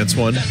Zelda dance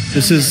one.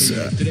 This is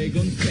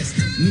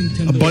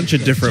a bunch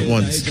of different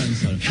ones.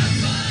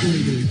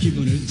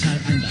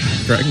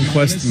 Dragon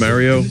Quest,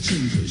 Mario,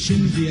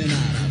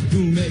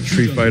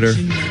 Street Fighter.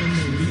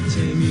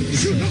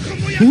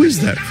 Who is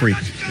that freak?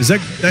 Is that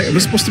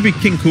was supposed to be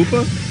King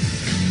Koopa?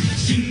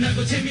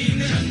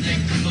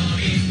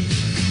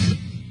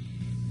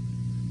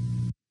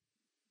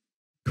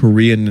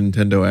 Korean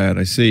Nintendo ad.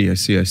 I see.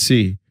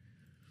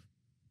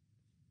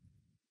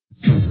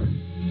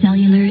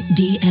 Cellular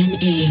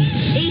DNA.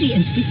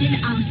 Aliens within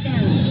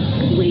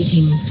ourselves.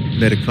 Waiting.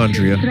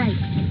 Mitochondria.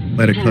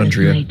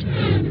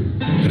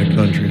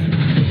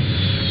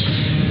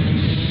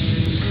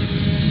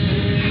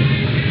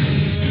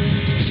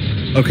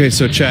 Okay,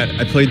 so chat,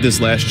 I played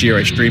this last year.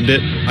 I streamed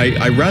it.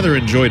 I rather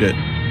enjoyed it.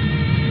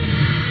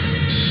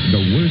 The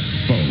worst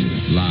foe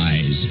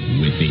lies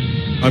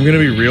within. I'm gonna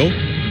be real.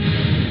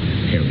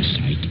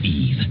 Parasite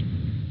Eve.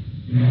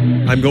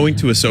 I'm going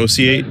to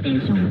associate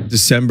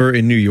December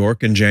in New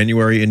York and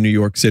January in New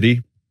York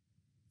City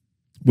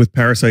with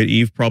Parasite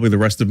Eve probably the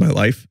rest of my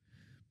life,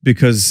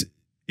 because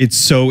it's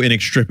so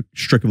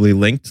inextricably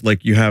linked.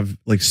 Like, you have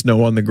like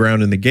snow on the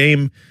ground in the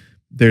game.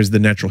 There's the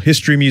Natural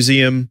History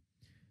Museum.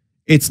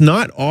 It's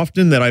not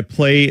often that I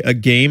play a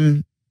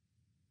game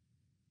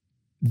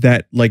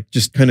that like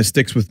just kind of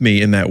sticks with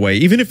me in that way.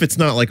 Even if it's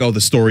not like, oh,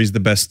 the story's the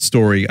best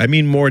story. I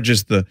mean more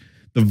just the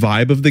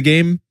vibe of the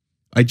game.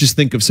 I just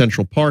think of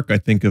Central Park. I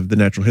think of the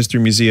Natural History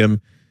Museum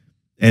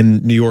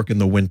and New York in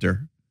the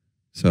winter.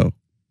 So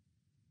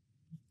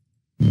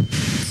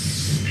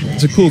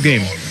it's a cool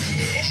game.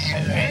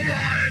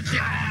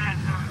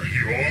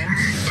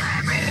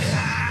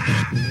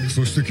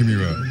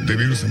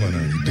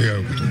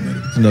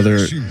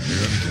 Another.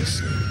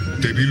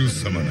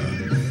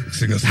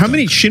 How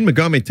many Shin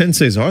Megami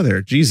Tenseis are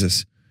there?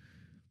 Jesus.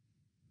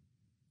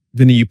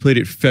 Vinny, you played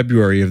it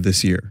February of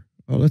this year.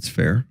 Oh, that's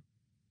fair.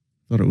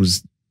 Thought it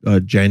was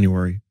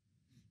January.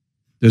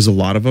 There's a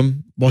lot of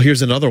them. Well,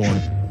 here's another one.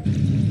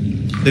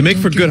 They make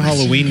for good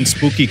Halloween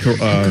spooky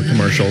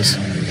commercials.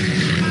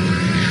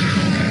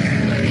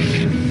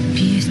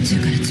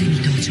 PS2 からついに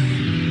登場。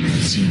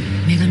新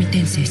女神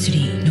転生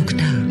3ノク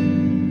ター。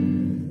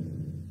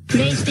プ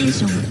レイステー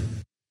ション。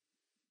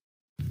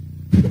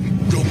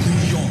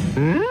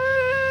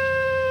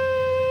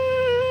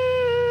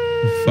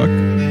Fuck.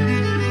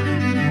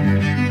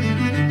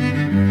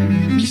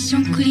 ミッショ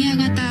ンクリア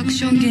型アク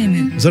ションゲー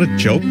ム。Is that a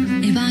joke? エ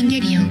ヴァン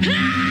ゲリオン。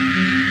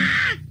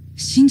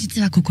真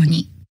実はここ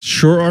に。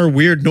Sure are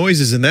weird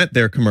noises in that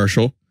there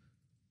commercial.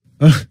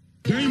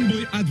 Game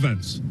Boy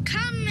Advance.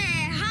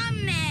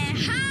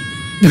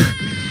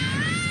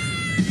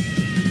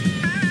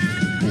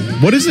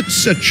 What is a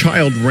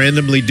child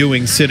randomly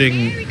doing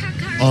sitting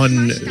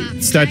on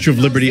Statue of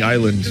Liberty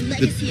Island,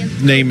 the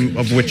name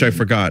of which I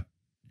forgot?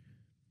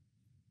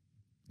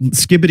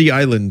 Skibbity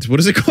Island. What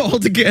is it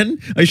called again?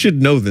 I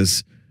should know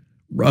this.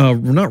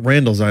 Not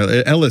Randall's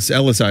Island. Ellis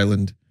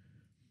Island.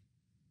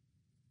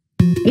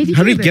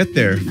 How did he get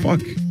there?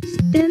 Fuck.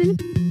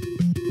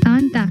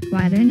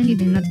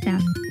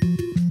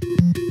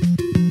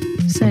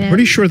 I'm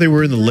pretty sure they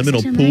were in the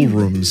liminal pool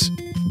rooms.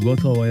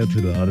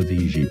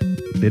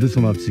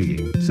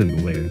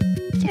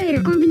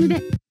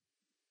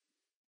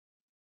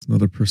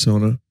 Another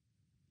Persona.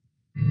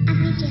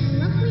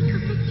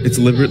 It's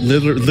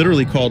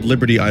literally called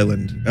Liberty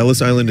Island.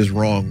 Ellis Island is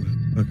wrong.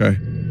 Okay.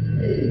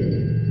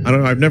 I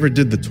don't know. I've never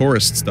did the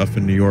tourist stuff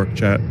in New York,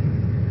 chat.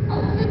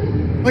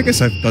 I guess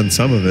I've done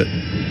some of it.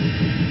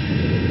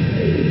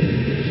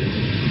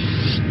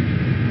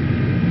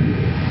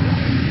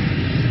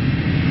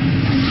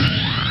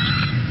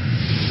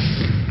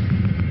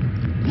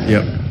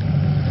 Yep.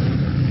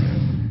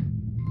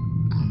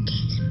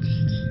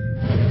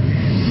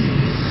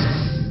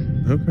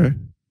 Okay.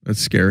 That's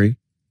scary.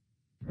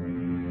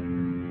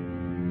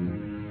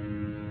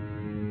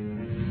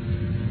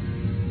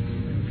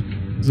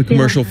 There's a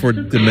commercial for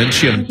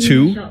Dementium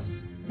 2,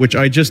 which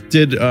I just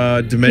did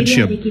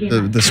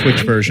Dementium, the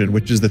Switch version,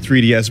 which is the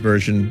 3DS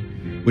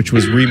version, which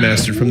was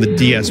remastered from the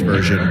DS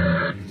version.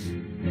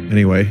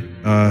 Anyway,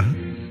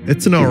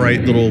 it's an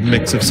alright little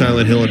mix of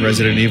Silent Hill and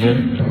Resident Evil.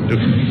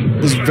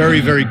 It was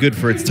very, very good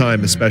for its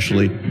time,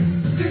 especially.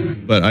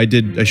 But I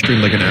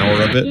streamed like an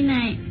hour of it.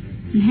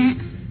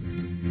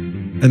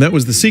 And that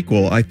was the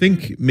sequel, I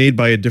think made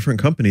by a different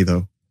company,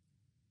 though.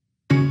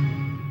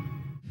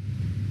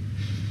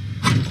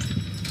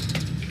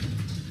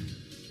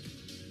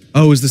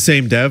 Oh, it was the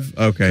same dev?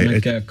 Okay. Can I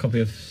get a copy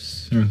of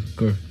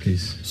Serenkagura,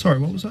 please? Sorry,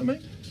 what was that,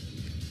 mate?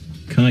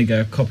 Can I get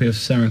a copy of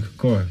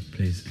Serenkagura,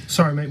 please?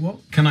 Sorry, mate, what?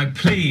 Can I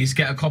please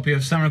get a copy of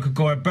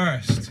Serenkagura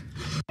Burst?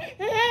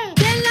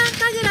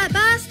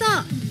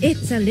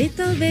 It's a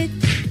little bit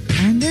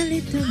and a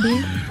little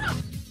bit.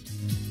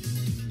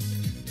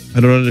 I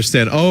don't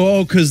understand.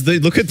 Oh, because they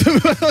look at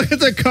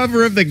the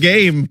cover of the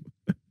game.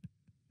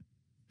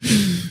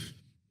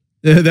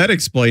 Yeah, that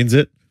explains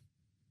it.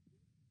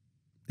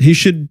 He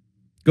should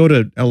go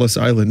to Ellis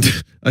Island.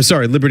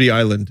 Sorry, Liberty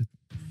Island.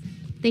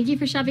 Thank you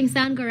for shopping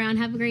Sound Go Around.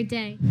 Have a great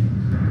day.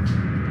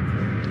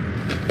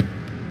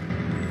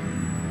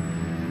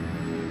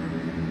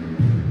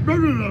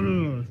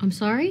 I'm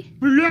sorry?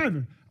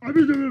 Do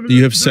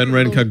you have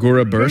Senran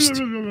Kagura Burst?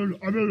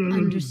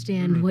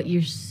 Understand what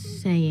you're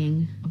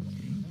saying.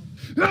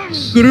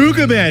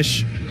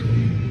 Gurugamesh!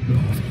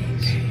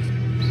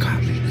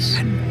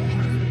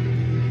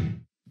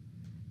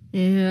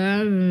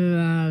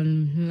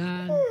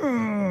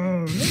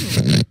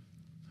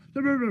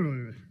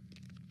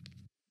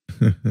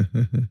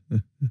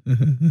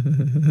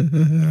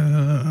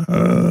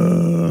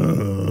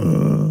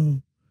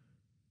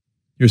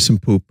 Here's some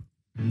poop.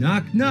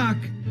 Knock, knock.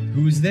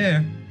 Who's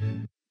there?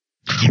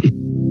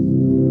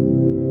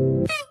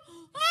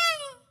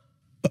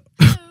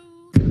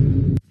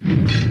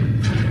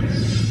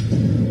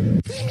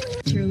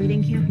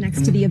 Cheerleading camp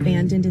next to the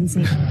abandoned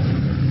insane.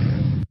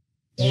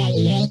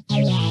 Wait,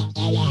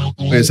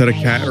 is that a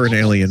cat or an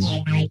alien?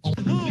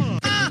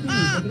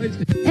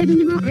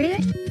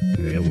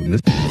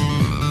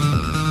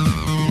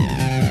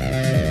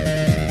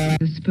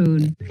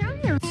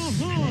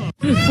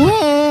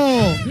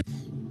 Oh!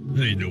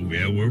 I know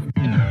werewolf.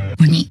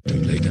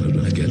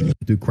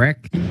 Do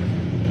crack?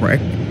 Crack?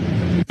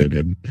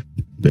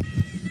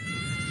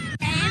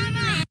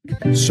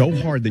 So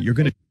hard that you're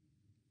gonna.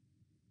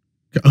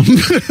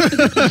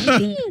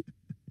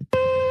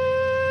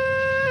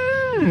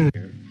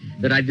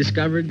 That I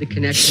discovered the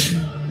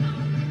connection.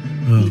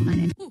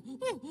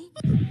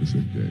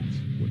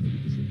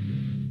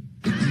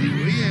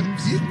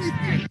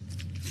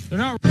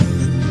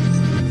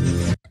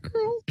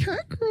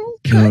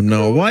 Oh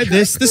no! Why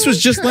this? This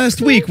was just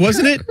last week,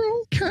 wasn't it?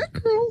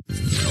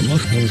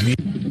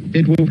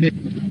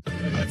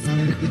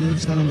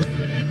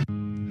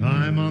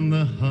 I'm on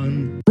the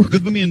hunt.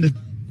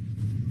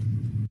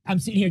 I'm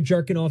sitting here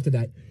jerking off to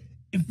that.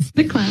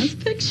 The class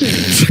picture.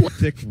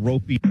 Thick,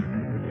 ropey.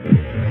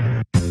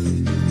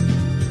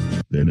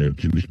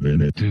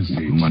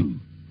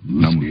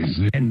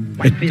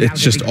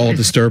 It's just all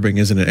disturbing,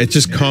 isn't it? It's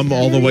just come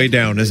all the way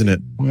down, isn't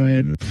it?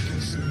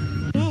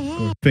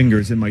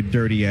 Fingers in my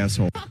dirty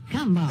asshole.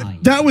 Come on.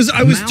 I was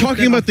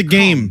talking about the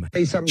game,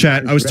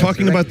 chat. I was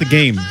talking about the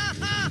game.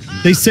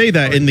 They say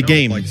that in the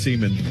game. Like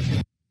semen.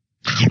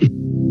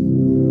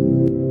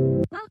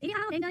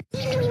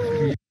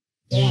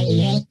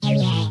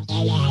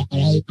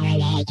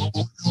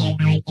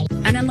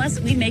 And unless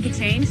we make a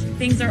change,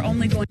 things are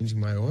only going.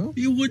 My oil?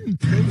 You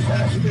wouldn't.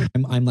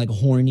 I'm like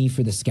horny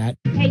for the scat.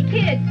 Hey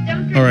kids,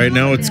 don't. All right,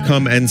 now it's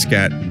cum and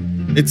scat.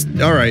 It's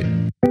all right.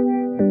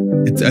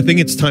 I think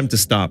it's time to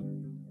stop.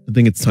 I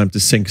think it's time to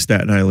sink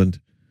Staten Island.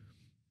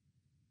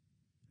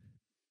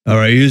 All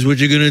right, here's what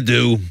you're gonna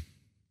do.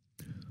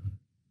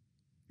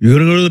 You're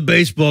gonna go to the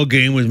baseball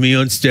game with me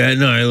on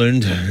Staten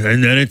Island,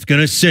 and then it's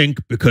gonna sink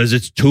because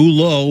it's too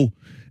low,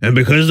 and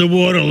because the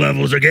water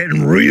levels are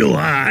getting real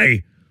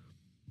high.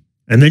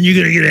 And then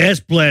you're gonna get ass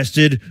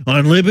blasted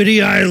on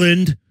Liberty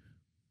Island,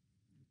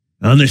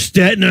 on the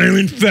Staten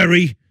Island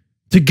ferry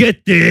to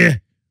get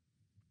there.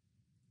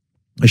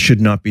 I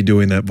should not be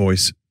doing that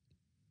voice.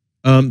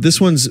 This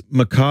one's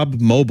Macabre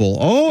Mobile.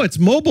 Oh, it's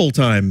mobile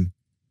time.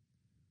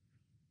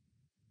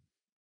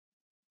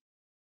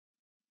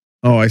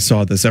 Oh, I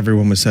saw this.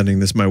 Everyone was sending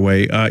this my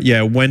way.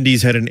 Yeah,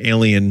 Wendy's had an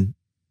alien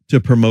to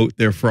promote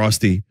their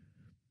Frosty.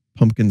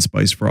 Pumpkin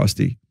Spice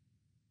Frosty.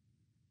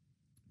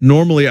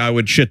 Normally, I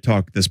would shit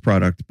talk this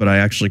product, but I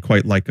actually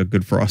quite like a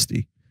good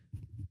Frosty.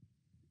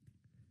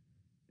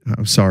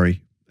 I'm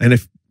sorry. And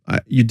if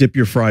you dip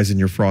your fries in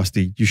your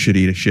Frosty, you should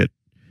eat a shit.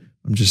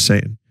 I'm just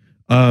saying.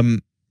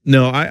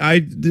 No,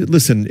 I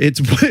listen,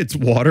 it's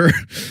water.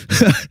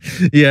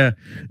 Yeah.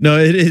 No,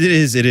 it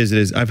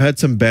is. I've had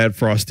some bad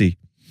Frosty.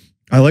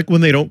 I like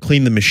when they don't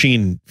clean the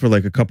machine for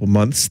like a couple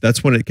months.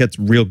 That's when it gets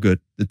real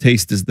good. The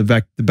taste is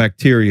the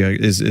bacteria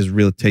is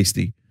real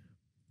tasty.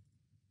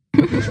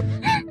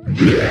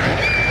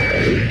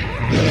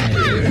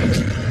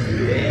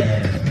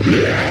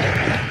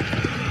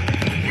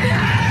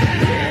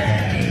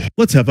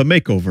 Let's have a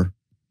makeover.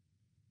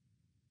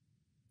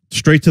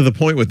 Straight to the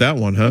point with that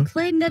one, huh?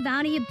 Claim the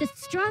bounty of the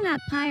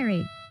strung-up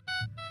pirate.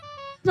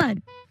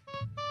 Blood.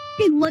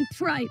 He looked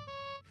right.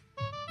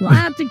 Will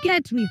have to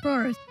catch me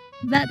first.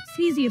 That's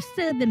easier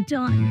said than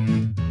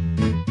done.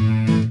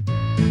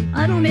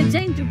 I don't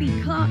intend to be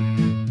caught.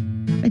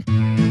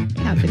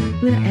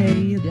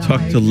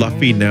 Talk to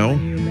Luffy now.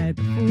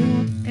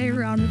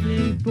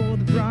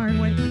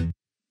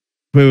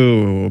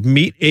 Whoa,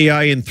 meet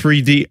AI in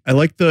 3D. I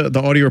like the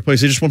audio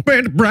replace. They just went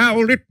band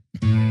brown.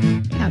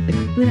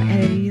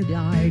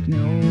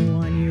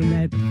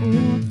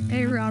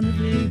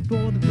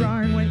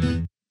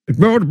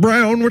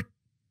 Brown.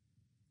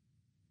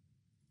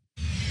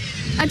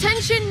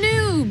 Attention,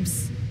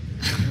 noobs!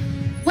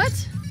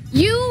 What?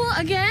 You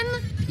again?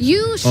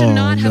 You should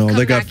not have come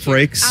they got back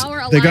Frakes. Here.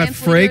 Our They got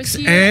alliance leader Frakes is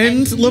here,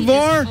 and he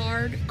LeVar. is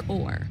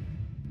hardcore.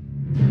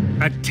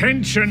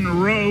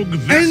 Attention, rogue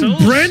vessels.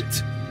 And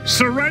Brent.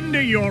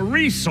 Surrender your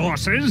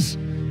resources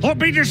or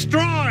be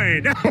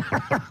destroyed.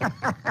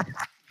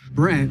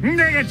 Brent.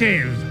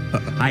 Negative.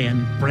 I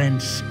am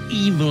Brent's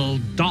evil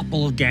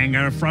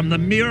doppelganger from the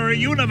mirror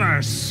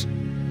universe.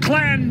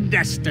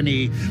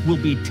 Clandestiny will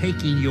be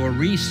taking your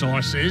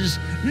resources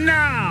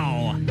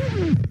now.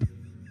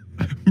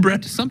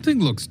 Brett, something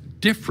looks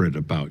different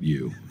about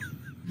you.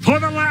 For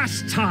the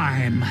last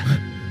time,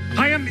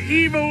 I am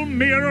evil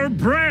mirror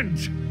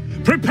Brent.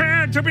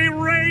 Prepare to be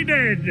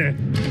raided.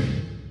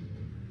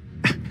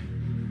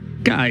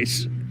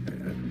 Guys,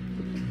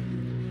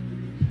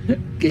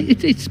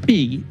 it's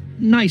me,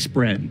 Nice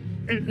Brent.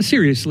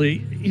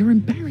 Seriously, you're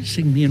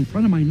embarrassing me in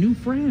front of my new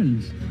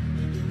friends.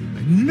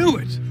 I knew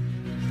it.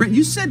 Brent,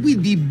 you said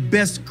we'd be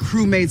best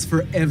crewmates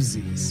for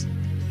Evsies.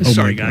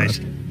 Sorry,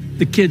 guys.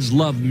 The kids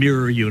love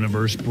Mirror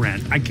Universe,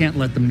 Brent. I can't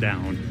let them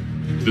down.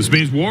 This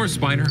means war,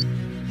 Spiner.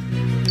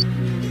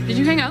 Did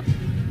you hang up?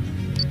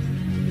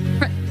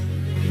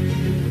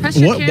 Press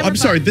your What? camera I'm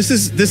sorry. This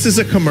is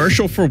a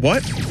commercial for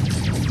what?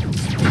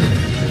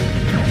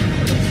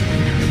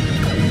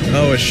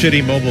 Oh, a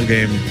shitty mobile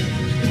game.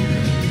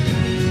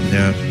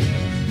 Yeah.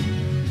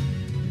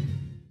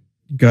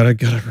 Gotta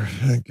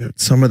get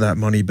some of that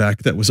money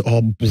back that was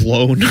all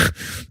blown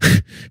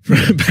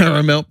from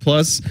Paramount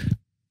Plus.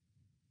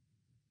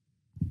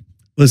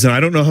 Listen, I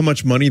don't know how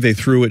much money they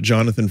threw at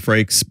Jonathan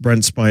Frakes,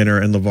 Brent Spiner,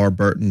 and LeVar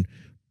Burton,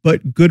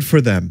 but good for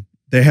them.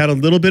 They had a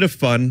little bit of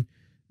fun.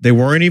 They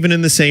weren't even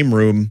in the same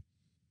room.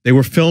 They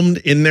were filmed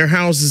in their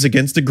houses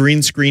against a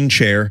green screen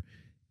chair,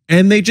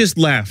 and they just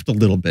laughed a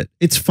little bit.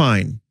 It's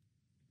fine.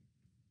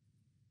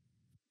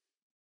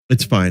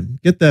 It's fine.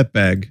 Get that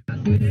bag.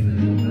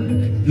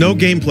 No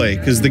gameplay,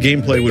 because the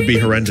gameplay would be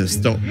horrendous.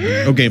 No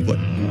gameplay.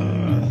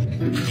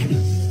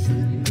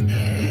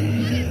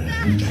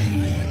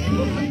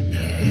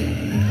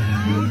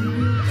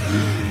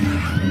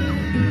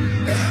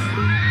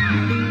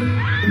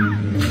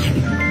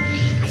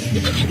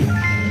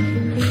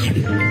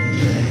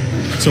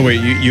 So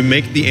wait, you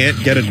make the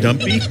ant get a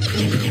dumpy?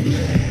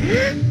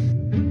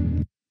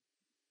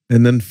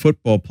 And then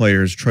football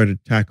players try to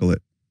tackle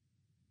it.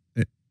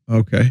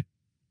 Okay.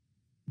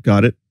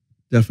 Got it.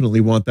 Definitely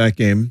want that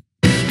game.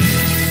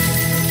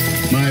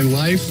 My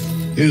life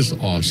is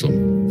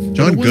awesome.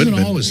 John but it wasn't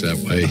Goodman. always that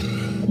way.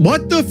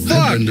 What the fuck?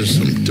 I've been to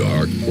some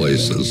dark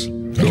places.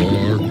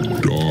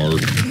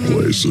 Dark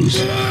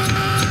places.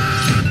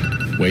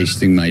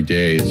 Wasting my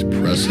days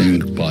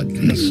pressing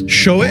buttons.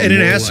 Show it in an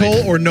More asshole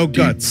like or no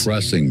guts?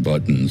 Pressing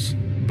buttons.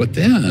 But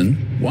then,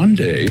 one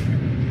day,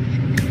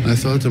 I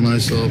thought to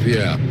myself,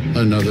 yeah,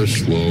 another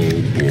slow,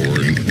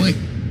 boring. Wait,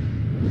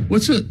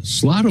 what's it?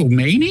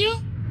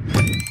 Slotomania?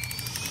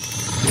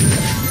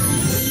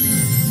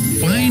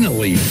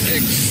 Finally,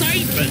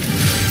 excitement!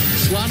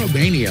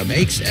 Slotomania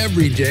makes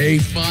every day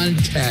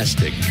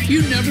fantastic.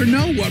 You never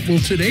know what will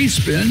today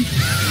spin.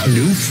 A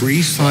new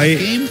free slot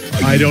game?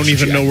 I don't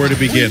even know where to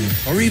begin.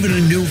 Or even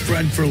a new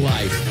friend for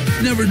life.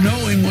 Never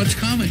knowing what's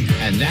coming.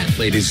 And that,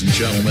 ladies and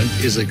gentlemen,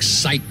 is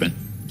excitement.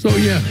 So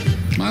yeah,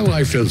 my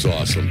life is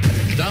awesome.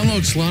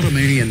 Download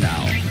Slotomania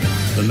now.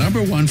 The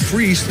 #1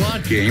 free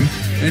slot game,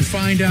 and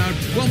find out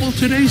what will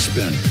today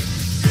spin.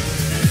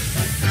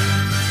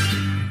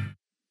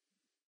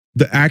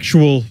 The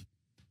actual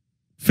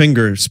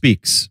finger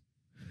speaks.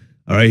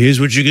 All right, here's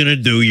what you're going to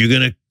do. You're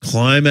going to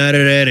climb out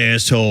of that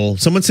asshole.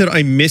 Someone said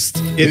I missed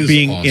it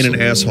being in an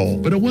asshole.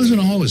 But it wasn't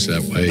always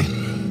that way.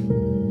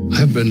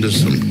 I've been to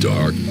some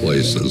dark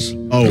places.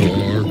 Oh.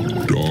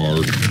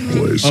 Dark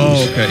places.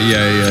 Oh, okay.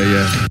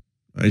 Yeah.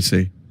 I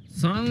see.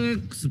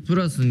 3x プ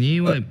ラス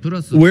 2y プ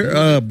ラス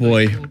We're,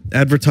 boy,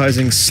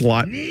 advertising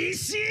slot.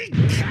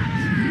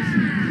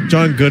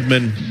 John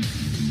Goodman.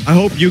 I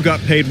hope you got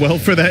paid well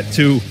for that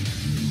too.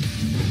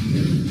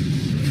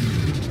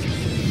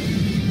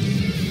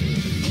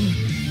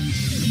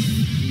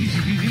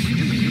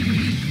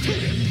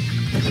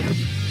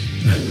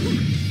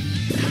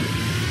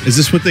 Is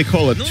this what they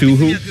call a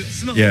two-hoo?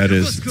 Yeah, it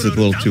is. It's a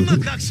little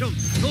two-hoo.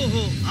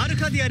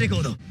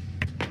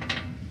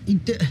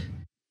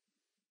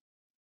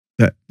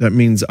 That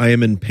means I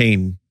am in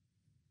pain.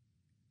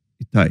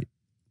 Tight.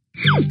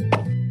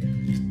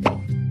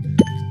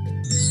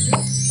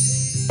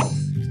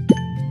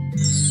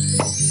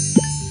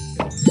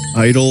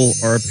 Idol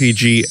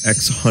RPG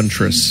X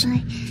Huntress.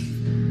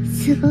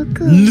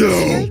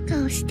 No!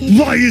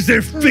 Why is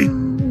there feet?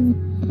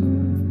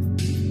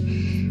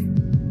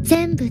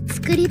 全部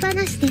作り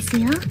話です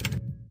よ。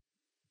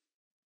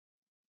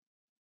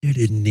 There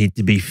didn't need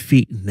to be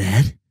feet in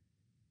that.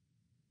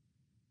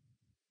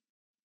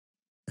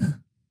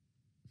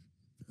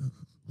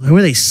 Why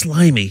were they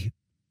slimy?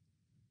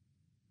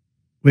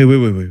 Wait. Why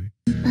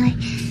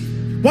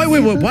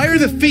are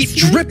the feet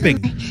dripping?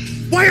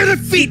 Why are the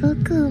feet? すご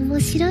く面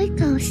白い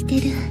顔し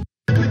てる。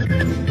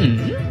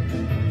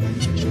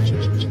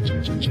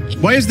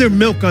 Why is there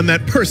milk on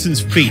that person's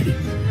feet?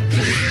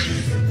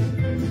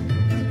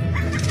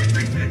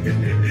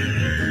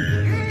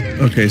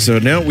 Okay, so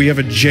now we have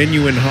a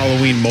genuine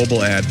Halloween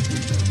mobile ad.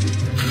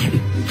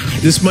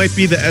 This might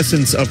be the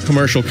essence of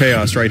commercial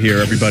chaos right here,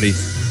 everybody.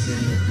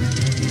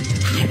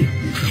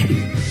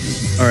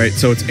 All right,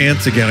 so it's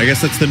ants again. I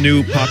guess that's the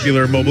new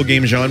popular mobile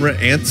game genre,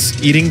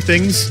 ants eating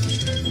things.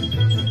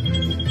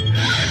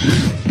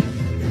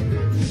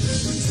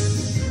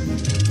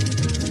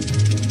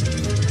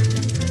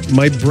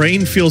 My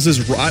brain feels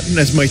as rotten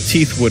as my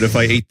teeth would if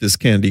I ate this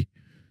candy.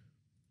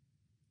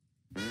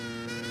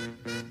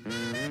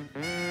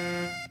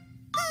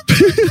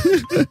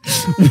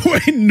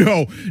 Wait,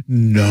 no.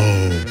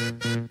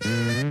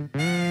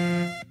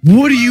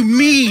 What do you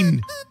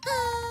mean?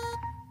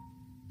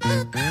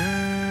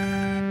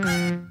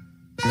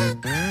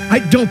 I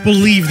don't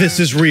believe this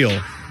is real.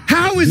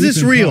 How is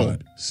this real?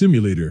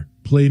 Simulator,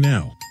 play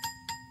now.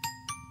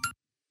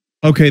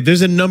 Okay,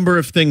 there's a number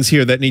of things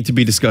here that need to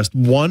be discussed.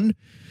 One,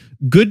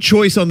 good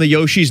choice on the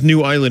Yoshi's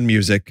New Island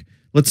music.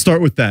 Let's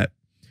start with that.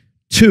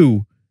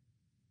 Two,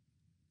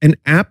 an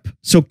app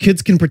so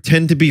kids can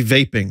pretend to be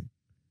vaping.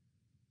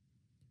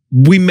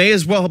 We may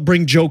as well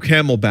bring Joe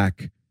Camel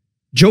back.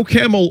 Joe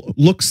Camel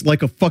looks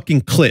like a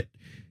fucking clit.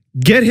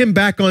 Get him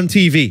back on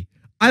TV.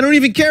 I don't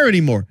even care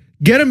anymore.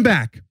 Get him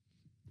back.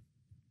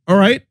 All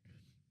right?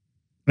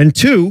 And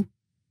two,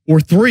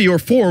 or three, or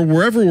four,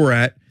 wherever we're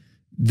at,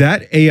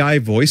 That AI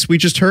voice we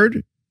just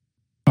heard.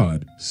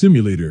 Odd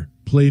Simulator.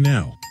 Play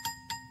now.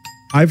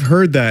 I've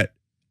heard that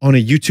on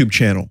a YouTube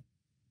channel,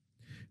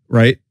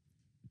 right?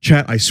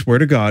 Chat, I swear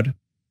to God,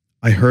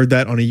 I heard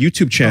that on a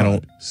YouTube channel.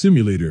 Odd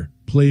Simulator.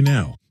 Play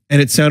now.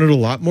 And it sounded a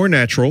lot more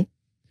natural.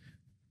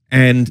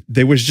 And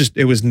it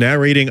was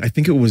narrating, I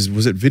think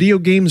was it video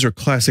games or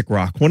classic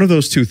rock? One of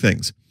those two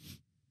things.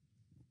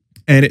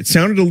 And it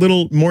sounded a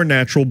little more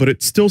natural, but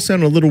it still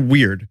sounded a little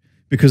weird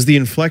because the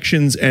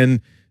inflections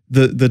and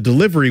the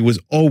delivery was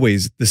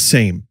always the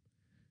same.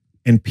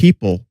 And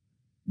people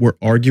were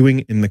arguing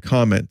in the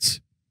comments.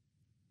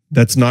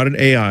 That's not an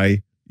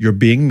AI. You're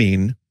being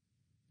mean.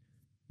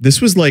 This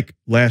was like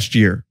last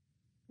year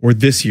or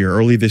this year,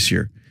 early this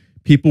year.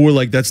 People were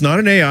like, that's not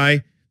an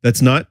AI.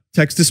 That's not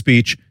text to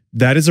speech.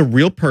 That is a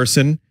real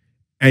person.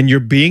 And you're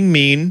being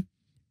mean.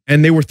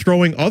 And they were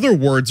throwing other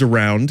words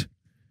around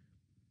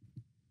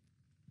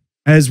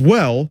as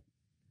well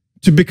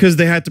because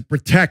they had to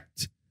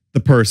protect the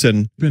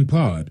person.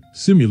 Pod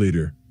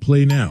Simulator.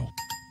 Play now.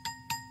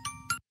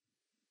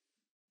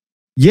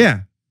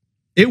 Yeah,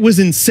 it was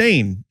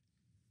insane.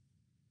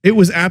 It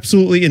was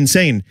absolutely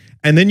insane.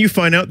 And then you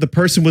find out the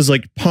person was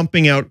like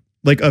pumping out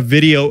like a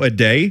video a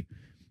day.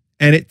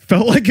 And it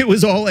felt like it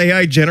was all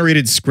AI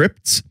generated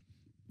scripts.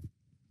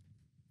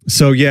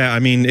 So yeah, I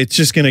mean, it's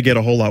just going to get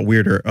a whole lot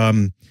weirder.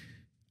 I'm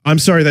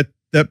sorry that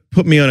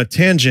put me on a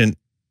tangent.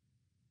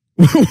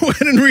 When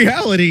in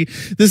reality,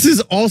 this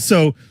is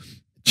also,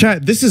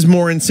 chat, this is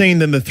more insane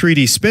than the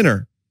 3D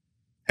spinner.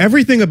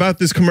 Everything about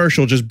this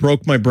commercial just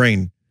broke my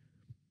brain.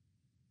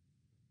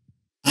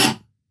 All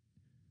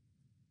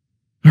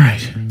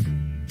right.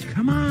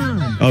 Come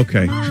on.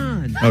 Okay. Come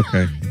on.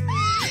 Okay.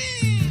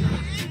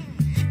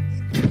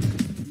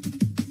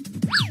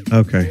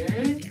 Okay.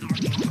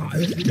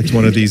 It's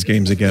one of these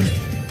games again.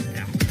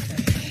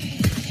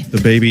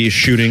 The baby is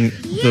shooting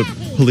the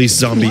police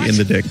zombie in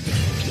the dick.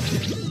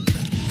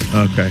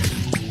 Okay.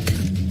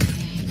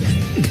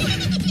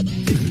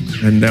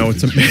 And now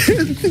it's a man.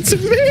 It's a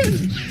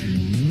man.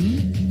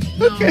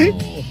 Okay.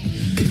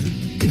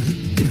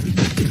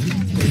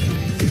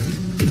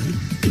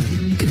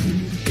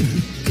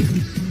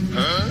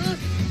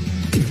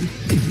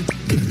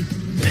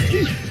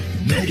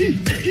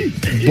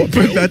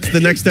 What, that's the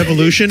next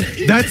evolution?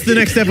 That's the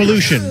next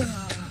evolution.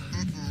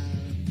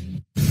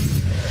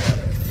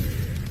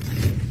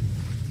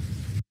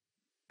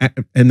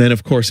 And then,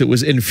 of course, it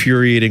was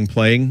infuriating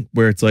playing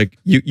where it's like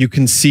you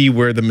can see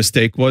where the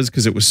mistake was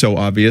because it was so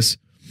obvious.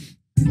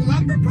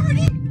 Slumber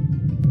party?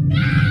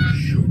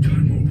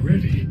 Showtime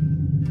already.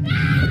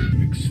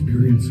 I'm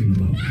experiencing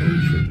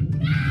malfunction.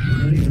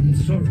 I am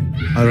sorry.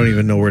 I don't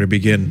even know where to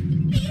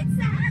begin.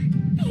 Pizza!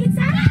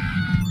 Pizza!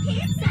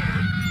 Pizza!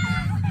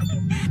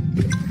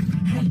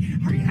 Hey,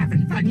 are you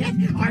having fun yet?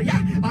 Are ya?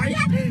 Are ya?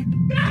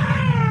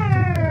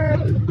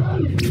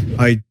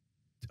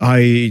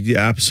 I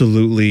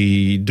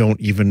absolutely don't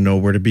even know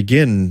where to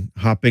begin.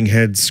 Hopping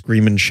head,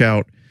 scream and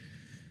shout.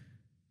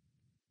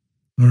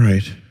 All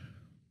right.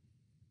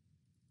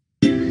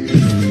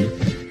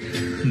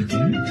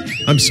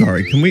 I'm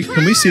sorry. Can we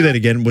see that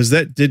again? Was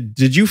that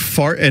did you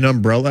fart an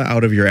umbrella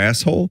out of your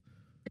asshole?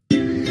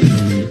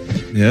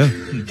 Yeah.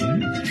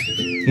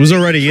 It was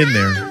already in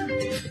there.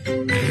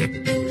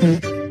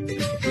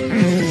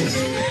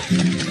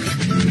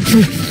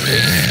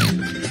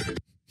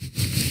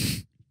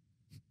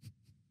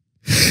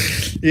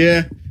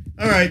 Yeah.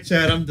 All right,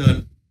 Chad, I'm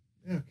done.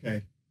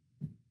 Okay.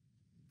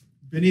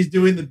 Vinny's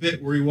doing the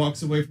bit where he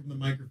walks away from the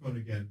microphone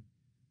again.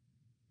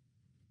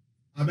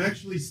 I'm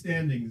actually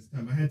standing this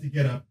time. I had to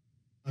get up.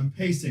 I'm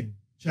pacing.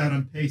 Chad,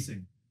 I'm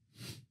pacing.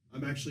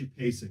 I'm actually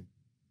pacing.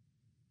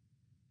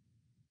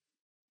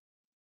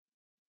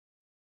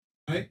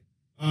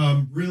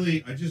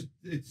 Really,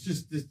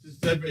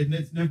 it's never ending.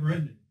 It's never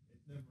ending.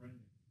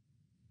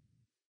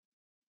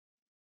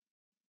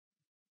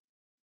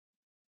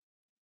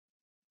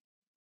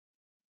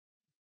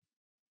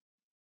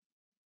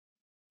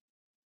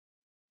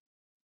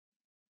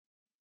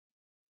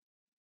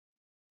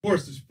 Of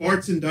course, there's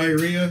farts and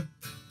diarrhea.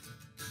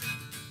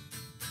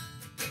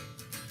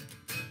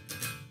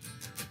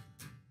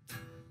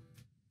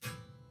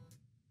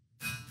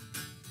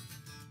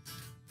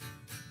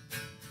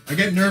 I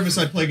get nervous,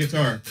 I play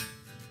guitar.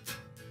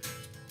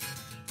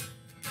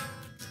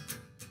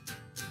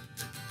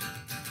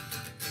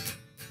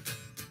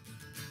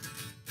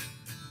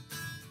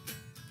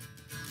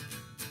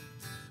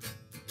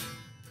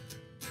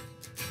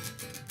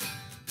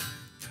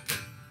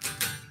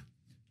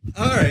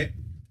 All right.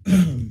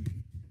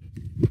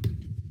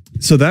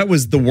 So that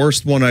was the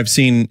worst one I've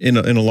seen in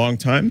a long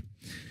time.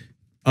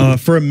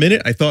 For a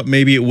minute, I thought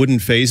maybe it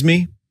wouldn't faze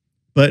me,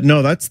 but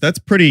no, that's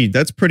pretty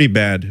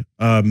bad.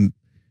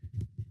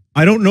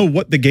 I don't know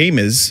what the game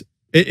is.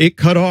 It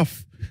cut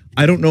off.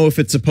 I don't know if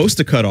it's supposed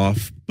to cut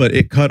off, but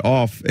it cut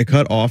off. It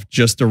cut off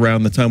just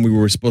around the time we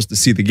were supposed to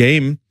see the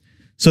game.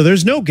 So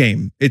there's no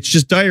game. It's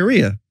just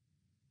diarrhea.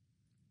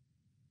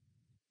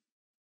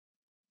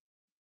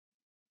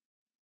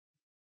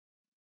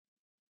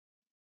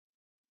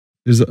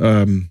 There's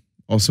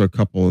also a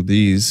couple of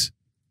these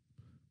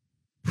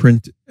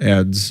print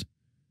ads.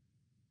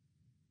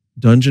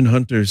 Dungeon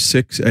Hunter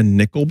 6 and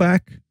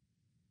Nickelback.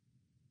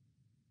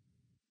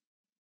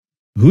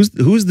 Who's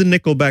the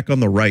Nickelback on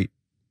the right?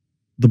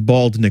 The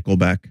bald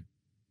Nickelback.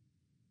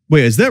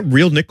 Wait, is that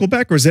real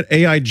Nickelback or is that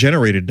AI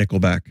generated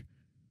Nickelback?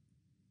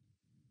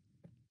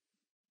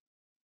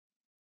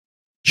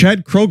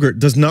 Chad Kroger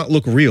does not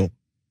look real.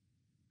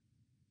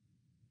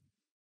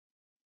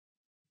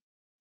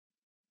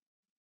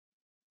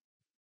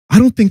 I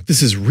don't think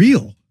this is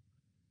real.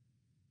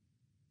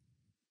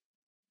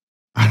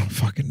 I don't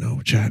fucking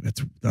know, Chad.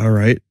 That's all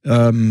right.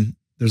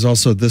 There's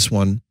also this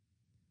one.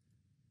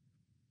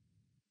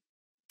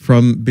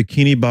 From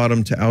Bikini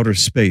Bottom to Outer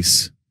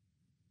Space.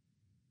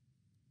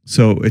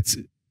 So it's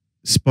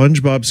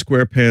SpongeBob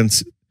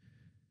SquarePants,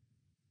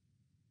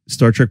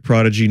 Star Trek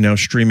Prodigy, now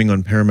streaming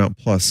on Paramount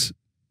Plus.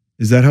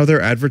 Is that how they're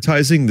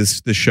advertising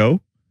this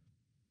show?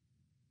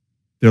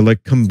 They're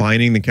like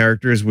combining the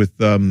characters with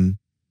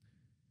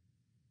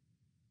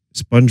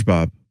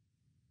SpongeBob.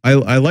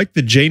 I like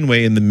the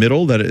Janeway in the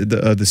middle, that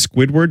the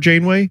Squidward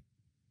Janeway.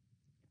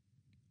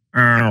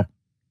 Ow.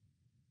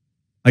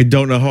 I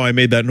don't know how I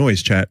made that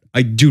noise, chat.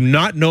 I do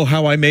not know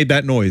how I made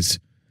that noise.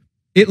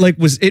 It like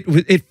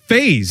it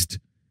phased.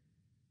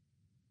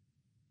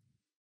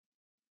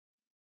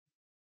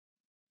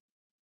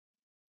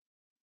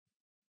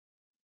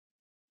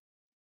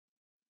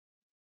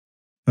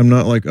 I'm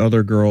not like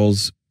other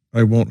girls.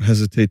 I won't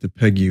hesitate to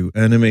peg you.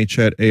 Anime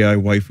chat, AI,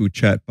 waifu,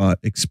 chatbot.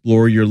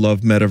 Explore your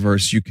love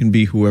metaverse. You can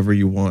be whoever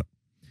you want.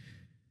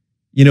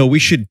 You know, we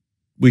should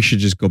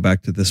just go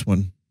back to this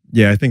one.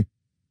 Yeah, I think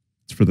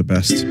it's for the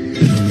best.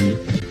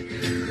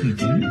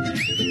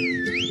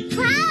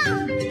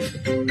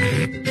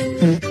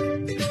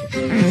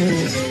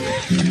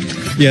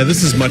 Yeah,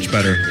 this is much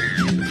better.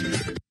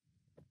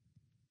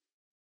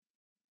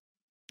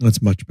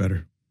 That's much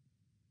better.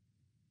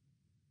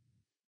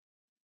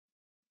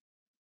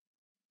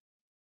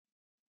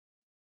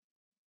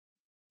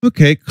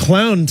 Okay,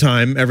 clown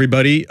time,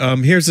 everybody.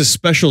 Here's a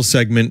special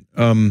segment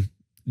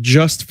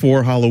just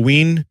for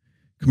Halloween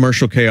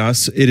commercial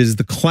chaos. It is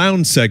the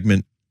clown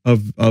segment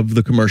of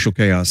the commercial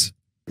chaos.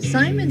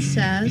 Simon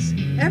says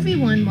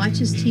everyone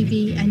watches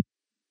TV and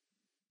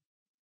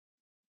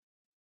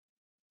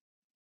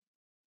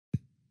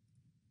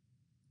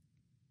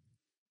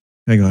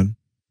hang on.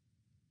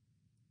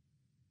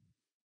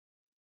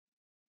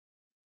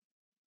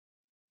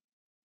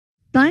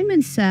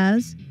 Simon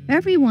says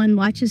everyone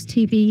watches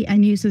TV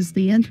and uses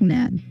the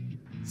internet.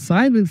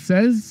 Simon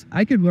says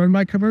I could learn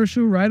my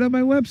commercial right on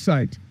my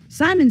website.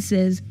 Simon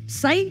says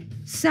sight,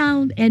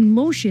 sound, and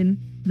motion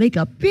make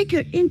a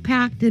bigger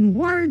impact than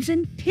words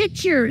and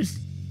pictures.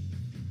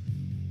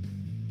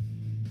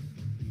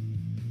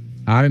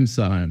 I'm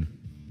Simon.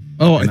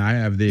 Oh, and I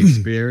have the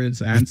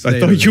experience and I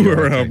thought you were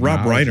Rob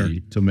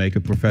Reiner to make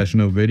a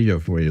professional video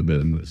for your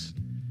business.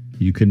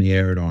 You can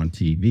air it on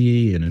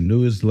TV, in a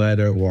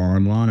newsletter, or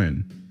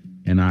online.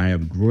 And I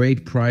have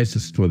great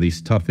prices for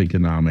these tough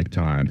economic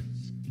times.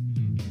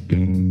 I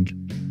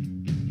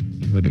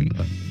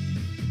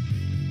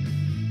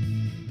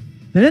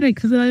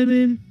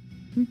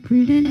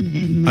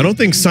don't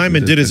think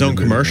Simon did his own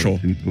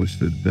commercial.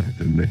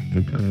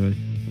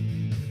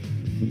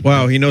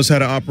 Wow, he knows how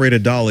to operate a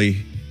dolly.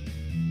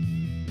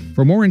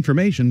 For more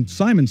information,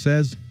 Simon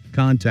says,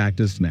 contact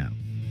us now.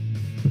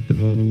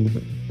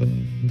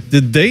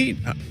 Did they?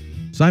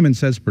 Simon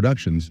Says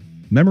Productions,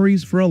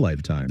 memories for a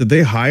lifetime. Did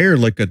they hire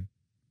like a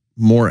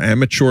more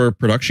amateur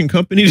production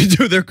company to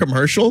do their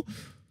commercial?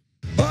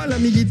 Hola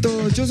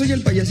amiguitos, yo soy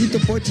el payasito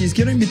Pochis.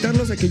 Quiero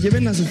invitarlos a que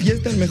lleven a su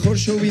fiesta el mejor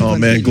show infantil. Oh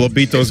man,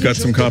 Globito's got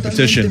some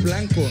competition.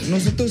 Blanco.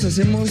 Nosotros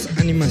hacemos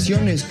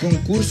animaciones,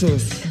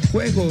 concursos,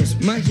 juegos,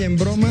 magia en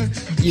broma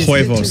y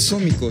sketches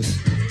cómicos.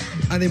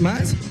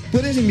 Además,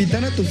 puedes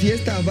invitar a tu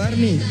fiesta a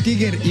Barney,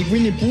 Tiger y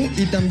Winnie Pooh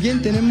y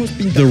también tenemos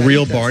The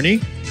real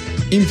Barney?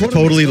 Informes,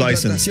 totally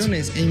licensed.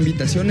 E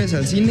invitaciones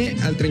al cine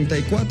al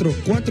 34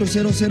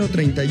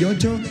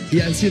 40038 y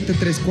al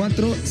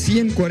 734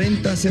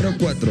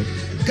 14004.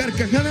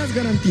 Carcajadas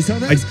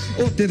garantizadas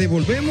o te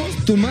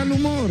devolvemos tu mal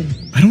humor.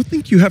 I don't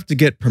think you have to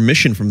get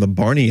permission from the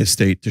Barney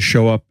estate to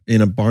show up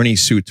in a Barney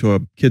suit to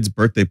a kid's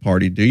birthday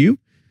party, do you?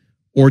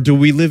 Or do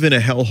we live in a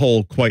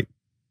hellhole quite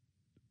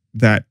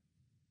that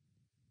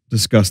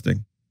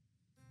disgusting?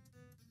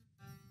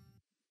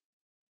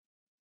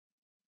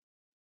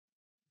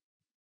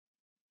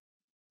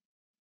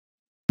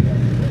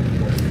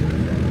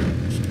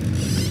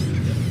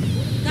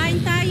 Kain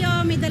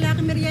tayo, may dala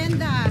kang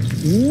merienda.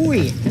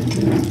 Uy!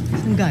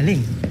 Saan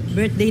galing?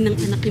 Birthday ng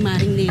anak ni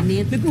Maring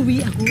Nenet. Nag-uwi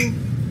ako.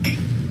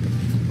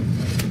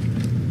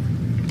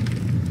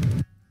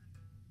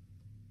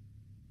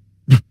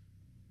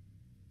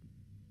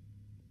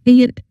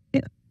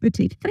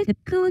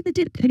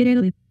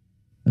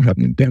 I'm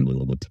having a damn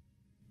little bit.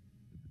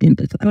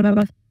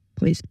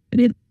 Please.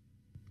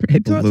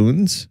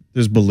 Balloons?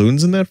 There's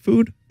balloons in that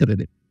food?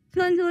 The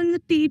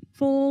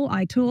people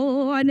I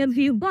told, and if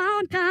you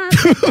want that,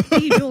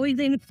 joys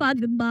in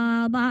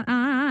Baba.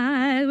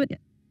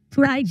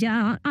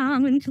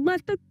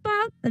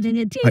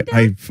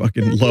 I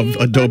fucking love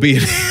Adobe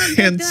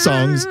Enhanced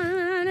songs.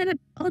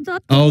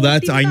 Oh,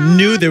 that's, I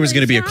knew there was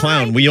going to be a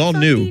clown. We all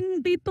knew.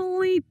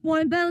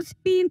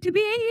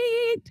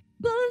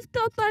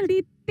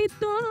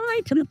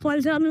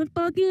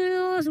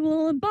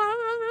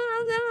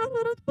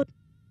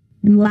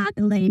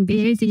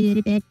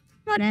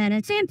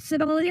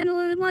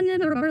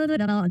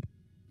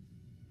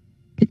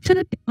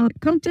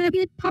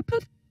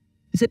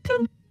 Is it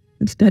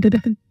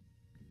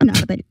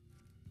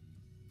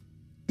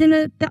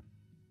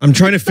I'm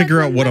trying to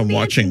figure out what I'm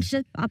watching.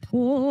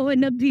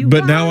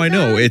 But now I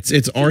know. It's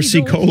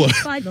RC Cola.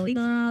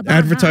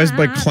 Advertised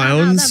by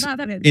clowns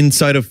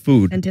inside of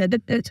food.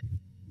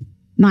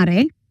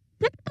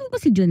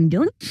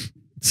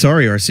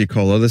 Sorry, RC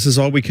Cola. This is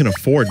all we can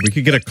afford. We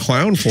could get a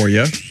clown for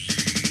you.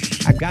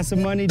 I got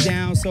some money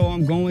down, so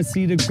I'm going to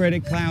see the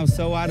credit clown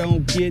so I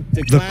don't get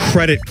the clown. The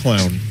credit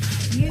clown.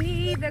 You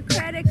need the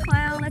credit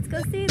clown. Let's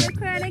go see the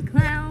credit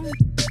clown.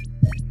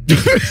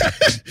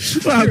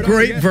 Wow,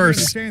 great verse.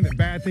 Understand that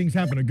bad things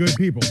happen to good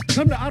people.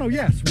 Come to Auto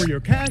Yes, where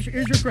your cash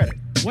is your credit.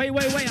 Wait.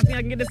 I think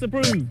I can get this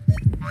approved.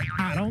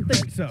 I don't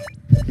think so.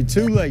 You're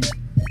too late.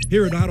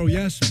 Here at Auto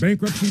Yes,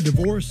 bankruptcy,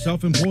 divorce,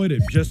 self-employed,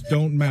 it just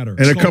don't matter.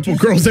 And a couple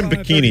girls in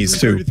bikinis,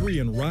 too.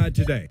 And ride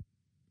today.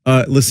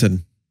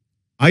 Listen,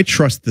 I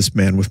trust this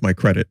man with my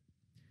credit.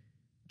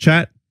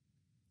 Chat,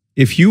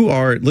 if you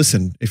go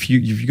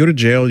to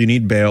jail, you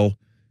need bail,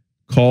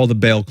 call the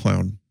bail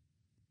clown.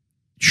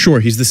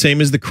 Sure, he's the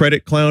same as the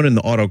credit clown and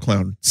the auto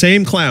clown.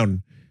 Same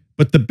clown.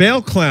 But the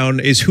bail clown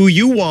is who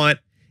you want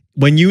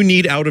when you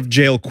need out of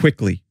jail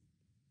quickly.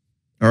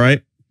 All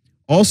right?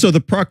 Also,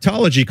 the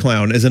proctology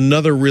clown is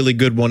another really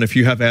good one if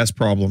you have ass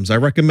problems. I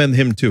recommend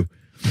him too.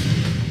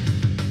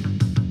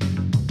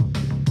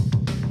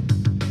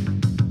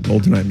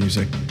 GoldenEye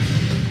music.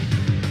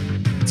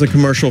 It's a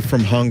commercial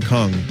from Hong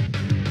Kong.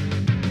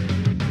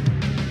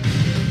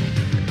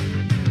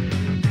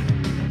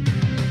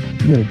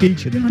 There's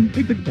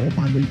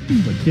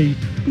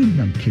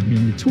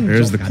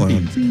the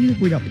clown.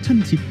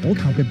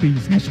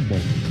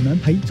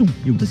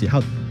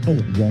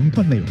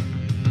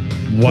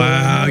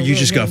 Wow, you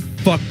just got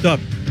fucked up.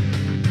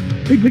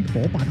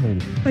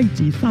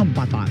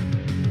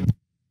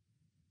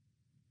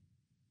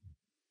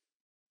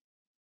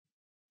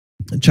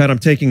 Chad, I'm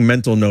taking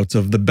mental notes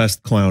of the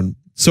best clown.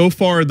 So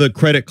far, the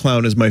credit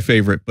clown is my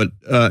favorite, but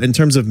in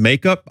terms of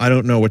makeup, I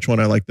don't know which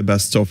one I like the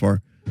best so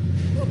far.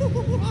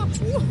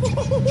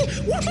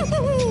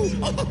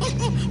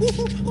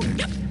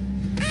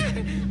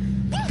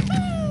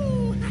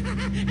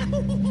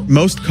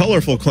 Most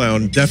colorful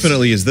clown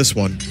definitely is this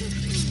one.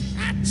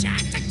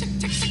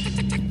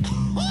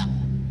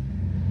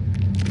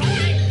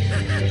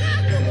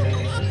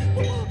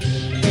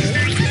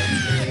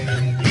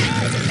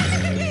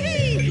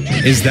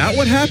 Is that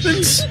what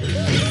happens?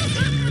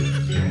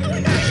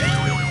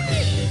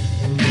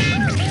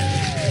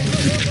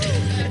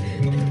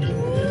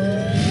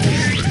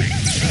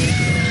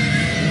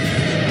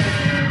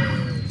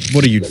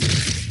 What do you do?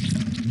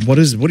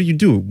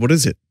 What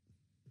is it?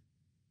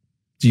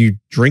 Do you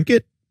drink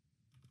it?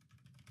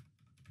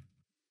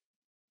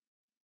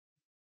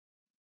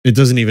 It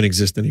doesn't even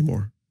exist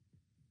anymore.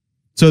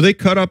 So they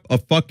cut up a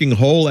fucking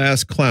whole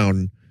ass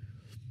clown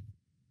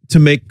to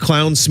make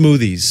clown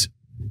smoothies.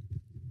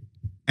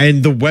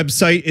 And the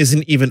website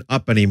isn't even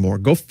up anymore.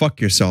 Go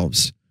fuck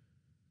yourselves.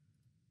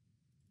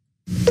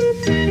 It's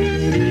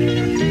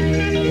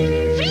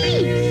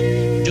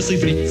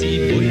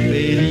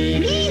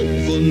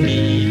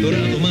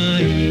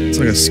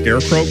like a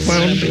scarecrow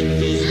clown.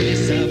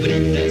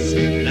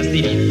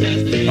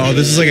 Oh,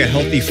 this is like a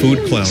healthy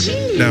food clown.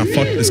 Nah,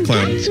 fuck this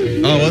clown.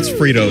 Oh, that's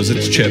Fritos.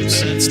 It's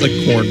chips. It's like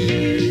corn.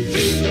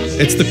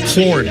 It's the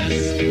corn.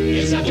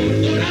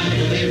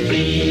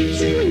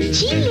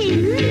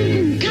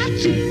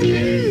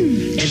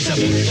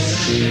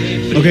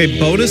 Okay,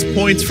 bonus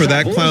points for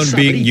that clown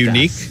being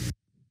unique.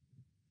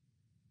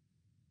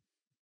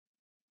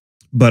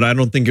 But I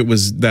don't think it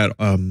was that,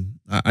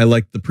 I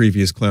liked the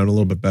previous clown a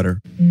little bit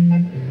better.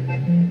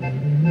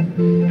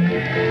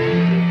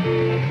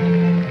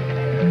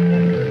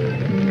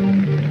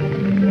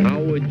 How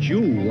would you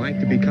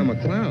like to become a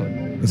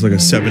clown? It's like a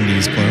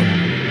 70s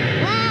clown.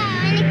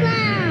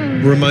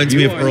 Reminds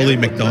me of early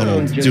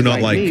McDonald's. Do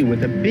not like. Me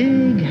with a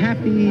big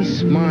happy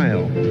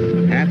smile.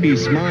 Happy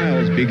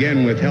smiles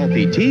begin with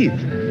healthy teeth.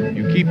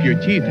 You keep your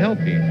teeth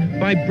healthy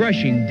by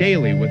brushing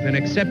daily with an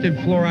accepted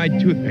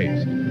fluoride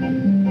toothpaste.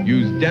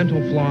 Use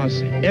dental floss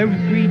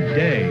every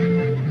day.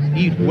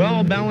 Eat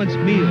well-balanced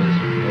meals.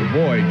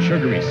 Avoid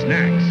sugary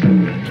snacks.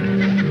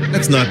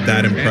 That's not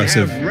that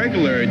impressive. And have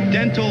regular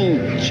dental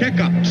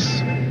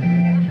checkups.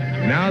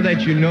 Now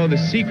that you know the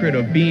secret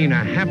of being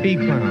a happy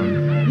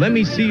clown, let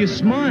me see you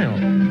smile.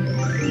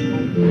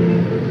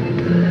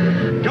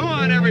 Go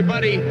on,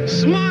 everybody.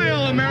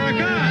 Smile,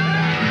 America!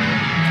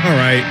 All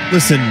right.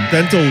 Listen,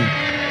 dental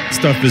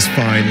stuff is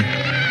fine.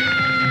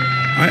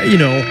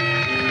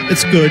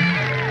 It's good.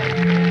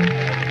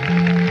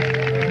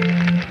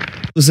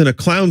 Listen, a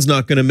clown's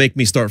not going to make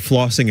me start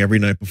flossing every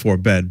night before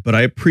bed, but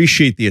I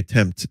appreciate the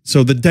attempt.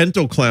 So the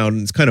dental clown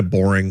is kind of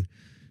boring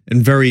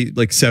and very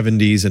like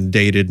 70s and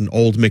dated and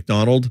old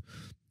McDonald.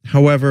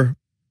 However,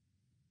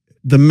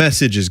 the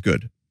message is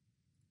good.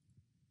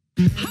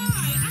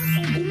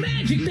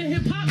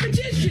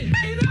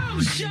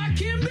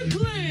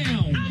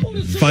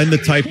 Find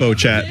the typo,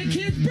 chat.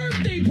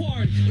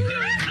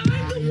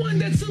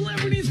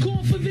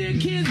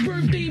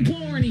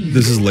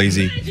 This is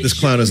lazy. This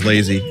clown is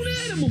lazy.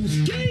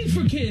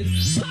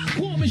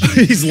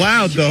 He's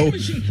loud, though.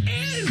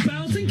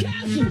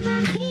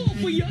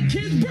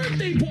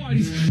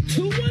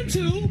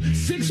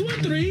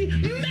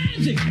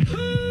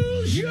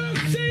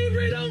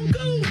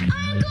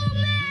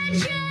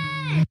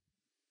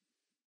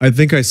 I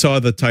think I saw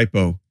the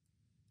typo.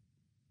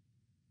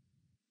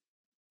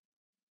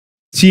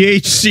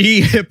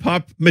 THC hip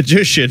hop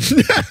magician.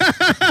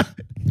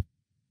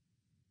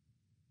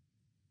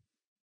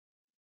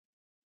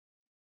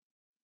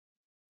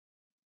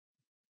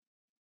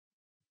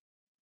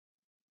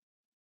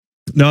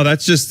 No,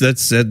 that's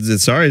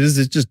sorry. This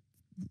is just,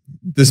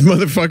 this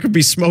motherfucker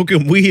be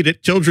smoking weed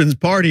at children's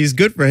parties.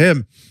 Good for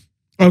him.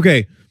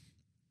 Okay.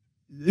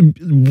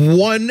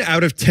 1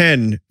 out of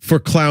 10 for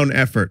clown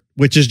effort,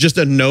 which is just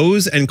a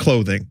nose and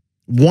clothing.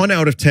 1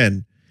 out of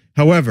 10.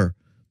 However,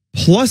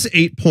 plus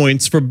 8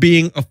 points for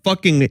being a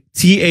fucking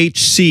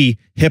THC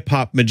hip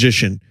hop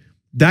magician.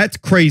 That's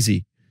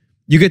crazy.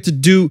 You get to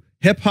do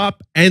hip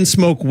hop and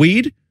smoke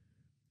weed?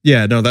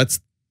 Yeah, no, that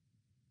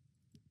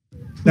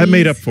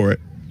made up for it.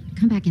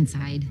 Come back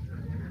inside.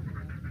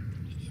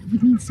 It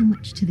would mean so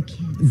much to the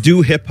kids.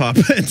 Do hip hop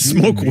and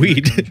smoke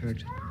weed.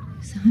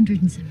 It's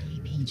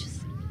 178 pages.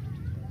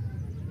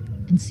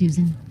 And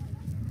Susan,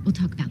 we'll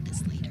talk about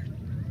this later.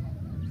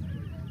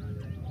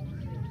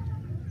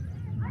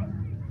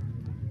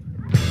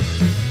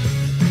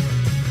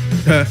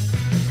 Huh.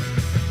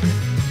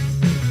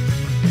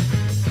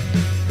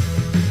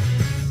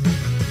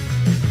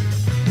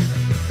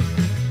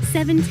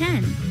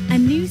 $7.10, a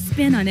new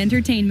spin on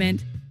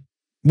entertainment.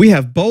 We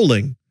have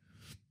bowling.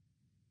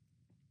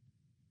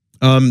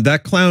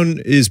 That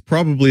clown is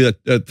probably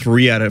a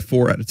 3 out of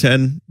 4 out of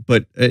 10,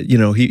 but you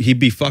know, he'd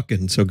be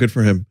fucking, so good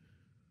for him.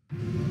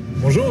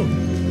 Bonjour.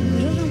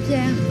 Bonjour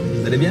Jean-Pierre.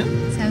 Vous allez bien?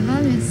 Ça va,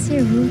 merci,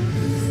 et vous?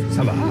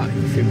 Ça va,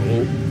 il fait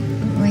beau.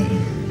 Oui.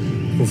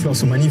 Vos fleurs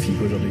sont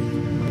magnifiques aujourd'hui.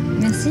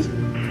 Merci.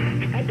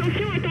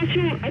 Attention,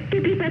 attention, à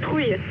toutes les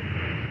patrouilles.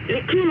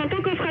 Les clowns ont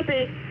encore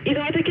frappé. Ils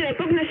ont attaqué la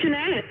Banque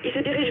Nationale. Ils se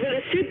dirigent vers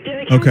le sud,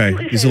 direction Okay,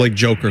 Tour these are like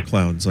Joker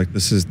clowns. Like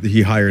this is,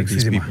 he hired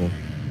these people.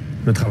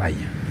 Le travail.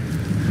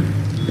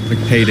 Like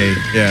payday,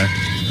 yeah.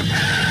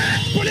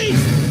 Police!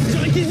 Je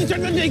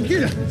réquisitionne votre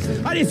véhicule!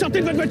 Allez,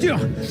 sortez de votre voiture!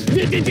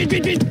 Vite, vite, vite,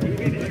 vite, vite!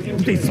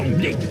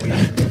 Descendez!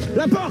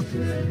 La porte!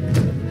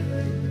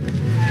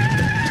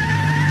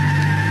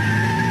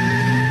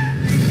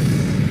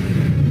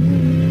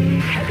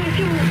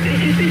 Attention, les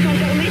suspects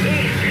sont armés et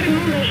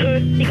extrêmement dangereux.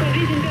 Ils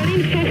conduisent une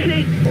berline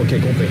foncée. Ok,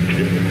 compris.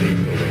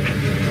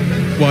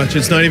 Watch,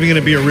 it's not even going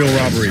to be a real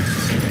robbery.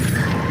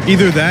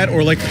 Either that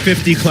or like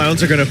 50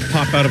 clowns are going to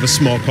pop out of a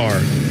small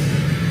car.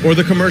 Or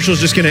the commercial is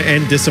just going to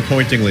end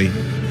disappointingly.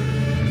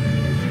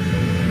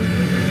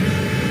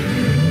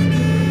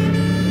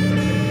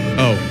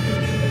 Oh.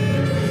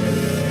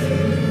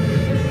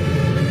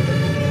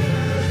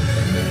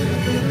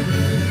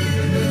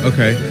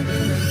 Okay.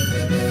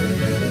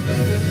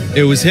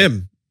 It was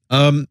him.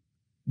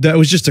 That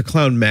was just a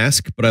clown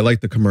mask, but I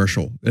liked the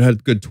commercial. It had a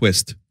good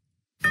twist.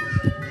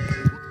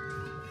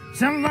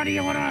 Somebody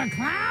want a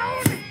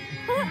clown?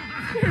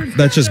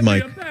 That's just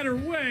Mike. The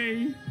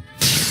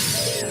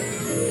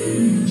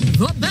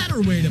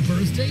better way to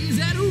birthday is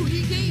at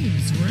Oogie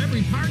Games, where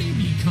every party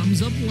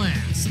becomes a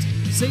blast.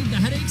 Save the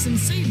headaches and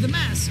save the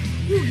mess.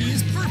 Oogie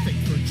is perfect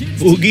for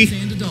kids, Oogie?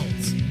 teens, and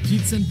adults.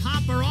 Pizza and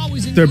pop are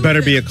always There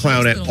better be a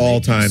clown at all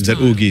times at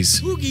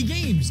Oogie's. Oogie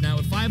Games, now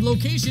at 5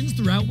 locations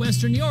throughout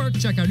Western New York.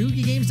 Check out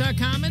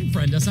OogieGames.com and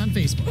friend us on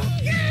Facebook.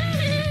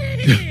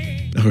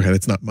 Okay,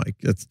 that's not Mike.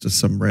 That's just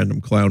some random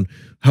clown.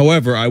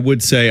 However, I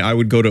would say I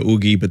would go to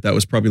Oogie, but that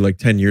was probably like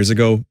 10 years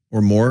ago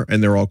or more,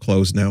 and they're all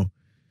closed now.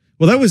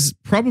 Well, that was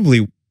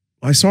probably,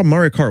 I saw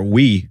Mario Kart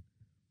Wii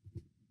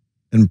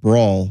and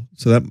Brawl,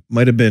 so that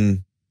might have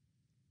been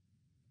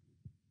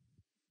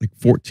like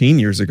 14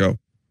 years ago.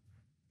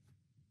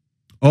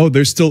 Oh,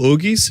 there's still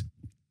Oogies?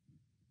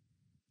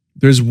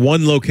 There's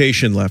one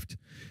location left.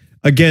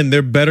 Again,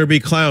 there better be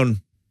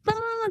clown.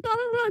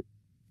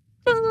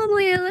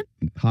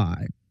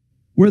 Hi,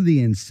 we're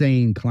the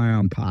Insane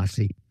Clown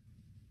Posse.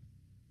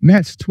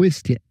 Matt's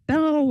Twisted.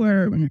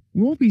 Delaware.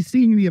 We'll be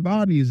seeing the of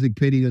our music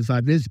videos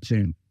on this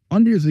tune. Our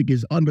music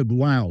is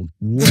underground,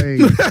 way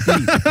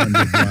deep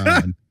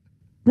underground.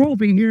 We'll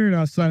be hearing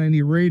us on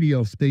any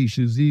radio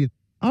stations.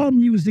 Our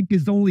music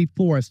is only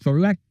for a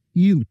select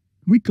few.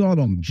 We call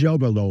them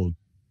juggalos.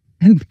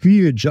 And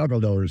fear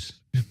juggalos.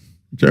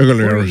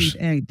 Juggalos.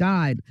 And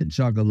died to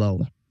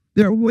juggalo.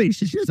 Their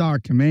wishes is our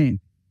command.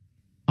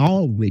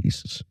 All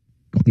wishes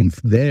going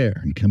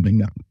there and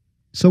coming up.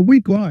 So we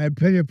go out and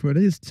pay for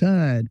this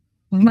time.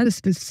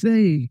 Let's just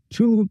say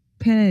true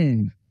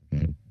pain.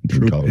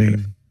 True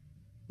pain.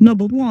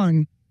 Number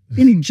one,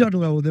 any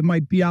juggalo that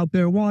might be out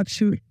there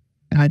watching,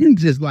 I didn't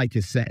just like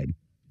to say.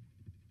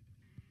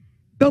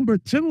 Number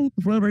two,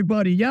 for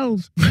everybody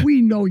else,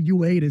 we know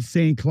you hate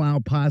Insane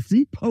Clown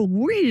Posse, but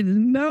we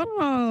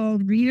know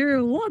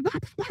you're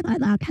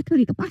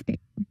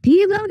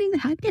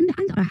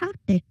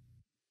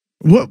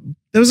What?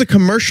 That was a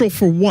commercial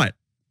for what?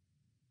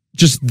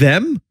 Just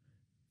them?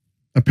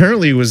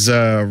 Apparently it was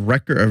a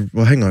record.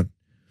 Well, hang on.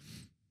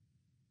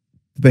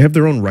 They have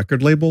their own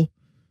record label?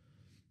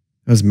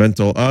 That was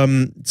mental.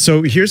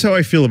 So here's how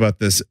I feel about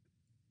this.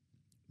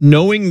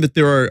 Knowing that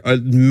there are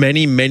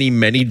many, many,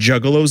 many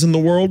juggalos in the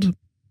world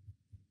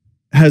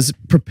has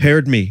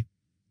prepared me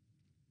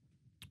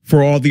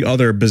for all the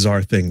other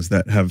bizarre things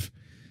that have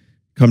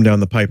come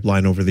down the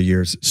pipeline over the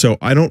years. So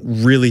I don't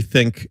really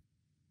think,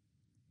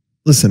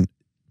 listen,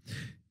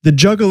 the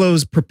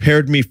juggalos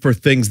prepared me for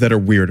things that are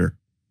weirder.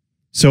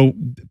 So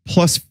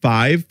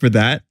 +5 for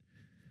that.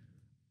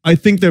 I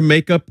think their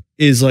makeup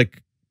is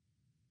like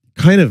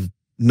kind of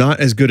not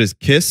as good as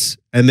Kiss,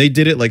 and they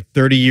did it like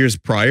 30 years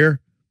prior.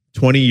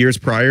 20 years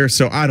prior.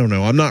 So I don't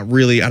know. I'm not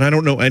really, and I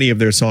don't know any of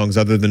their songs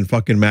other than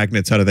fucking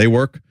Magnets. How do they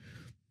work?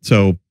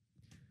 So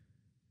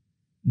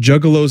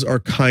juggalos are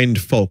kind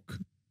folk.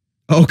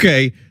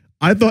 Okay.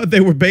 I thought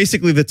they were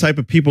basically the type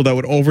of people that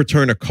would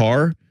overturn a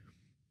car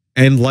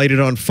and light it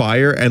on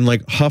fire and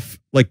like huff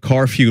like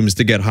car fumes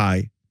to get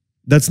high.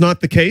 That's not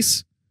the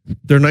case.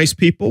 They're nice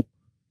people.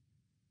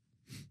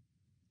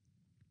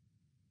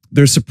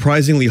 They're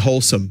surprisingly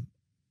wholesome.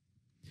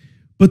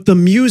 But the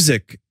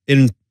music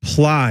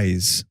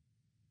implies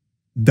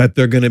that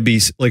they're going to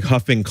be like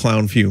huffing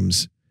clown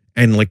fumes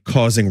and like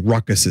causing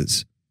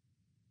ruckuses.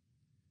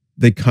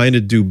 They kind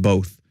of do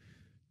both.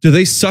 Do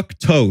they suck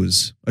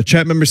toes? A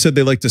chat member said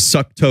they like to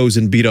suck toes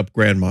and beat up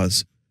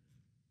grandmas.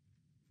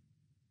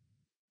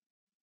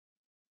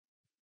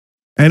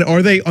 And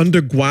are they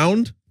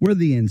underground? We're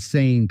the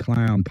Insane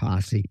Clown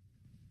Posse.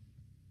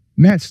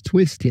 Matt's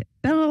twisted.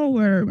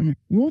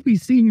 We'll be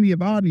seeing the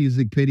our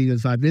music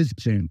videos on this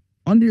channel.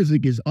 Our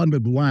music is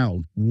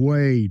underground,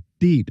 way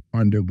deep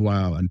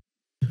underground.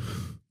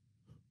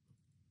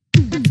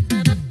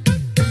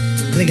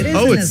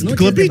 Oh, it's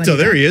Globito.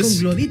 There he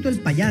is. Con Globito el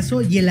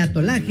payaso y el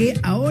atolaje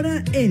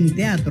ahora en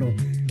teatro.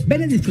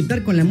 Ven a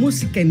disfrutar con la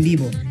música en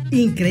vivo,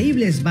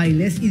 increíbles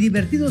bailes y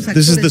divertidos actores.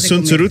 This is the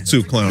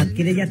Sunsurutsu clown.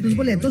 Adquiere ya tus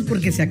boletos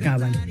porque se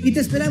acaban. Y te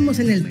esperamos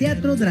en el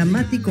Teatro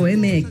Dramático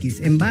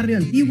MX en Barrio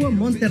Antiguo,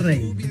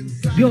 Monterrey.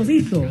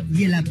 Globito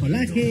y el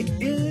atolaje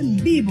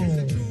en vivo.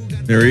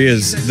 There he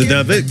is.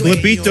 Now,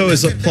 Globito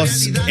is a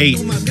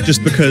 +8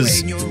 just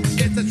because,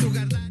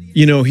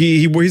 you know,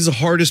 he's the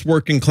hardest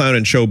working clown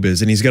in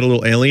showbiz and he's got a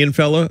little alien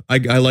fella.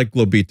 I like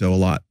Globito a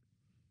lot.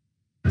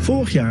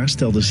 Vorig jaar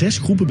stelden 6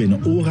 groepen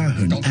binnen Aura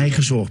hun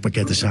eigen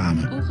zorgpakketten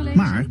samen.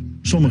 Maar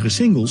sommige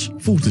singles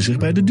voegden zich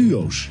bij de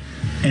duo's.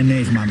 En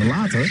 9 maanden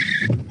later...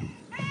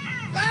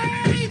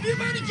 Hey,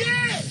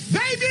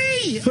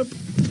 baby! Hup,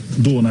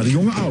 door naar de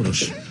jonge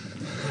ouders.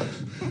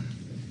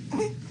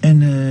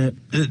 En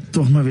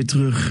toch maar weer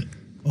terug...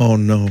 Oh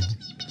no.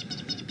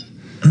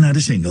 Naar de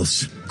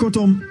singles.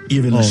 Kortom,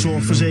 je wil een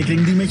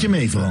zorgverzekering die met je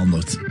mee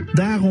verandert.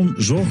 Daarom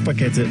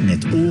zorgpakketten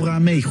met Aura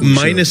meegroep.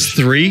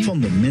 -3 van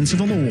de mensen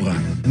van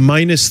Aura.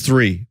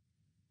 -3.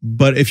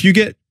 But if you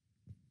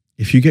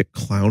get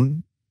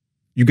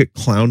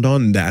clowned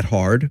on that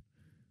hard,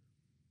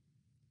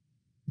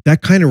 that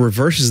kind of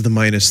reverses the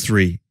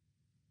 -3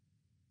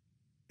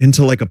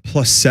 into like a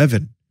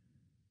 +7.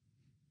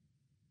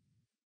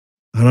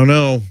 I don't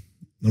know.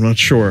 I'm not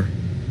sure.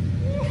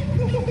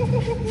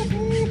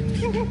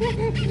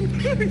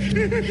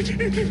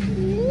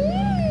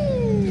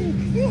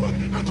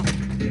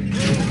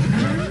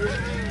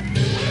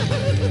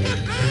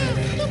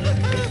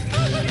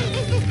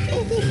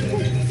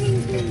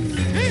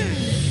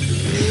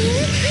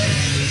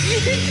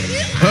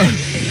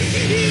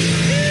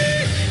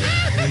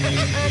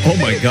 Oh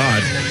my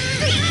God.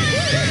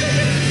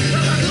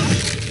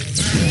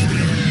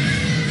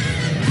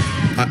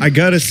 I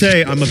gotta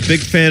say, I'm a big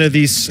fan of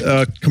these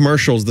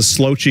commercials, the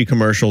Slochie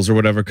commercials or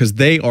whatever, because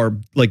they are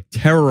like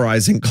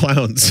terrorizing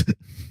clowns.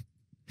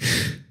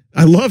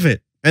 I love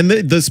it. And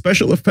the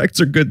special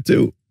effects are good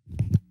too.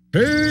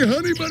 Hey,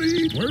 honey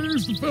buddy,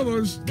 where's the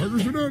fellas?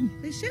 Burgers are done.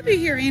 They should be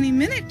here any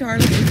minute,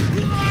 darling.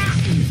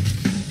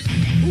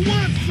 Who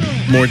wants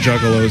some? More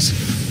juggalos.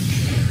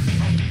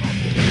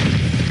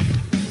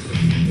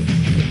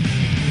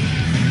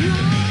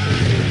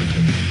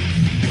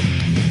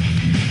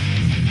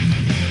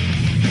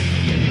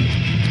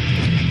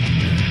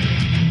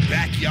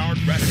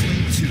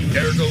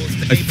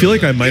 I feel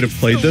like I might have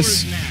played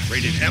this.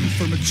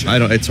 I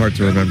don't. It's hard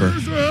to remember.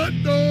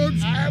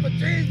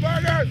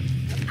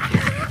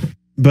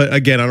 But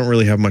again, I don't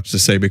really have much to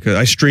say because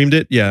I streamed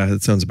it. Yeah,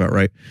 that sounds about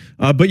right.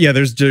 But yeah,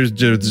 there's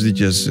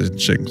just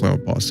Insane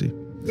Clown Posse.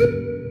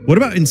 What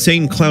about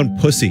Insane Clown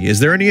Pussy? Is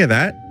there any of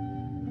that?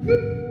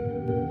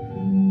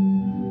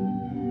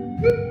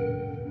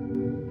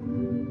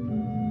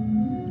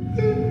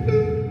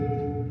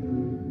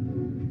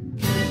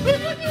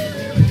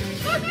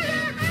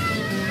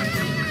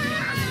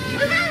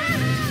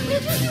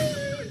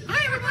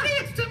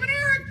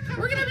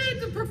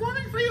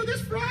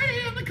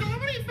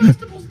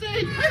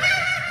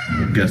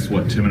 guess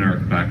what? Tim and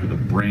Eric back with a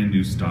brand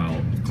new style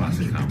of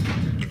classic clown.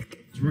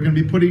 So we're going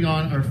to be putting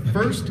on our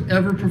first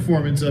ever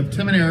performance of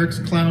Tim and Eric's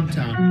Clown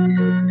Town.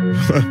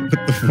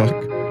 What the fuck?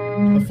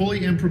 A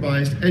fully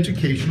improvised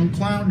educational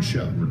clown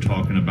show. We're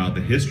talking about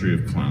the history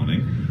of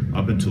clowning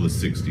up until the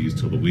 60s,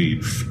 till the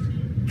weed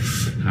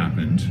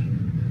happened.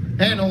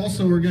 And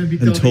also we're going to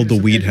be until the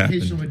weed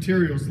educational happened.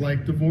 materials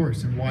like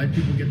divorce and why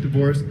people get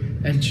divorced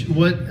and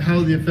how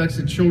the effects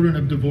of children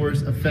of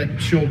divorce affect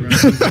children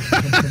who come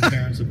from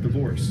parents of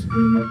divorce.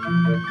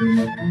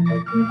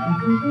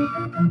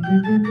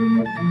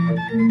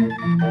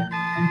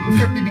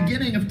 From the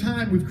beginning of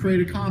time, we've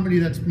created a comedy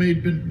that's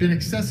been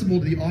accessible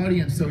to the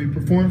audience that we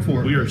perform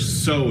for. We are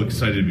so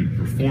excited to be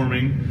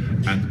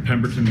performing at the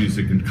Pemberton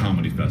Music and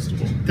Comedy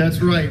Festival.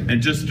 That's right.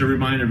 And just to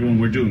remind everyone,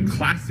 we're doing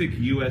classic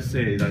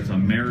USA, that's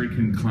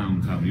American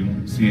clown comedy. You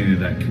won't see any of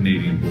that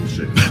Canadian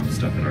bullshit clown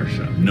stuff at our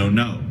show. No,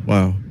 no.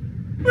 Wow.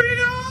 We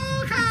do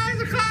all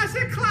kinds of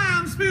classic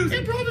clown spoofs.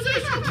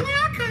 Improvisational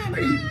clown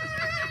comedy.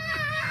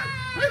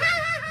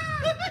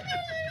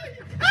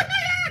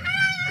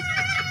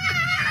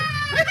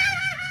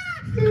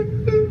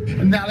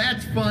 Now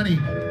that's funny.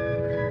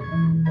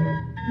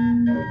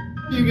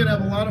 You're going to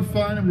have a lot of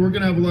fun, and we're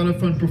going to have a lot of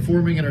fun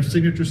performing in our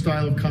signature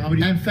style of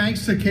comedy. And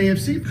thanks to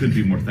KFC. Couldn't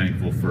be more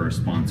thankful for our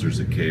sponsors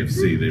at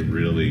KFC. They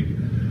really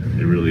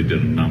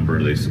did a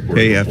number. They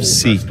supported the whole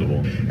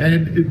festival.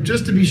 And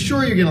just to be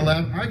sure you're going to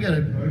laugh, I got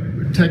a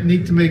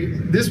technique to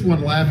make this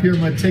one laugh. Here, I'm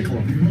going to tickle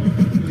him.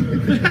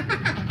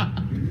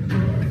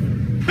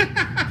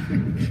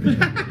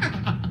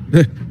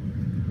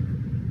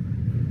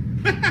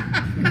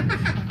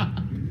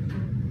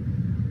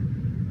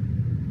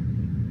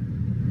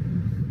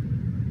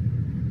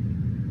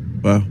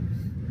 Wow.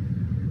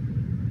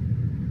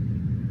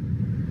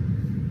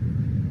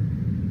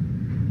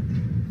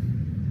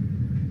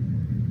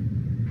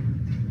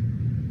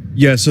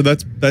 Yeah, so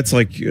that's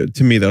like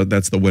to me though,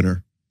 that's the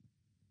winner.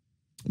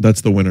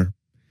 That's the winner.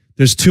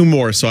 There's two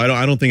more, so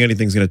I don't think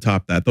anything's going to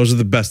top that. Those are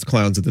the best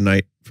clowns of the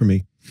night for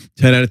me.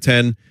 10 out of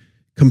 10.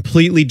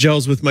 Completely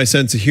gels with my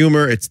sense of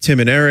humor. It's Tim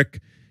and Eric,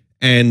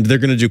 and they're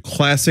going to do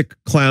classic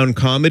clown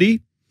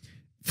comedy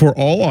for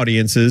all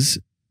audiences.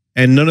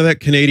 And none of that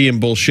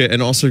Canadian bullshit.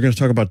 And also, you're going to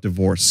talk about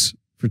divorce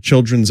for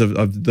children's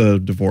of the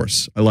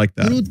divorce. I like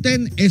that.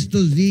 Disfruten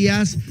estos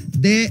días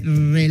de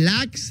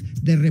relax,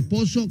 de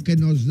reposo que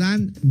nos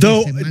dan.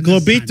 Though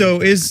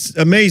Globito is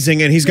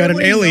amazing, and he's got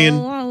an alien.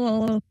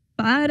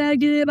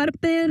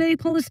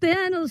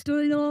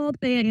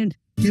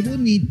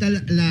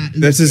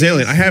 That's his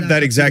alien. I have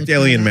that exact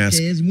alien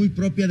mask. Es muy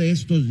propia de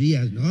estos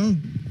días, ¿no?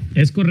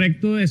 Es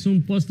correcto, es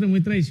un postre muy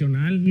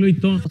tradicional,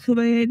 Luito.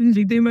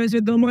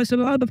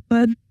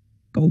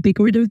 You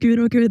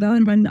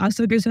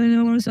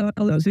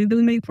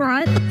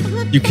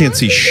can't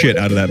see shit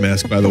out of that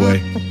mask, by the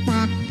way.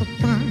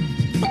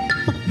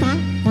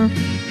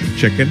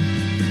 Chicken.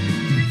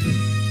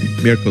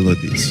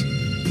 Miércoles.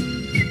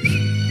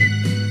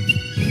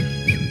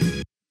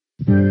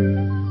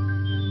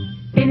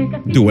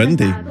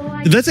 Duende.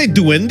 Did that say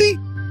duende?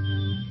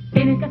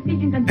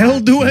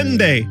 El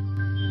duende.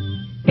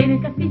 En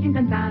el castillo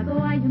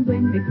encantado hay un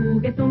duende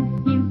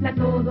juguetón, infla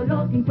todo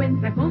lo que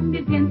encuentra,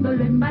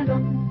 convirtiéndolo en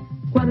balón.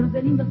 Cuadros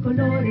de lindos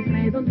colores,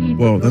 redonditos.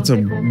 Whoa, that's a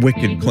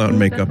wicked clown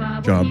makeup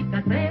job.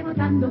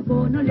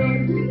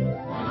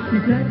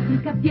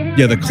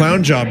 Yeah, the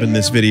clown job in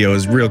this video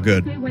is real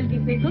good.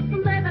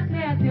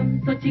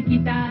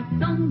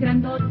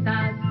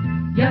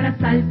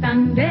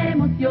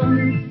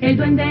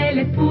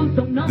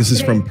 This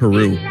is from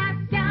Peru.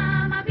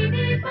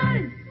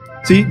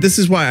 See, this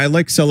is why I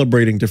like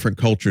celebrating different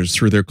cultures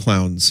through their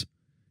clowns.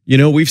 You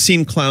know, we've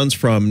seen clowns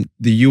from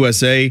the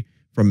USA,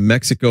 from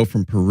Mexico,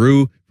 from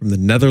Peru, from the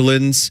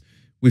Netherlands.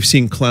 We've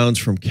seen clowns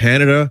from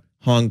Canada,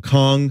 Hong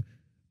Kong,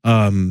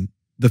 the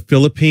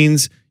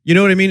Philippines. You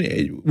know what I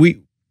mean?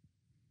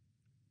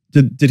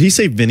 Did he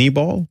say Vinny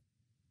Ball?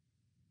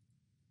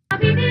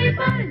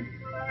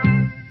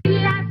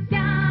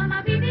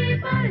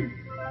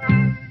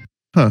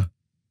 Huh.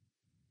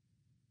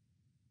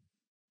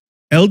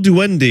 El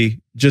Duende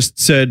just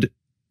said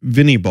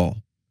Vinny Ball.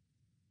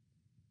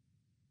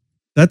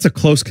 That's a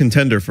close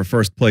contender for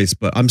first place,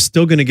 but I'm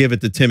still going to give it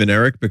to Tim and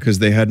Eric because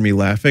they had me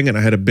laughing and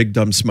I had a big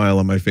dumb smile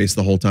on my face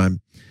the whole time.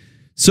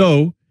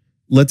 So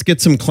let's get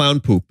some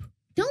clown poop.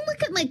 Don't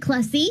look at my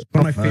Clussy.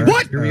 What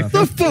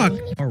the fuck?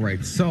 All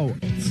right, so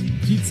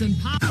Pizza and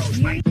pop.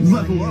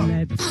 level up.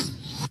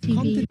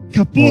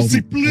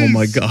 Kapusi, please. Oh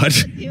my God.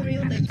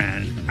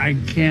 I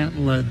can't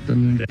let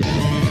them down.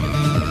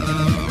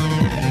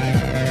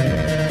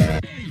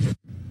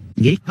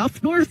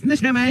 Of course,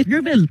 Mr.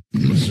 Masterville.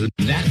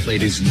 That,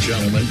 ladies and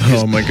gentlemen.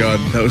 Oh my God,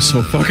 that was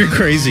so fucking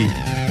crazy.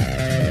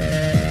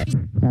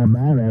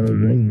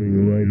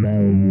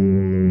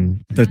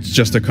 That's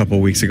just a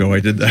couple weeks ago I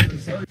did that.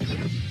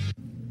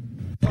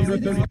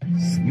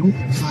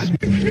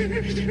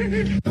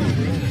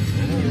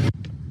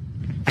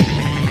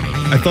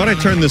 I thought I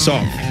turned this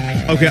off.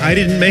 Okay, I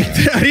didn't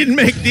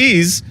make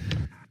these.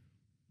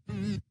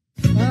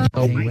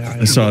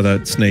 I saw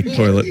that snake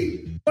toilet.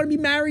 Want to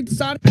be married to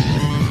Sonic?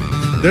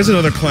 There's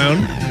another clown.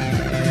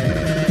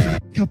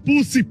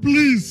 Capusi,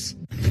 please.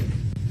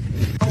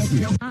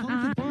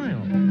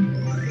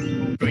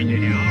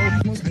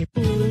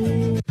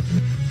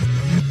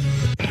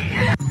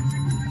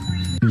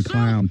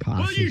 Clown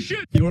posse.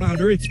 You want to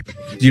under it?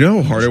 Do you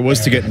know how hard it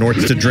was to get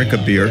Norts to drink a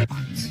beer?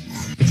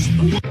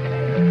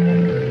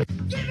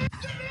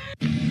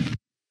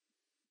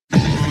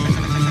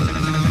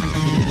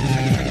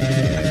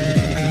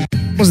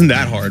 Wasn't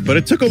that hard, but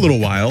it took a little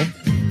while.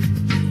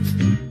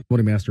 What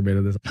a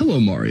masturbator this.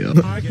 Hello, Mario. Oh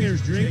my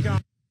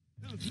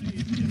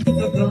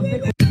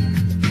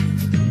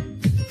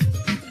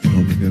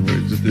god,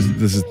 this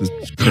is the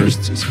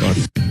cursed spot.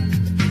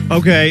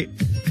 Okay.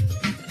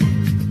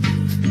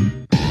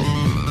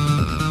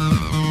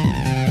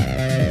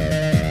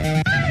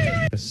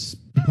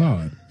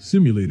 Pod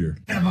simulator.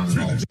 Why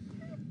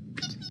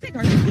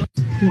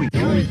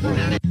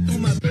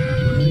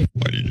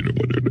did you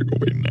want to go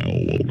away now,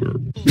 Walter?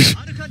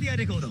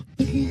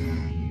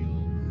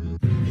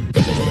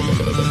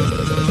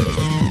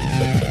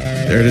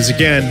 There it is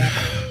again.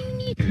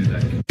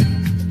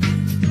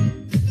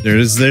 There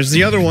it is. There's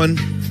the other one.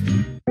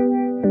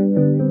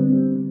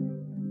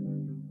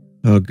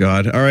 Oh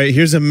god. All right,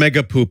 here's a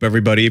mega poop,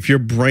 everybody. If your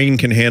brain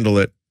can handle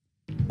it.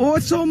 Oh,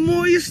 it's so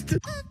moist.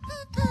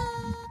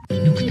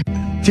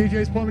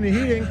 TJ's plumbing and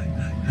heating.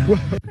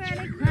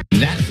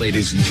 That,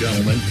 ladies and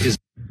gentlemen, is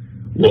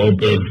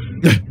Walter.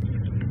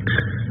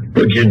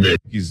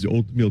 Cookies,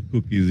 oatmeal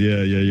cookies.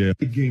 Yeah.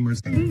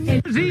 Gamers.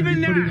 It's even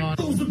now.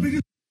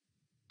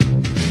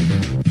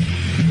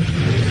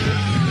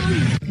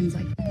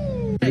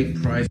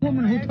 price.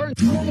 Woman who turns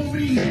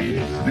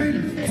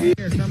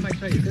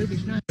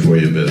For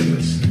your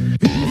business.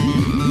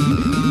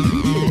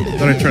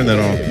 Thought I turned that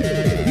off.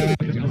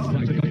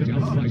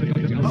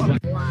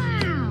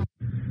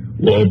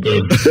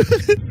 Walter.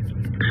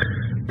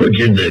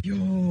 Forgive me.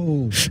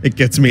 It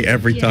gets me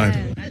every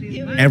time.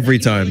 Every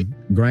time.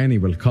 Granny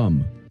will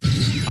come.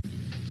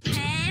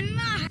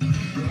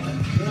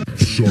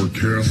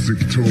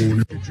 Sarcastic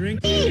tone.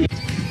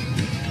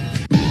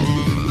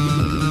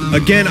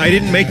 Again, I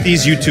didn't make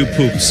these YouTube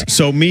poops,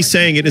 so me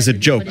saying it is a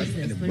joke.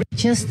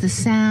 Just the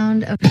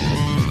sound of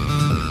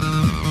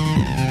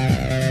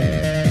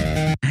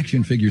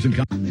Action figures and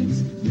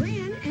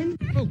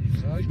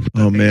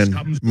Oh man,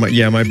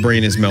 my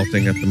brain is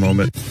melting at the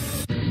moment.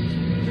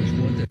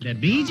 The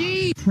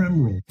BG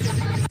Kremrold.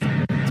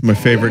 It's my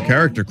favorite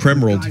character,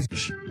 Kremrold.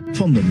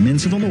 Van de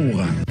mensen van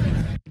Ora.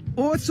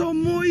 Oh, it's so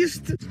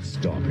moist.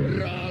 Stop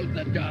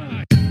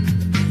it.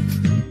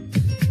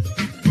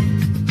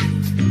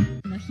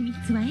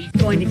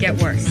 going to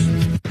get worse.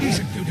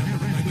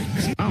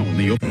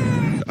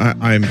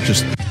 I'm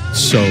just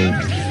so...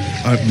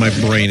 my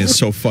brain is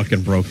so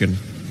fucking broken.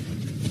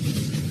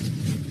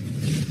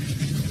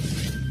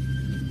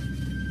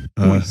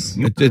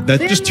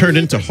 That just turned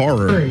into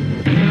horror.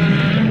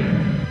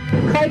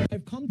 I've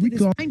come to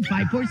this fine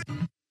Vipers.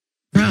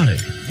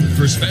 Crowded.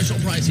 For special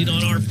pricing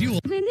on our fuel.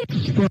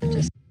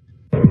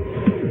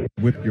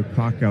 Whip your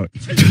cock out.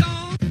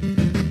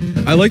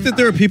 I like that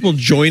there are people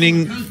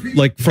joining,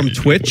 like, from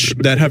Twitch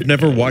that have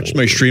never watched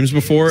my streams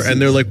before, and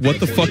they're like, what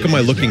the fuck am I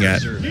looking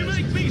at?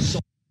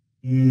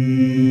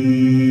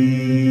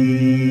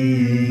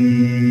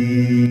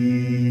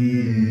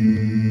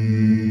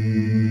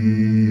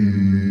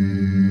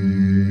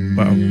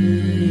 Wow.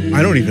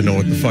 I don't even know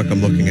what the fuck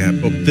I'm looking at,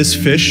 but this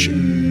fish, I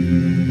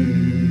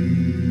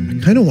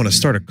kind of want to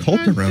start a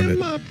cult around it.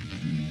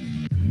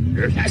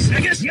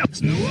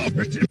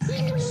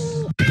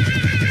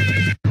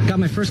 Got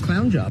my first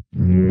clown job.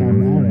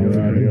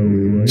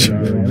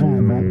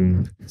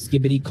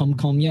 Skibbity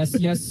cum yes,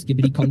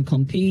 skibbity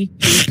cum pee.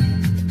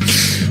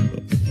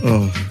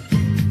 Oh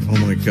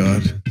my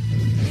god.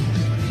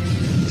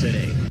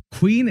 Today.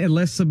 Queen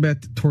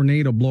Elizabeth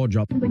tornado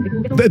blowjob.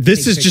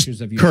 This is just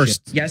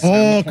cursed. Yes,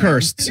 all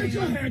cursed.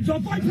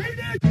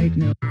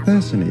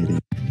 Fascinating.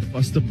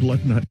 Bust a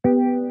blood nut.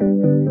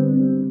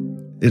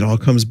 It all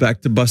comes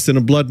back to busting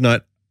a blood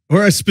nut.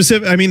 Or a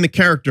specific, I mean the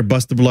character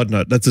Bust a Blood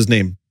Nut. That's his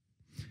name.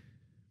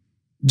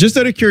 Just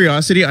out of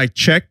curiosity, I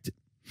checked,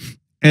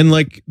 and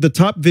like the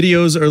top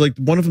videos are like,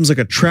 one of them's like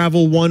a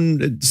travel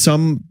one.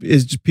 Some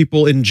is just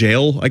people in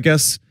jail, I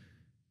guess.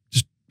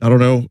 Just, I don't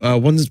know.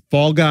 One's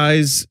Fall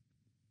Guys,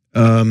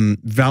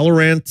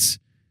 Valorant,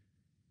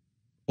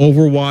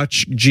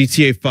 Overwatch,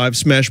 GTA 5,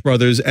 Smash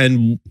Brothers,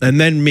 and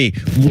then me.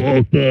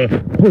 Walter,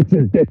 put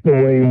your dick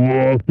away,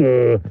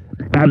 Walter.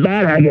 I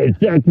bet I get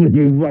sex with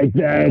you right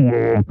there,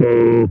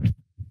 Walter.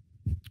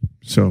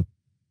 So.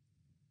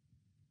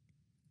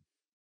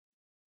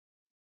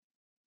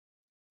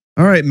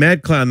 All right,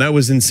 Mad Clown, that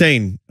was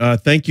insane.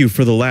 Thank you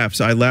for the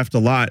laughs. I laughed a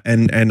lot,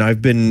 and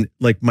I've been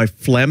like my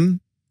phlegm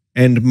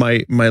and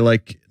my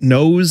like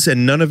nose,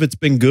 and none of it's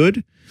been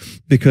good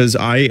because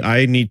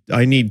I need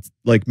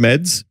like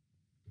meds.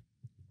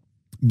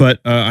 But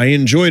I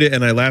enjoyed it,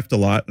 and I laughed a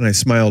lot, and I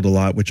smiled a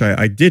lot, which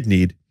I did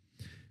need.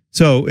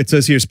 So it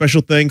says here,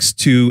 special thanks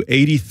to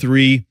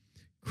 83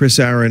 Chris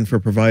Aaron for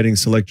providing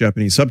select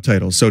Japanese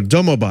subtitles. So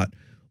Domobot,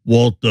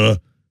 Walter,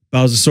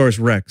 Bowsersaurus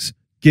Rex,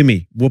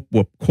 Gimme, Whoop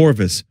Whoop,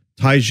 Corvus,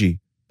 Taiji,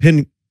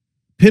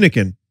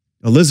 Pinnakin,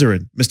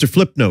 Alizarin, Mr.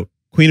 Flipnote,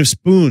 Queen of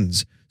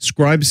Spoons,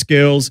 Scribe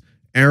Scales,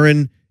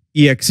 Aaron,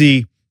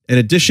 EXE, and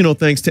additional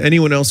thanks to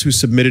anyone else who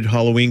submitted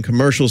Halloween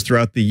commercials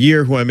throughout the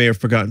year who I may have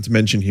forgotten to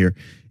mention here.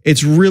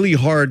 It's really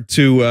hard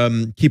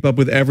to keep up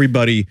with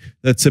everybody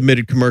that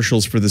submitted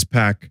commercials for this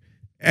pack.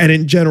 And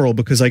in general,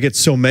 because I get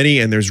so many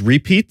and there's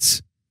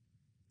repeats.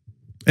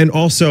 And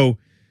also,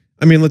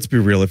 I mean, let's be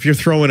real. If you're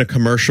throwing a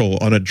commercial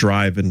on a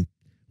drive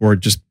or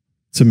just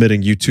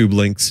submitting YouTube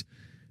links,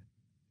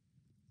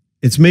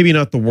 it's maybe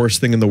not the worst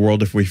thing in the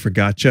world if we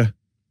forgot you.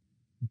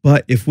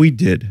 But if we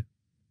did,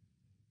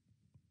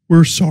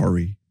 we're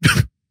sorry.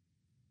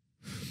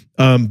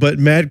 But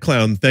Mad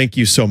Clown, thank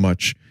you so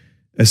much,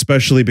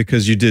 especially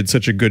because you did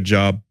such a good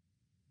job.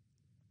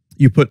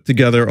 You put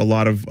together a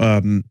lot of,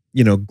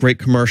 great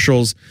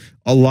commercials.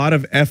 A lot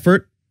of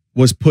effort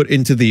was put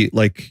into the,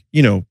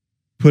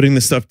 putting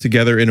the stuff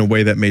together in a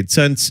way that made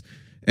sense,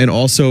 and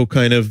also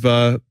kind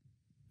of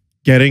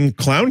getting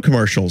clown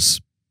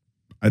commercials.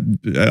 I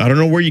don't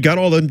know where you got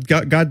all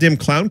the goddamn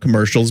clown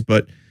commercials,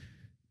 but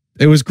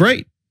it was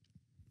great.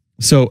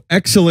 So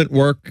excellent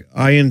work.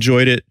 I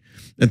enjoyed it.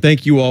 And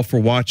thank you all for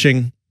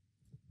watching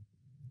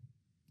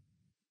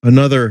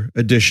another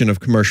edition of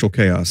Commercial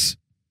Chaos.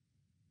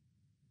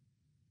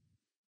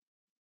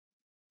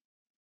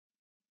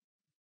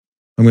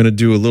 I'm going to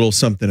do a little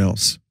something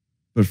else.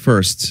 But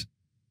first,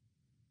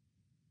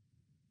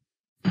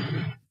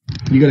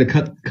 you got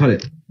to cut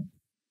it.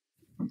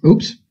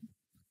 Oops.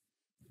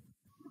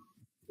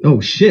 Oh,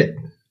 shit.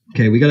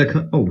 Okay, we got to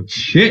cut. Oh,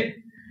 shit.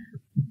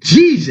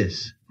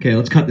 Jesus. Okay,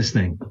 let's cut this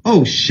thing.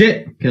 Oh,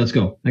 shit. Okay, let's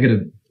go. I got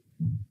to.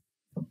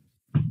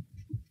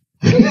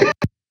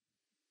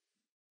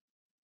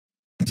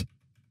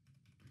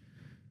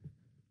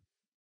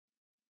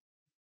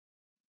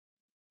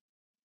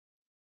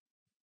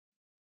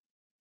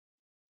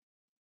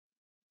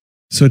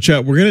 So,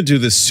 chat, we're going to do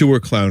this sewer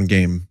clown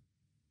game.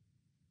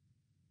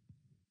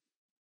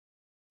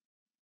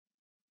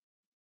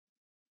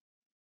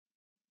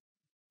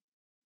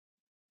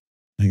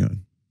 Hang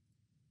on.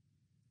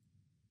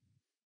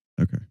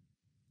 Okay.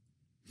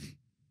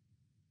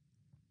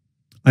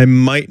 I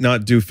might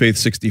not do Faith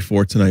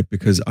 64 tonight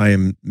because I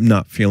am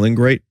not feeling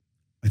great.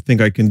 I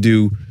think I can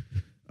do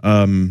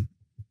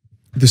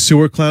the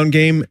sewer clown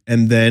game,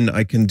 and then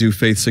I can do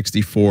Faith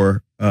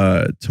 64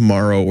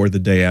 tomorrow or the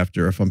day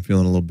after if I'm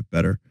feeling a little bit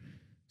better.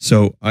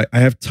 So I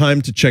have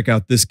time to check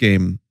out this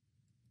game,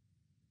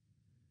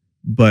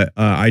 but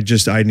I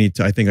think I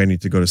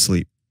need to go to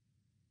sleep.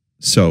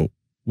 So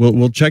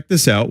we'll check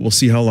this out. We'll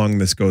see how long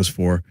this goes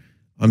for.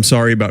 I'm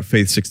sorry about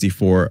Faith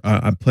 64.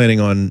 I'm planning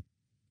on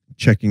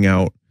checking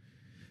out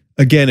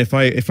again. If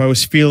I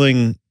was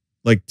feeling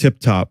like Tip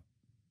Top,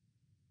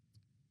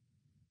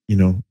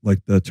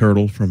 like the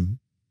turtle from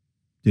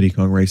Diddy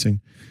Kong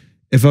Racing.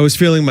 If I was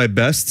feeling my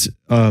best,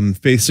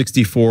 Faith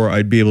 64,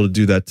 I'd be able to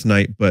do that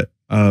tonight. But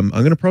I'm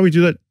gonna probably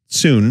do that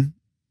soon,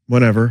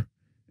 whenever.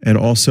 And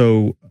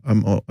also,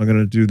 I'm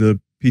gonna do the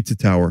Pizza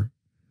Tower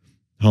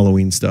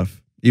Halloween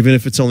stuff, even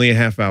if it's only a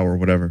half hour,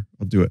 whatever.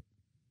 I'll do it.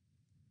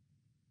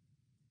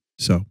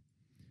 So,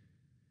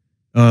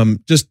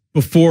 just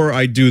before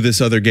I do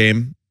this other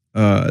game,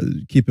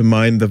 keep in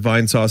mind the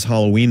Vinesauce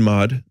Halloween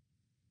mod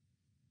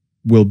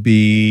will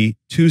be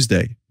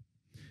Tuesday.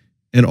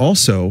 And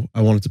also,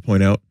 I wanted to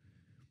point out,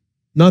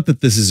 not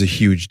that this is a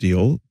huge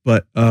deal,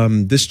 but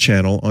this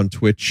channel on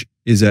Twitch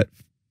is at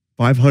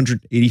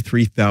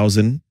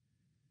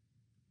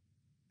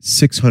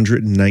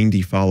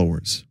 583,690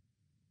 followers.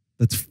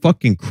 That's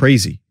fucking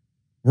crazy.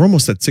 We're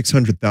almost at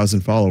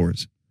 600,000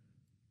 followers.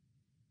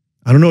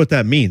 I don't know what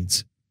that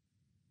means,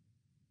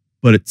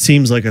 but it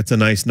seems like it's a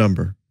nice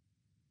number.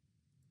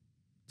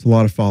 It's a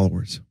lot of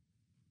followers.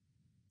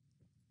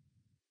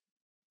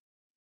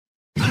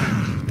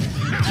 I'm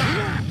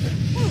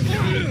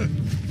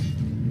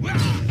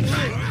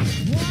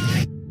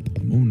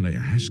only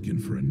asking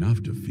for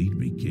enough to feed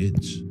me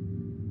kids.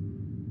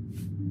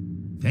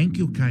 Thank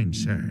you, kind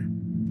sir.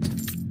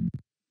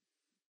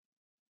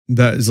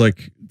 That is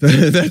like,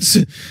 that's,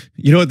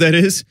 you know what that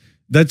is?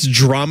 That's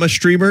drama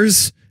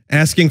streamers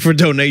asking for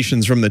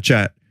donations from the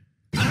chat.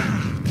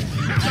 I'm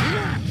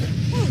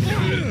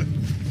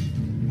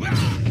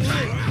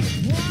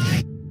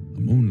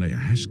only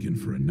asking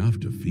for enough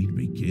to feed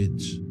me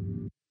kids.